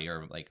with my body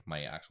or like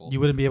my actual. You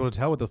wouldn't be able to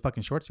tell with the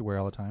fucking shorts you wear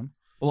all the time.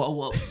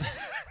 Well,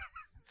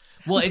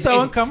 It's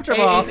so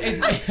uncomfortable.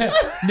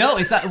 No,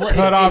 it's not. Well,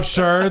 Cut off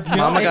shirts.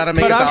 Mama gotta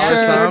make cut a off dollar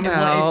shirts.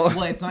 somehow.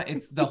 Well, it's not.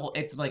 It's the whole.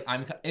 It's like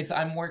I'm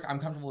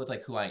comfortable with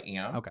like who I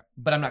am. Okay.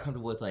 But I'm not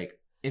comfortable with like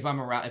if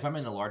I'm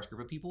in a large group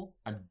of people,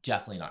 I'm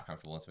definitely not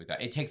comfortable with stuff like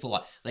that. It takes a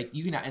lot. Like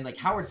you can, and like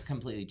Howard's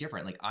completely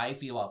different. Like I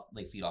feed off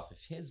of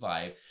his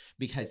vibe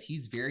because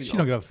he's very. She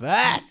don't give a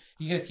fuck.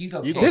 Because he's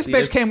okay. You don't This see bitch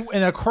this- came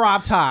in a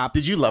crop top.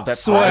 Did you love that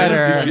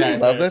Sweater. Did you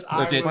Yes, love that? I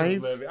That's was my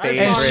living. I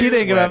favorite saw she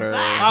didn't give a sweater.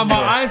 fuck.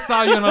 I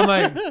saw you and I'm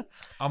like,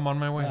 I'm on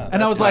my way. Yeah.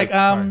 And I was That's like,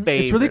 my it's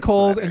really favorite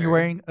cold sweater. and you're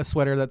wearing a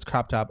sweater that's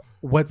crop top.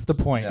 What's the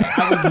point? Yeah,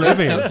 I was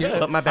living. So cute.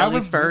 But my belly's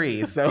was-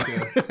 furry, so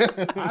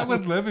I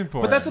was living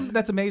for But it.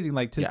 that's amazing.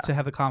 Like to, Yeah. to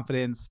have the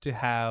confidence, to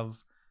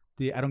have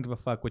the I don't give a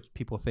fuck what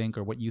people think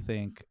or what you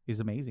think is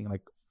amazing.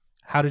 Like,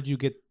 how did you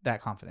get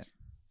that confident?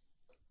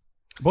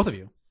 Both of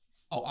you.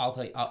 Oh, I'll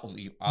tell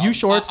you. You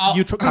shorts,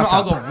 you crop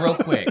I'll top. go real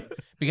quick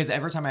because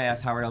every time I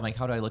ask Howard, I'm like,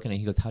 "How do I look in it?"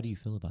 He goes, "How do you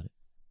feel about it?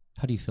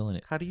 How do you feel in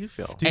it?" how do you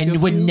feel? Do you And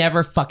feel would cute?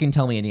 never fucking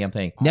tell me any damn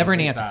thing. Never an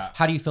hate answer. that.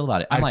 How do you feel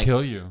about it? I'm I'd like,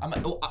 kill you. I'm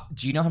like,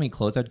 do you know how many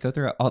clothes I'd go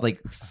through? Oh,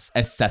 like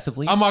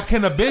excessively. I'm like,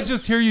 can a bitch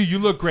just hear you? You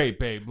look great,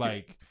 babe.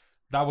 Like,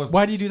 that was.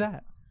 Why do you do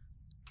that?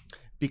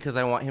 Because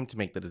I want him to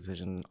make the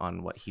decision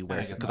on what he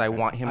wears. get Because that. I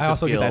want him I to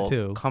also get that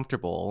feel too.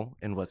 comfortable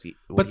in what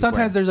But he's sometimes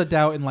wearing. there's a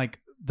doubt in like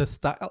the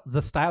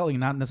styling,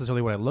 not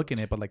necessarily what I look in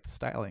it, but like the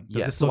styling. Does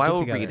Yeah, this so look I good will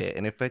together? read it,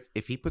 and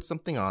if he puts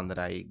something on that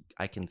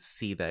I can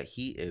see that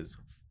he is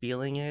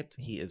feeling it,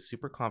 he is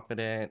super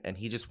confident, and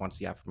he just wants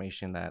the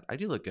affirmation that I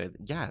do look good.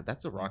 Yeah,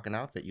 that's a rockin'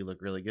 outfit. You look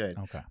really good.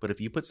 Okay. But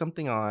if you put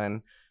something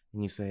on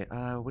and you say,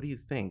 what do you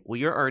think? Well,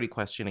 you're already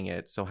questioning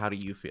it. So how do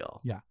you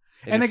feel? Yeah.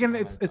 And if-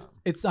 again,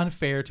 it's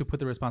unfair to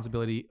put the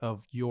responsibility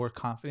of your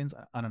confidence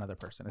on another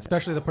person,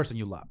 especially the person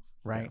you love,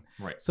 right?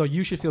 Right. So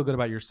you should feel good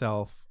about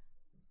yourself.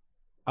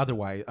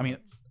 Otherwise, I mean,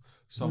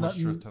 so much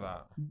no- truth to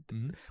that.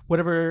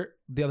 whatever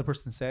the other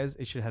person says,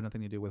 it should have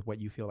nothing to do with what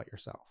you feel about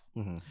yourself.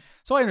 Mhm.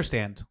 So I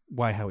understand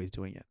why how he's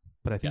doing it,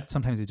 but I think Yeah.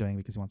 sometimes he's doing it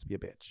because he wants to be a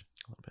bitch.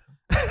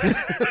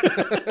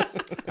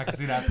 I can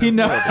see that too. He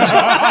knows.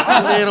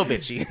 a little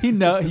bitchy. He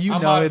know. You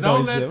I'm know like, it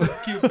don't knows let him.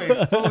 this cute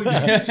face fool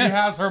you. She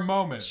has her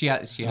moment. She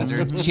has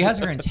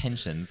her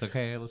intentions.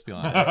 Okay, let's be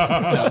honest.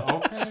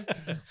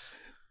 Okay.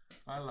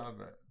 I love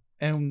it.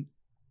 And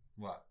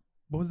What?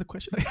 what was the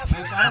question? I asked?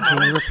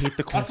 Can you repeat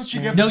the That's what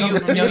you question? get.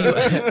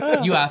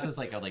 No, you asked us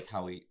like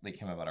how we like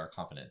him about our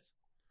confidence.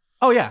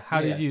 Oh yeah. How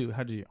Yeah.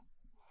 did you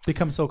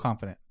become so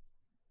confident?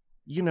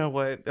 You know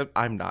what?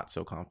 I'm not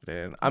so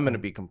confident. I'm going to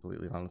be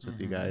completely honest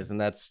with you Mhm. guys.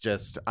 And that's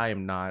just, I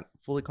am not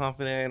fully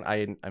confident.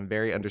 I'm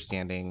very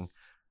understanding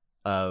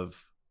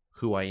of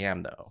who I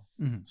am, though.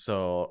 Mhm.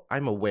 So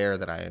I'm aware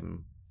that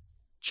I'm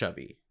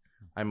chubby.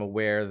 I'm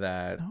aware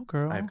that No,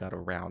 girl. I've got a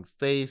round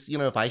face. You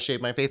know, if I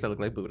shave my face, I look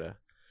like Buddha.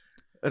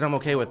 And I'm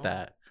okay with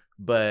that.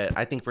 But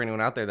I think for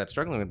anyone out there that's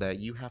struggling with that,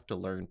 you have to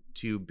learn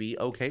to be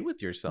okay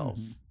with yourself.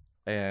 Mhm.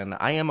 And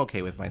I am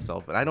okay with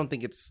myself. And I don't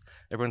think it's,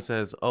 everyone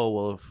says, oh,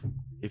 well,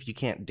 if you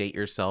can't date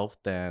yourself,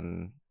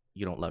 then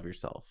you don't love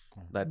yourself.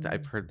 That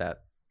I've heard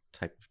that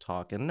type of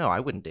talk. And no, I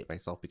wouldn't date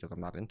myself because I'm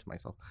not into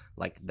myself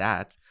like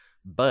that.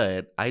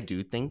 But I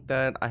do think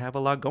that I have a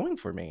lot going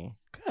for me.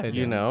 Good.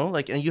 You know,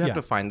 like, and you have Yeah.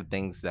 to find the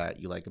things that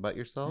you like about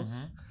yourself.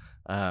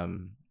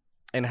 Mhm.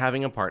 And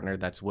having a partner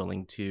that's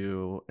willing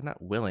to,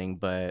 not willing,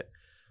 but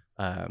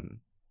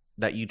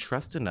that you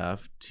trust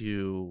enough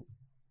to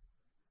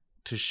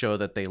show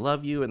that they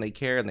love you and they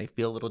care and they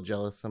feel a little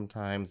jealous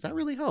sometimes, that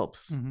really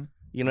helps. Mhm.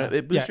 You know, Yeah.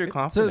 it boosts Yeah, your so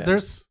confidence.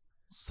 there's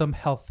some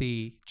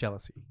healthy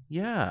jealousy.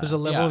 yeah. There's a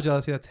level Yeah. of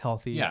jealousy that's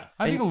healthy. Yeah.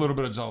 I think a little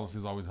bit of jealousy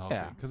is always healthy.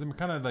 Yeah. Because I'm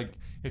kind of like,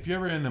 if you're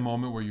ever in the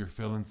moment where you're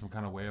feeling some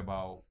kind of way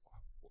about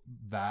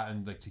that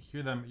and like to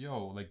hear them,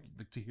 like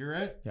to hear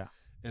it, Yeah.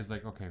 is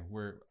like, okay,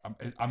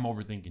 I'm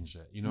overthinking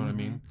shit. You know what I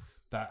mean?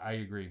 That I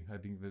agree. I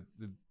think that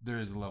there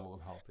is a level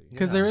of healthy.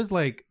 Because Yeah. there is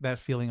like that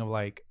feeling of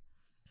like,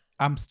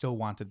 I'm still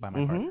wanted by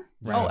my partner.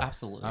 Right. Oh,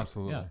 absolutely.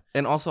 Absolutely. Yeah.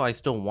 And also, I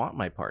still want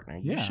my partner.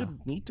 You Yeah.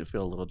 should need to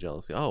feel a little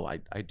jealousy. Oh,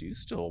 I do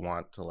still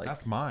want to like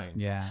That's mine.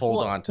 Yeah. hold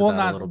Well- on to Well, that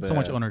a not little bit. so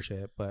much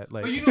ownership, but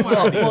like But you know what?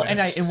 I mean, Well, and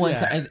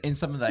Yeah. in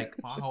some of like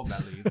I'll hold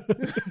that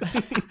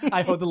lease.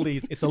 I hold the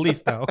lease. It's a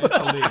lease though.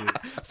 A lease.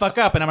 Fuck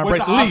up, and I'm gonna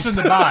With break the the lease.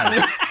 option to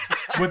buy.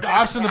 With the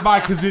option to buy,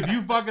 because if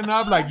you fucking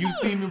up, like you've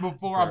seen me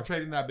before, I'm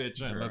trading that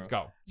bitch in. Let's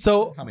go.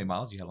 So how many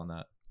miles do you have on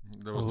that?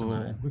 There was too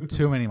many.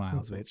 too many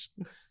miles, bitch.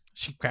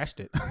 She crashed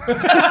it.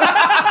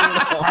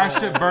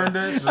 Crashed it, burned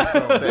it. Let's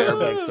go. The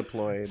airbags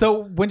deployed.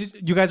 So when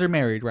did you guys are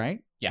married,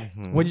 right? Yeah.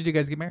 Mhm. When did you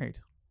guys get married?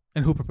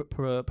 And who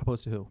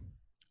proposed to who?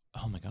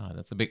 Oh my god,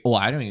 that's a big. Oh,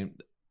 I don't even.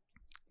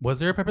 Was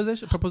there a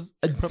proposition? I Proposal?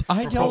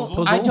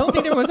 don't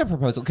think there was a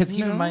proposal because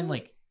keep in mind,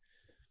 like,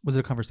 Was it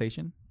a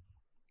conversation?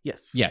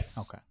 Yes. yes,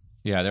 Okay.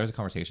 yeah, there was a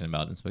conversation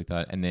about it and stuff like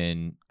that, and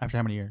then After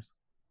how many years?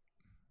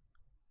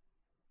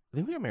 I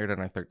think we got married on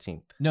our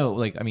 13th. no,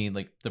 like, I mean,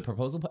 like the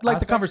proposal, Like the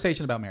aspect?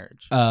 conversation about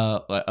marriage.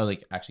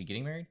 Like actually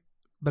getting married.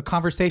 The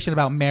conversation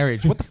about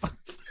marriage. What the fuck?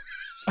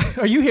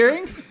 Are you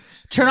hearing?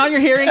 Turn on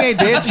your hearing aid,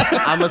 bitch.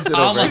 I'm gonna sit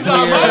Alma. over She's here.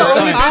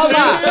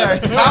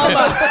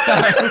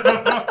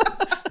 Alma.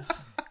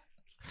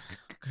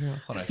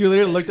 Hold on. You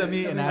literally looked at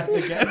me and asked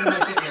again.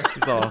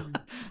 He's all,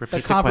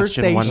 repeat the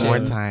question one more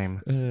conversation.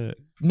 time.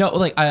 No,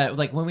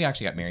 like when we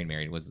actually got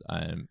married was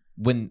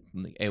when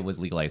it was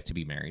legalized to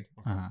be married,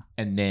 Uh-huh.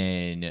 and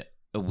then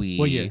we.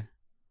 What year?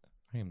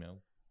 I don't even know.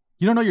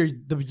 You don't know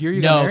the year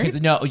you got No, married?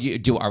 because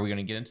no, are we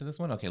gonna get into this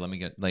one? Okay, let me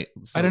get like.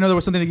 So, I didn't know there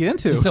was something to get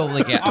into. So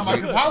like, yeah. I'm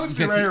like, 'cause how is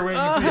he right here waiting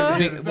to see if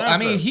he gets his I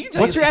mean, answer? he.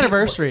 What's your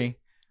anniversary?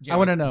 I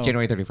want to know.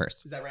 January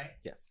 31st. Is that right?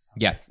 Yes.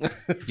 Yes,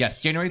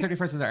 yes. January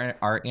 31st is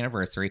our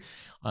anniversary.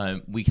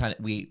 We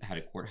had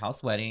a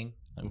courthouse wedding.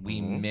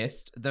 We Mhm.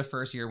 missed the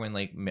first year when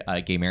like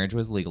gay marriage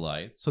was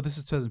legalized. So this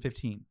is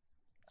 2015.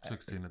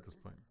 16 at this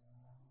point.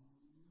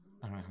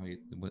 I don't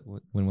know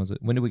when was it?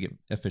 When did we get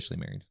officially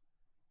married?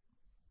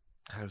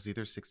 I was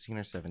either 16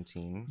 or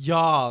 17.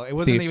 Y'all, it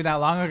wasn't See- even that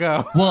long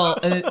ago. Well,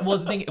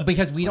 the thing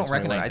because we don't 2021.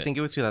 recognize it. I think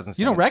it was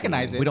 2017. You don't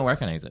recognize it. We don't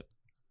recognize it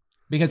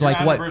because Your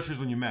like what? anniversary is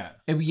when you met.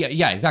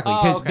 Yeah, exactly.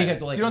 Oh, okay.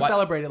 Because like you don't what-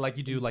 celebrate it like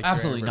you do like your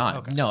Absolutely not.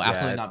 anniversary. Okay. No, Yeah,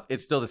 absolutely it's, not.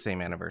 it's still the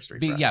same anniversary.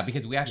 For us. Yeah,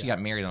 because we actually got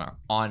married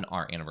on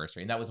our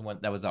anniversary, and that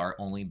was our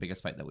only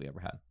biggest fight that we ever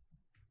had.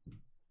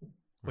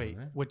 Wait,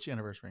 Really? which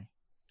anniversary?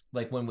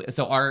 Like when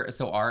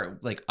our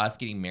like us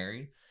getting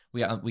married,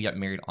 we got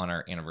married on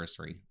our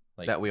anniversary.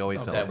 Like that we always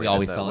Okay. celebrate. that we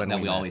always when that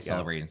we met, always yeah.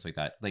 celebrate and stuff like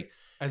that. Like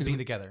As 'Cause being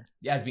we- together.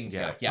 yeah, as being Yeah.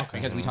 together. Yes, Okay.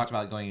 because we Mhm. talked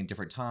about going in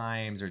different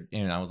times,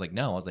 and I was like,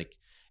 no, I was like,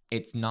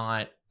 it's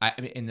not. I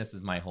mean, and this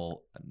is my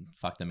whole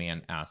fuck the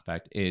man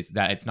aspect is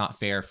that it's not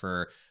fair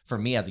for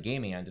me as a gay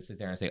man to sit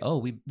there and say, oh,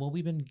 we've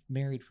been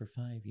married for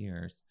 5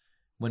 years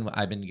when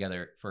I've been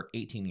together for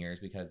 18 years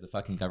because the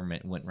fucking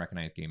government wouldn't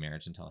recognize gay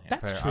marriage until I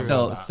had. That's Fair. true. I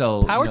love that.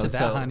 So Power you know, to that,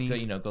 so,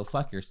 honey. go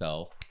fuck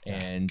yourself,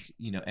 and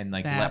and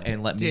like Snap, let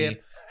me,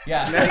 dip.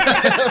 yeah.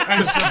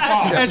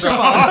 And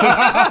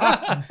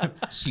Shafal.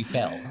 And She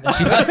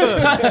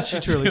fell. She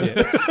truly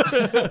did.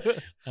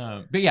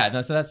 But yeah,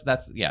 no. So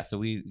that's yeah. So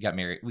we got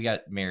married. We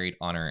got married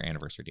on our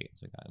anniversary date, and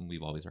so like that, and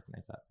we've always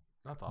recognized that.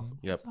 That's awesome.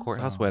 Yep. That's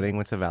Courthouse awesome. wedding.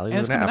 Went to Valley And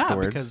it's Luna coming out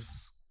afterwards.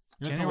 because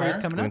You went to January's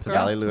where? coming We up. went to girl.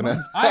 Valley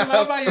Luna. I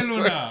love Valle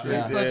Luna.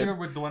 Yeah. It's such a good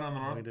with the one on the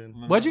north. We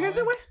did. What'd you guys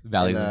do with?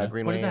 Valley in, Luna.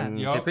 Greenway What is that? and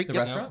Yup. Cape Creek. The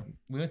Yep. restaurant.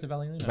 We went to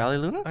Valley Luna. Valley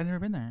Luna. I've never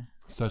been there.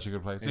 Such a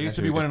good place. They It's used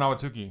to actually be one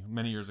good. in Awatuki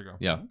many years ago.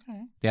 Yeah,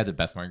 Okay. they had the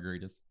best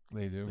margaritas.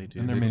 They do. They do.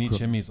 And their They mini do.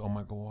 chimneys. Oh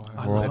my god.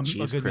 I World love a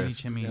cheese good mini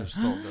crisp. chimney. They're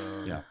so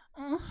good. Yeah.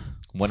 Uh,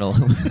 One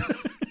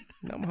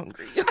I'm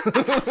hungry.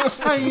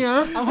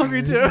 I'm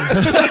hungry too.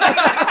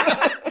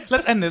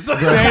 Let's end this. if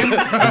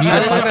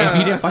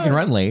you didn't fucking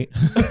run late.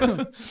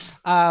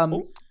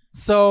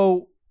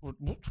 So what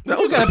do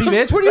you gotta be,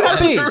 bitch? What do you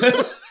gotta be?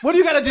 What do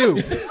you gotta do?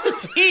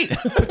 Eat.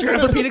 Put your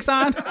orthopedics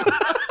on.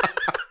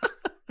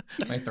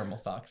 My thermal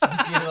socks. It's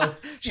getting a little,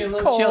 She's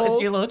It's cold.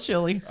 getting a little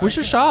chilly. Where's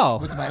your shawl?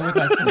 With my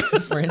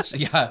French,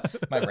 yeah,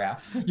 my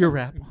wrap. Your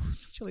wrap.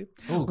 Chilly.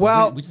 Ooh,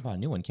 Well- we just bought a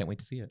new one. Can't wait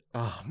to see it.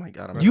 Oh my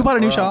god. You bought a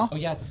new shawl? Oh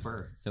yeah, it's a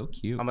fur. It's so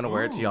cute. I'm gonna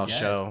wear it to Ooh, y'all's yes.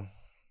 show.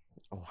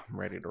 Oh, I'm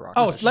ready to rock.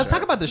 Oh, this let's show.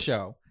 talk about the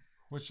show.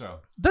 Which show?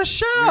 The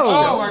show.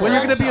 Oh, when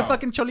you're gonna be a show.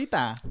 fucking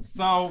cholita.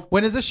 So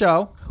When is the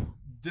show?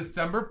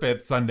 December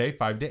 5th, Sunday,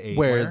 5 to 8.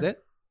 Where is it?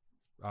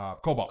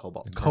 Cobalt.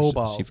 Cobalt.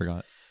 Cobalt. She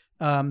forgot.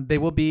 They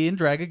will be in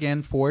drag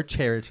again for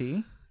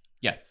charity.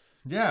 Yes.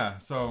 Yeah.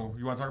 So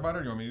you want to talk about it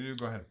or you want me to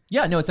go ahead?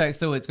 Yeah, no, it's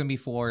going to be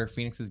for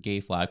Phoenix's gay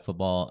flag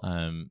football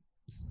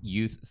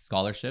youth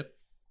scholarship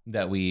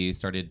that we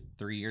started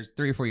 3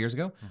 or 4 years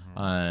ago.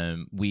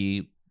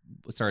 We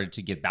started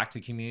to give back to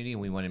the community,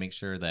 and we want to make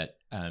sure that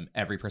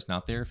every person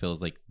out there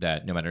feels like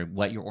that no matter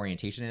what your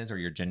orientation is or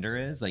your gender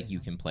is, like you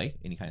can play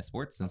any kind of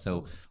sports. And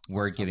so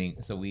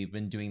we've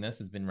been doing this,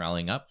 it's been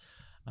rallying up.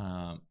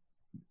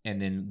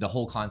 And then the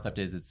whole concept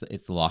is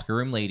it's the locker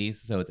room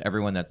ladies. So it's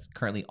everyone that's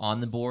currently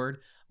on the board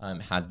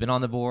has been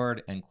on the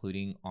board,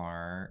 including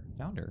our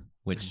founder,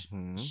 which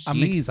Mhm. I'm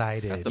she's-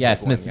 excited. That's a Yes,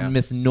 big one, Miss yeah.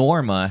 Miss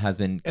Norma has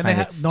been And they kind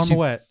have of Norma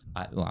what?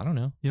 I don't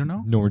know. You don't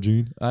know? Norma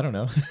Jean. I don't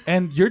know.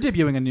 And you're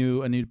debuting a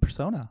new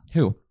persona.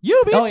 Who?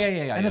 You, bitch. Oh,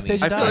 yeah.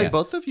 Anastasia I feel Dye. like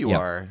both of you Yeah.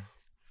 are.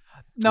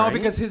 No, right?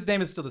 because his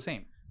name is still the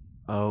same.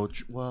 Oh,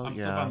 well, I'm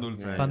still yeah. Pan Dulce.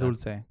 yeah, Pan yeah.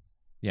 Dulce.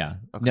 Yeah.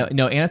 Okay.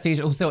 No,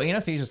 Anastasia. Oh, so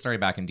Anastasia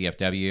started back in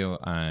DFW,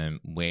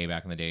 way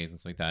back in the days and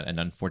stuff like that. And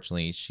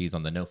unfortunately, she's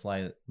on the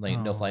no-fly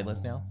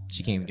list now.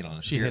 She can't even get on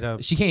a She hit a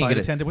She can't even flight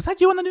get attendant. Was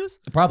that you on the news?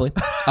 Probably.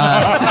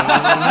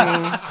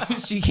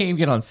 She can't even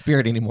get on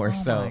Spirit anymore.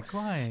 Oh so my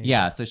God.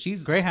 yeah. So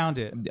she's Greyhound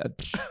it.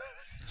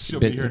 She'll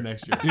be here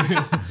next year.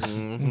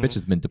 Bitch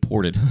has been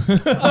deported.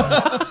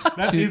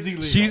 That's Izzy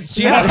Legal. she's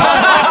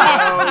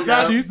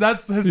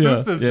That's his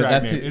sister's Yeah, drag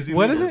that's name. it. Izzy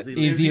What is Legal. it?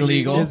 Easy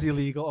legal. Is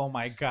illegal. Oh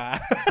my God.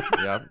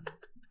 Yep.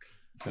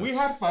 We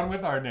had fun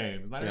with our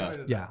names. Not Yeah. everybody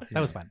does Yeah, that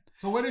was fun.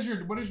 So what's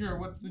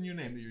the new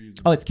name that you're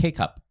using? Oh, it's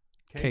K-Cup.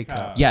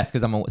 K-Cup. Yes,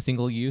 because I'm a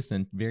single use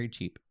and very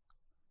cheap.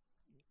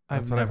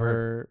 I've That's what I've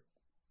never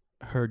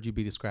heard you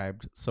be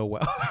described so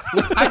well.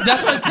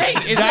 That's what I'm saying.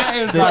 Is That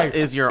is This like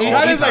is your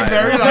that is like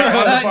very like on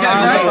the bar.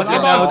 Right. It's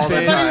All like- the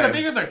it's not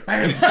even time. the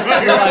fingers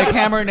like You're like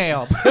hammer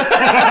nail.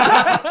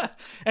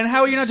 And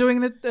how are you not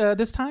doing it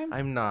this time?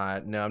 I'm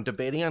not. No, I'm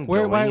debating on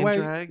Where? going Why? in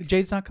drag.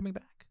 Jade's not coming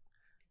back.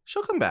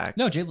 She'll come back.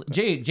 No,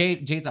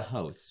 Jade's a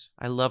host.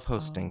 I love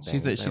hosting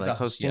She's things. a- I she's like a-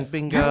 hosting yes.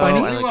 bingo. You're funny.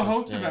 I Let's like do a host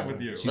hosting. event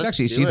with you. She's Let's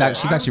actually do she's it.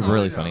 actually I'm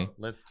really totally funny, down.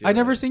 Let's do I've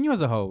never it. seen you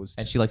as a host.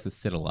 and she likes to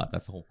sit a lot.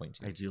 That's the whole point.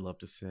 Too. I do love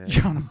to sit.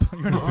 You're on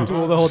a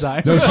stool the whole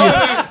time. No, she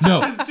is.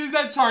 No. She's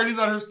at Charlie's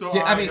on her store.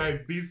 I mean-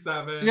 Guys,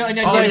 B7. No,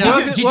 no, Oh, did,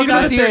 yeah. did you Welcome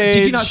not to see the her? Did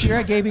you stage. not see her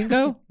at Gay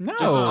Bingo? No.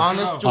 Just on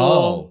a Oh.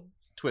 stool,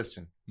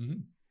 twisting.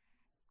 Mhm.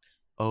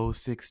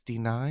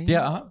 069?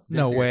 Yeah.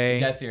 No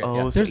way. That's serious.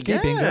 Oh, There's gay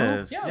bingo?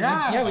 yes.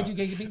 Yeah. we do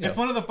Gay Bingo. It's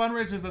one of the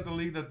fundraisers that the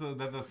league that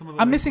some of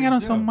the I'm missing out on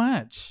leagues so do.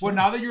 much. Well,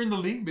 now that you're in the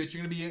league, bitch,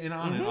 you're gonna be in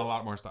on it a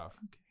lot more stuff.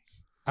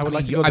 I would I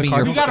like mean, to go to I the mean,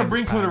 you're- You Cardinals got to game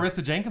bring this time.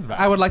 Clarissa Jenkins back.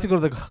 I would like to go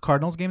to the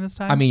Cardinals game this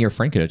time. I mean, your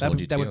friend could have that told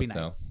you would too. be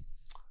So. nice.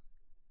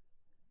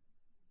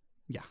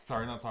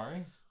 Sorry, not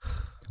sorry.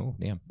 Oh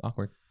damn,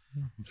 awkward.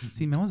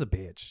 See, Mel's a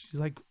bitch. She's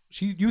like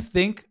you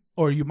think,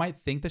 or you might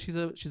think that she's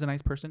a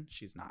nice person.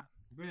 She's not.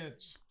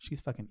 Bitch, She's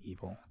fucking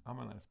evil. I'm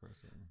a nice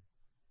person.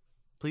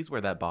 Please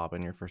wear that bob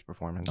in your first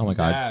performance. Oh my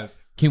god.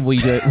 Yes. Will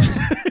you do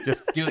it?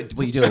 Just do it.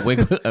 Will you do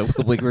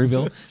a wig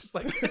reveal? Just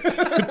like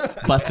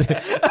Bust it.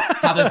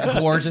 Have this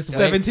gorgeous wig.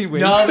 17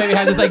 wigs. No, maybe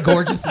have this like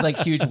gorgeous like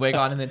huge wig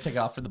on and then take it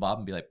off for the bob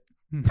and be like.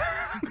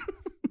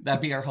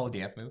 That'd be our whole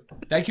dance move.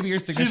 That could be your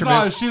signature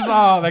move. She's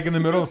like in the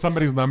middle of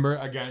somebody's number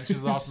again.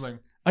 She's also like,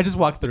 I just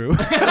walked through.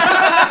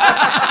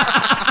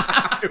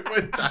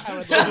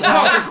 Just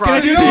walk across. Can I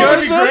do you to know what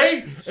would yours, be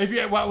Rich? great if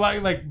you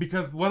like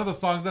because one of the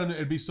songs that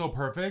it'd be so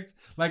perfect.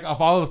 Like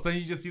if all of a sudden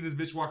you just see this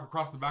bitch walk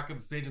across the back of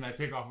the stage and I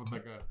take off with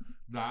like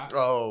that.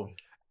 Oh.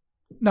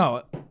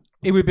 No,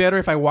 it would be better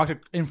if I walked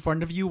in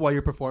front of you while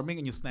you're performing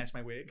and you snatch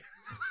my wig.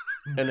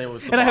 And it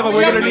was. And I have a bob.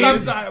 wig Yeah, underneath.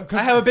 because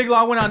I have a big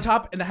long one on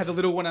top, and I have the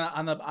little one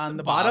on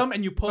the bottom,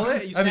 and you pull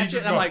it, and you And then snatch you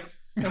it, just and I'm go. like,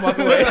 and walk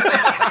away.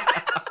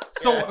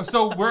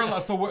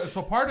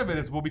 So part of it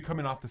is we'll be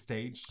coming off the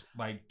stage,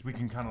 like we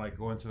can kind of like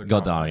go into the Go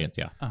to the crowd. audience,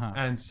 yeah. Uh-huh.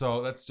 And so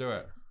let's do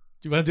it.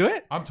 Do you want to do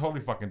it? I'm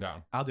totally fucking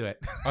down. I'll do it.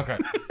 Okay,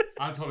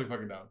 I'm totally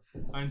fucking down.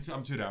 I'm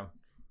too down.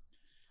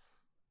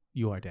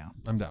 You are down.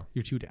 I'm down.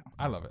 You're too down.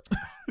 I love it.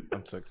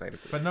 I'm so excited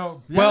for But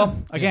this. no. Well,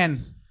 yeah.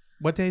 again,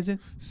 what day is it?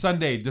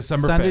 Sunday,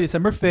 December Sunday, 5th.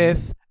 December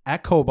 5th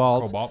at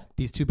Cobalt. Cobalt.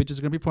 These two bitches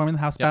are going to be performing in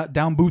the house Yep.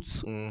 down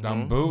Boots. Mhm.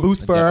 Down boots.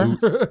 Boots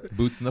fur.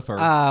 Boots in the fur. Or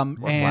And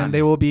flats.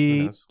 they will Who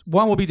be, knows?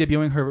 one will be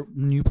debuting her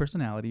new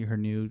personality, her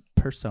new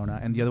persona,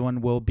 and the other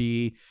one will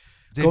be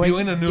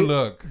Debuting a new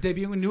look.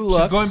 debuting a new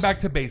look. She's going back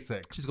to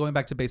basics. She's going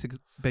back to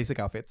basic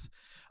outfits.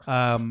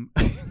 I'm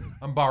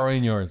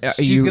borrowing yours. Are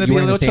she's you, gonna you be a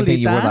wearing the little same thing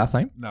you wore cholita. last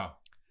time? No.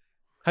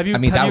 Have you? I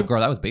mean, have you, that girl,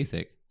 that was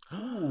basic.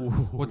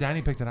 Well,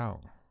 Danny picked it out.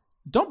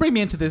 Don't bring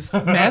me into this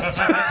mess.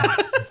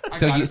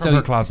 So you- you, so from you-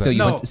 her closet. so you-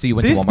 no, went to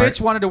this Walmart?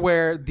 bitch wanted to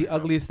wear the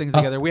ugliest things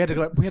together. We had to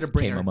bring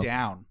Okay, her Mama.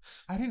 down.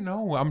 I didn't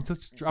know. I'm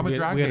a we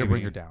drag had to baby.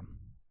 bring her down.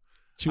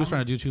 She was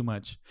trying to do too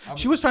much. I'm-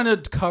 She was trying to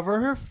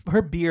cover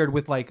her beard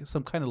with like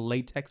some kind of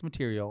latex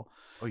material,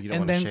 Oh, you don't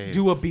and want then to shave.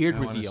 do a beard I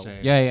wanna reveal.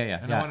 shave. Yeah.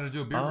 And I wanted to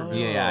do a beard Oh.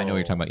 reveal. Yeah, I know what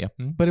you're talking about. Yeah.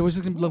 Mhm. But it was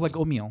just gonna look like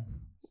oatmeal.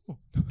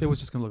 It was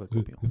just gonna look like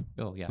oatmeal.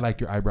 Oh, yeah. Like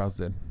your eyebrows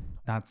did.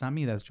 That's not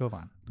me. That's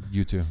Jovan.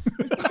 You too.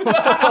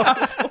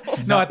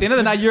 No, at the end of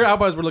the night, your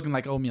eyebrows were looking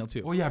like oatmeal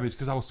too. Well, yeah, bitch,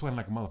 because I was sweating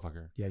like a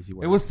motherfucker. Yeah, you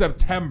were. It was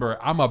September.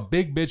 I'm a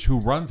big bitch who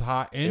runs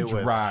hot in It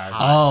was drag.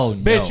 hot. Oh,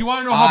 Bitch, no. you want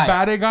to know how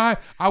bad it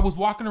got? I was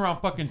walking around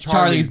fucking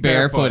Charlie's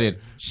barefooted.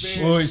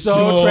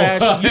 so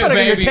trash. You better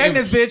get your Baby,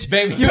 tetanus, bitch.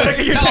 baby, You better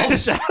get your so-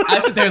 tetanus shot. I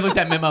sit there and looked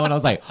at Memo and I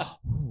was like,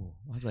 ooh.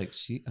 I was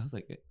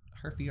like,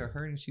 her feet are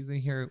hurting. She's in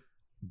here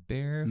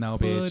barefooted. No,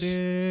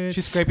 bitch.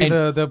 She's scraping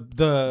And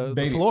the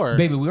baby, floor.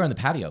 Baby, we were on the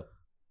patio.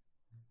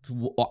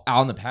 out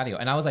on the patio,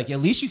 and I was like, at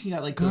least you can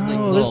get like those like Oh,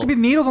 little, there's gonna be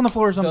needles on the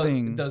floor or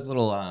something. those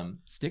little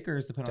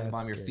stickers to put on the That's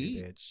bottom of your scary,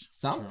 feet. bitch.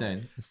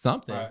 Something.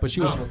 Right. But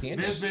she was-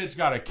 This bitch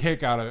got a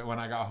kick out of it when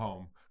I got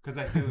home because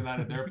I stayed the night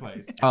at their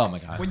place. Oh my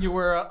god. When you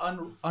were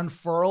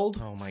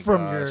unfurled Oh my from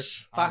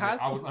gosh. your fajas,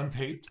 I was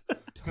untaped.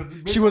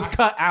 she was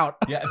cut out.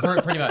 Yeah,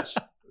 pretty much.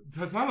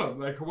 So tell them,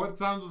 like, what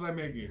sounds was I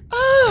making?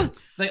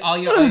 Like all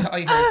you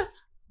heard,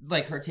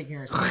 like her taking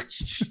her.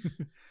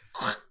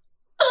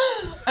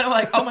 And I'm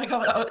like, oh my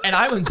god! And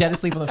I was dead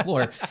asleep on the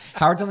floor.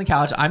 Howard's on the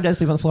couch. I'm dead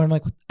asleep on the floor. I'm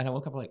like, what? And I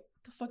woke up like,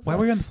 the fuck's Why that?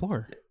 were you on the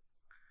floor?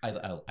 I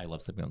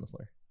love sleeping on the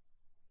floor.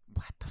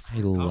 What the fuck?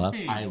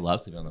 comfy. I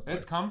love sleeping on the floor.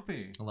 It's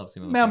comfy. I love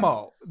sleeping on the floor.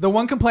 Memo. The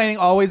one complaining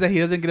always that he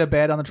doesn't get a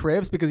bed on the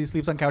trips because he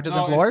sleeps on couches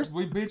and floors.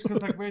 We bitch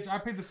because like bitch, I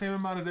paid the same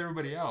amount as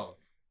everybody else.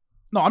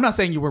 No, I'm not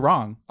saying you were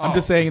wrong. I'm Oh.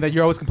 just saying that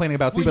you're always complaining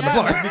about sleeping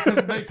on the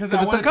floor. because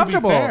it's I want it to be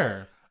uncomfortable.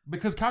 fair.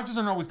 Because couches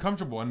aren't always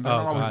comfortable and they're Oh,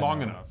 not always God, long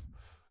no. enough.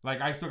 Like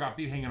I still got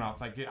feet hanging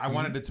off. Like I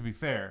wanted it to be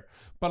fair,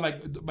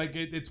 but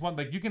it's one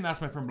like you can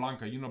ask my friend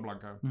Blanca. You know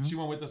Blanca. She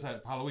went with us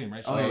at Halloween,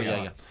 right? She Oh, was yeah,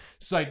 like, yeah.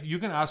 So like you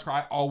can ask her.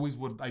 I always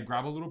would. I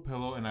grab a little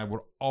pillow and I would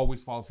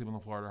always fall asleep on the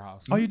floor at her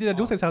house. Oh, you did at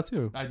Dulce's house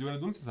too. I do it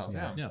at Dulce's house.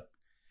 Yeah. Yeah.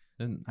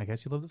 And I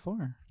guess you love the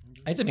floor.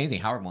 it's amazing.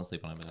 Howard won't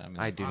sleep on it. I mean,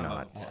 I do I love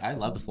not. the floor. I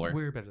love the floor.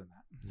 We're better than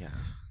that.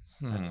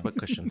 Yeah, that's what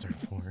cushions are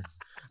for.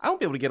 I won't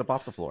be able to get up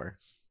off the floor.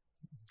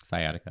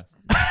 Sciatica.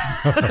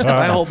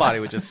 My whole body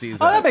would just seize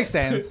Oh, that up. makes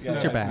sense.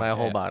 It's your back. My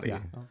whole body. Yeah.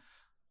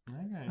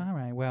 Okay. All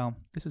right. Well,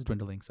 this is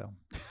dwindling. So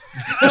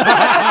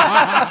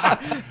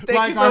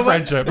Like our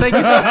friendship. Thank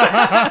you.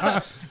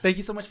 Thank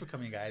you so much for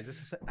coming, guys. This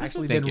has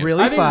actually Thank been you.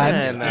 really I think- fun.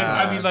 And,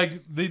 I mean,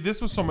 like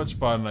this was so much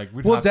fun. Like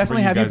we'd We'll have to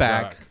definitely bring have you guys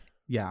back.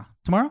 Yeah.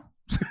 Tomorrow.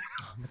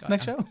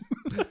 Next show.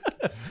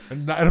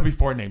 And it'll be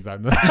 4 names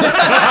on there.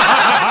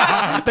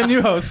 The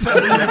new host.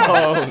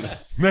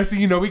 Next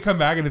thing you know, we come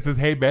back and it says,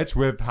 "Hey, bitch,"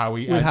 with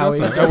Howie With and Howie.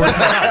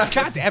 Joseph.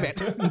 God damn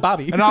it,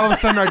 Bobby. And all of a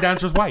sudden, our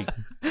dancer's white.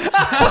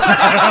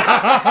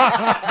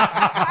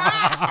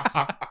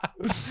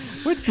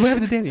 What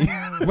happened to Danny?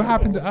 What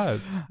happened to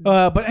us?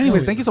 But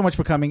anyways, thank you so much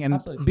for coming and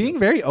Absolutely. being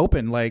very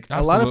open. Like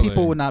a lot of people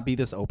Absolutely. would not be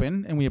this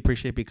open, and we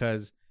appreciate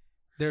because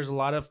there's a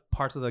lot of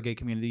parts of the gay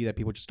community that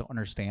people just don't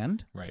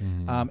understand. Right.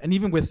 And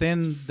even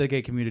within the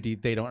gay community,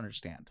 they don't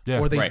understand, Yeah.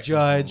 or they Right.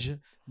 judge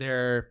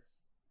their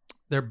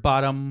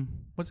bottom.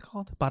 What's it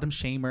called? Bottom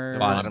shamer.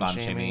 Bottom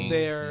shaming. shaming.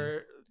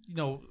 Their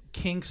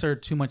kinks are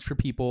too much for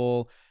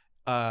people,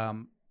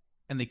 and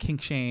they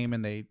kink shame,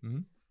 and they.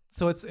 Mhm.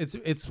 So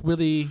it's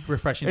really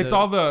refreshing. It's to,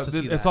 all to see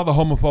it's that. all the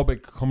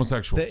homophobic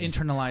homosexuals. The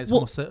internalized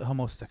Well-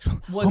 homosexual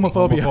Well, it's-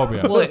 homophobia.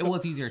 Homophobia. Well,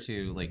 it's easier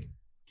to like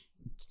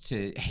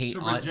to hate To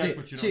on reject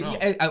what you don't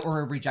yeah,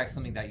 or reject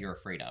something that you're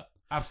afraid of.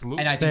 Absolutely.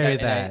 And I think Very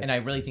that, and, that. and I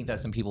really think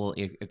that some people,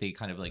 if they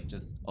kind of like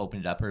just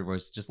opened it up or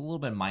was just a little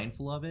bit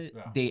mindful of it,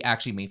 Yeah. they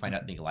actually may find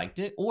out they liked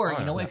it. Or Oh,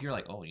 you know yeah. what? If you're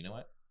like, oh, you know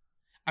what?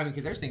 I mean,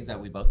 because there's things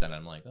that we both done.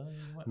 I'm like, oh, you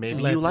know what?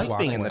 Maybe Let's you like walk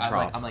being in away. the I'm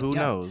like- trough. I'm like, Who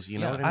yeah. knows? You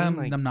know Yeah. what I mean?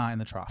 Like, I'm not in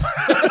the trough.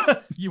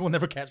 You will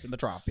never catch me in the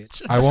trough,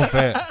 bitch. I won't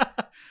fit.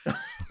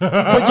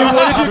 But you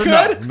would if you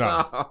could?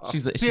 No.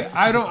 She's like, See,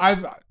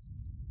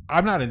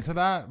 I'm not into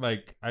that.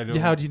 Like, I don't.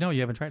 Yeah, how do you know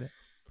you haven't tried it?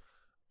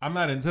 I'm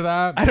not into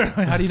that. I don't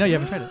know. How do you know you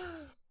haven't tried it?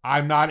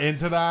 I'm not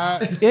into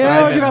that. Ew, Did I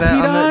you miss got that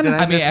peed on the- on? did I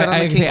mean, missed that on I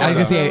the can say, kink I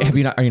can say,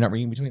 episode? are you not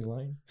reading between the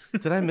lines?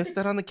 Did I miss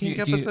that on the kink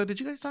do you- episode? Did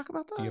you guys talk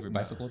about that? Do you have your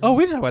bifocals? Oh,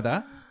 we didn't talk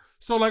about that.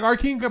 So, like, our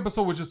kink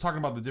episode was just talking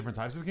about the different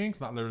types of kinks,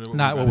 not literally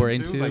Not we what got we're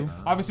into. Like,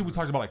 obviously, we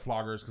talked about like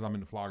floggers because I'm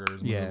into floggers,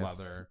 and Yes.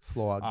 leather.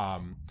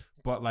 Flogs.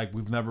 But like,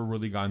 we've never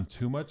really gone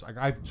too much. Like,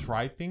 I've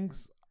tried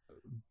things,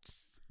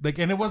 like,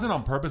 and it wasn't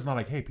on purpose. Not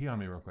like, hey, pee on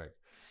me real quick.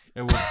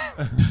 It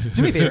was.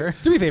 Do me a favor.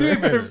 Do me a Do me a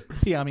favor. favor.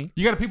 Pee on me.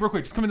 You gotta pee real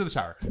quick. Just come into the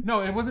shower.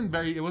 No, it wasn't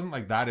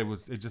like that.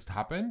 It just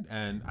happened,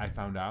 and I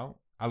found out.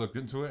 I looked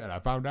into it, and I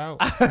found out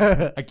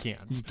I can't.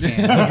 Can't.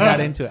 You're not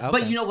into it.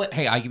 But Okay. you know what?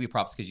 Hey, I give you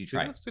props because you She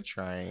tried. wants to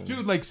try.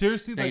 Dude, like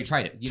seriously, No, like you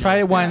tried it. You Try know,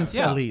 it once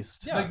yeah. at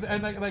least. Yeah. like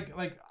and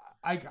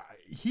like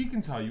he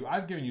can tell you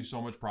I've given you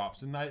so much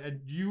props, and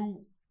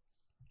you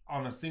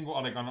on a single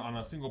on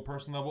a single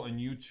person level,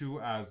 and you two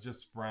as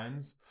just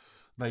friends,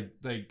 like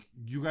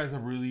you guys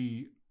have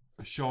really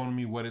shown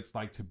me what it's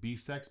like to be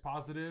sex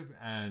positive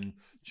and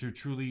to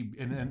truly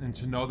and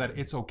to know that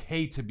it's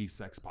okay to be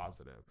sex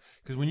positive.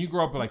 Because when you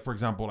grow up, like for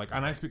example, like,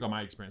 and I speak on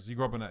my experience, you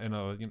grow up in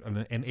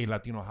a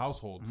Latino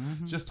household,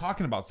 just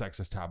talking about sex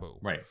is taboo,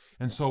 Right.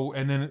 and so,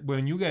 and then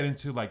when you get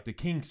into like the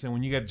kinks and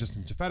when you get just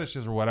into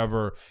fetishes or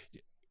whatever,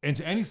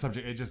 into any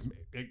subject,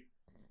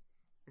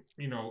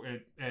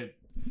 it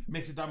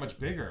makes it that much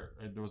bigger.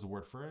 There was a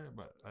word for it,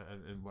 but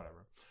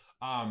whatever.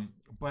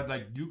 But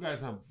like you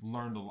guys have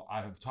learned a lot,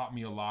 have taught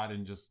me a lot,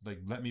 and just like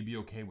let me be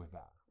okay with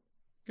that.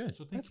 Good.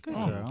 So thank That's you.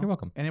 good, girl. You're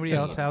welcome. Anybody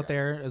Thank else you. out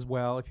there as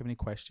well? If you have any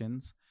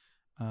questions,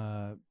 you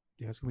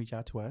guys can reach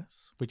out to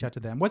us. Reach out to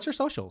them. What's your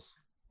socials?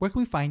 Where can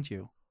we find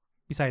you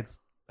besides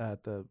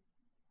the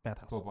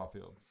bathhouse? Football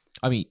fields.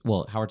 I mean,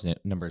 well, Howard's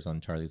number is on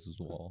Charlie's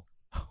wall.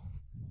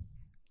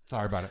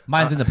 Sorry about it.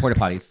 Mine's in the porta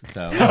potties,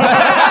 so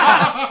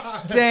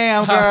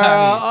Damn, girl.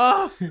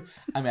 Oh.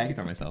 I mean, I can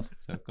throw myself.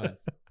 So go ahead.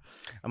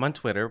 I'm on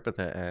Twitter, but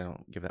I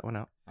don't give that one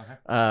out. Okay.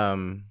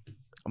 I'm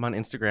on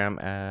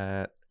Instagram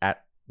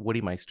at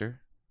Woody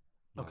Meister.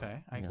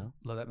 Okay, I No.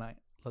 love that night.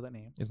 Love that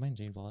name. Is mine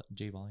J Volume?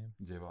 J-Volume.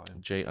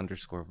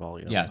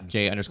 J_volume. Yeah,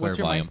 J_volume. What's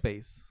your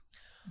MySpace,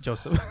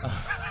 Joseph?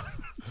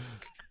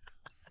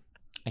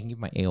 I can give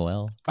my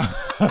AOL.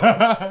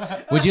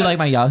 Would you like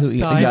my Yahoo? Did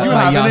you my have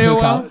an Yahoo AOL?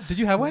 account? Did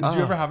you have one? Did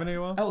you ever have an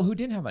AOL? Oh, who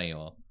didn't have my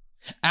AOL?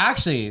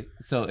 Actually,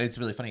 so it's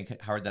really funny,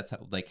 Howard. That's how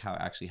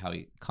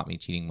he caught me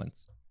cheating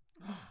once.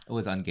 It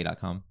was on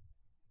gay.com.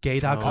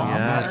 Gay.com. Oh,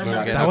 yeah, I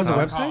remember that was a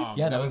gay.com. website.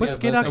 Yeah, that was What's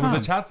it. gay.com? It was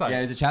a chat site. Yeah,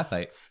 it was a chat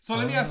site. So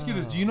let me ask you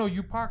this: do you know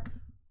UPOC?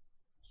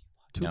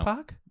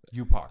 Tupac.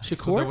 UPOC. So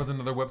Shakur? there was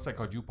another website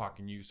called UPOC,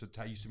 and you used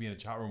to be in a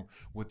chat room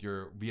with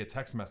via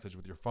text message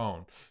with your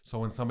phone. So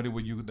when somebody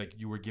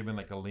you were given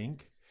like a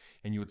link,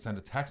 and you would send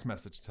a text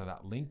message to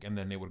that link, and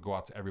then it would go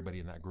out to everybody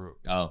in that group.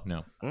 Oh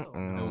no. There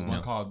was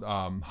one called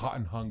Hot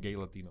and Hung Gay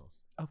Latinos.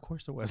 Of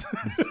course there was.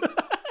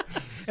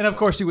 And of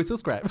course you would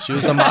subscribe. She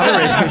was the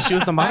moderator. She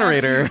was the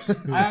moderator.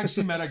 I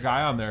actually met a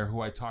guy on there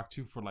who I talked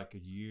to for like a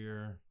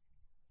year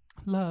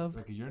Love.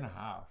 and a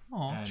half.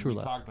 Aw, and true we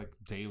love. talked like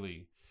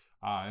daily.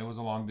 It was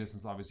a long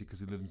distance, obviously,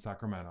 because he lived in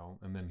Sacramento,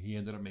 and then he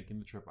ended up making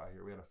the trip out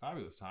here. We had a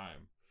fabulous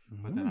time,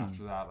 but then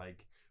after that,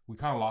 like we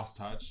kind of lost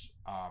touch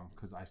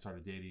because I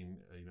started dating,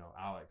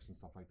 Alex and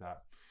stuff like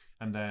that.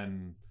 And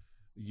then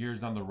years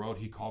down the road,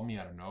 he called me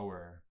out of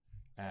nowhere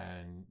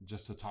and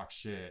just to talk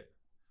shit,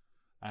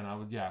 and I'm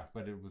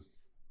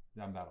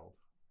that old.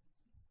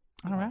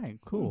 All right,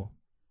 cool.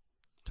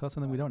 Tell us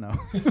something we don't know.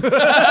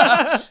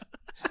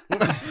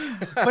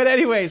 But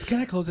anyways, can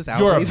I close this out?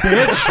 You're please? a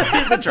bitch.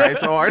 You've been trying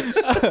so hard.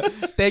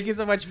 Thank you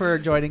so much for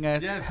joining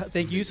us. Yes.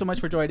 Thank you so much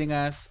for joining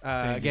us.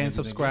 Again, you.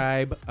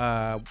 subscribe and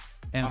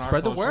On our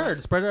spread the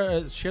socials.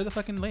 word. Share the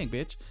fucking link,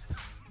 bitch.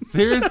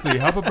 Seriously,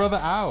 help a brother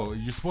out.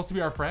 You're supposed to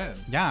be our friend.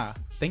 Yeah.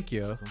 Thank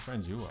you. Some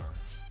friends you are.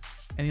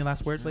 Any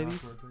last words,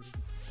 ladies?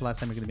 The last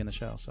time you're gonna be on the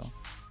show, so.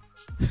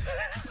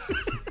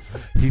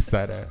 He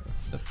said it.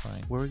 That's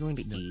fine. Where are we going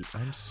to eat?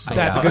 I'm so.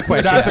 That's a Yeah. good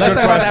question. That's a Let's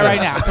good talk about that question.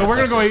 right now. So we're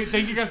gonna go eat.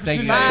 Thank you guys for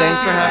Thank tuning you. in.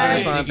 Thanks for having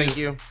us Bye. on. Thank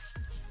you.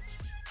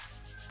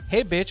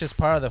 Hey Bitch is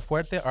part of the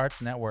Fuerte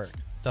Arts Network.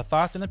 The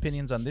thoughts and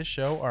opinions on this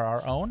show are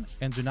our own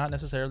and do not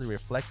necessarily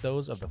reflect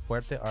those of the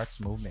Fuerte Arts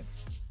movement.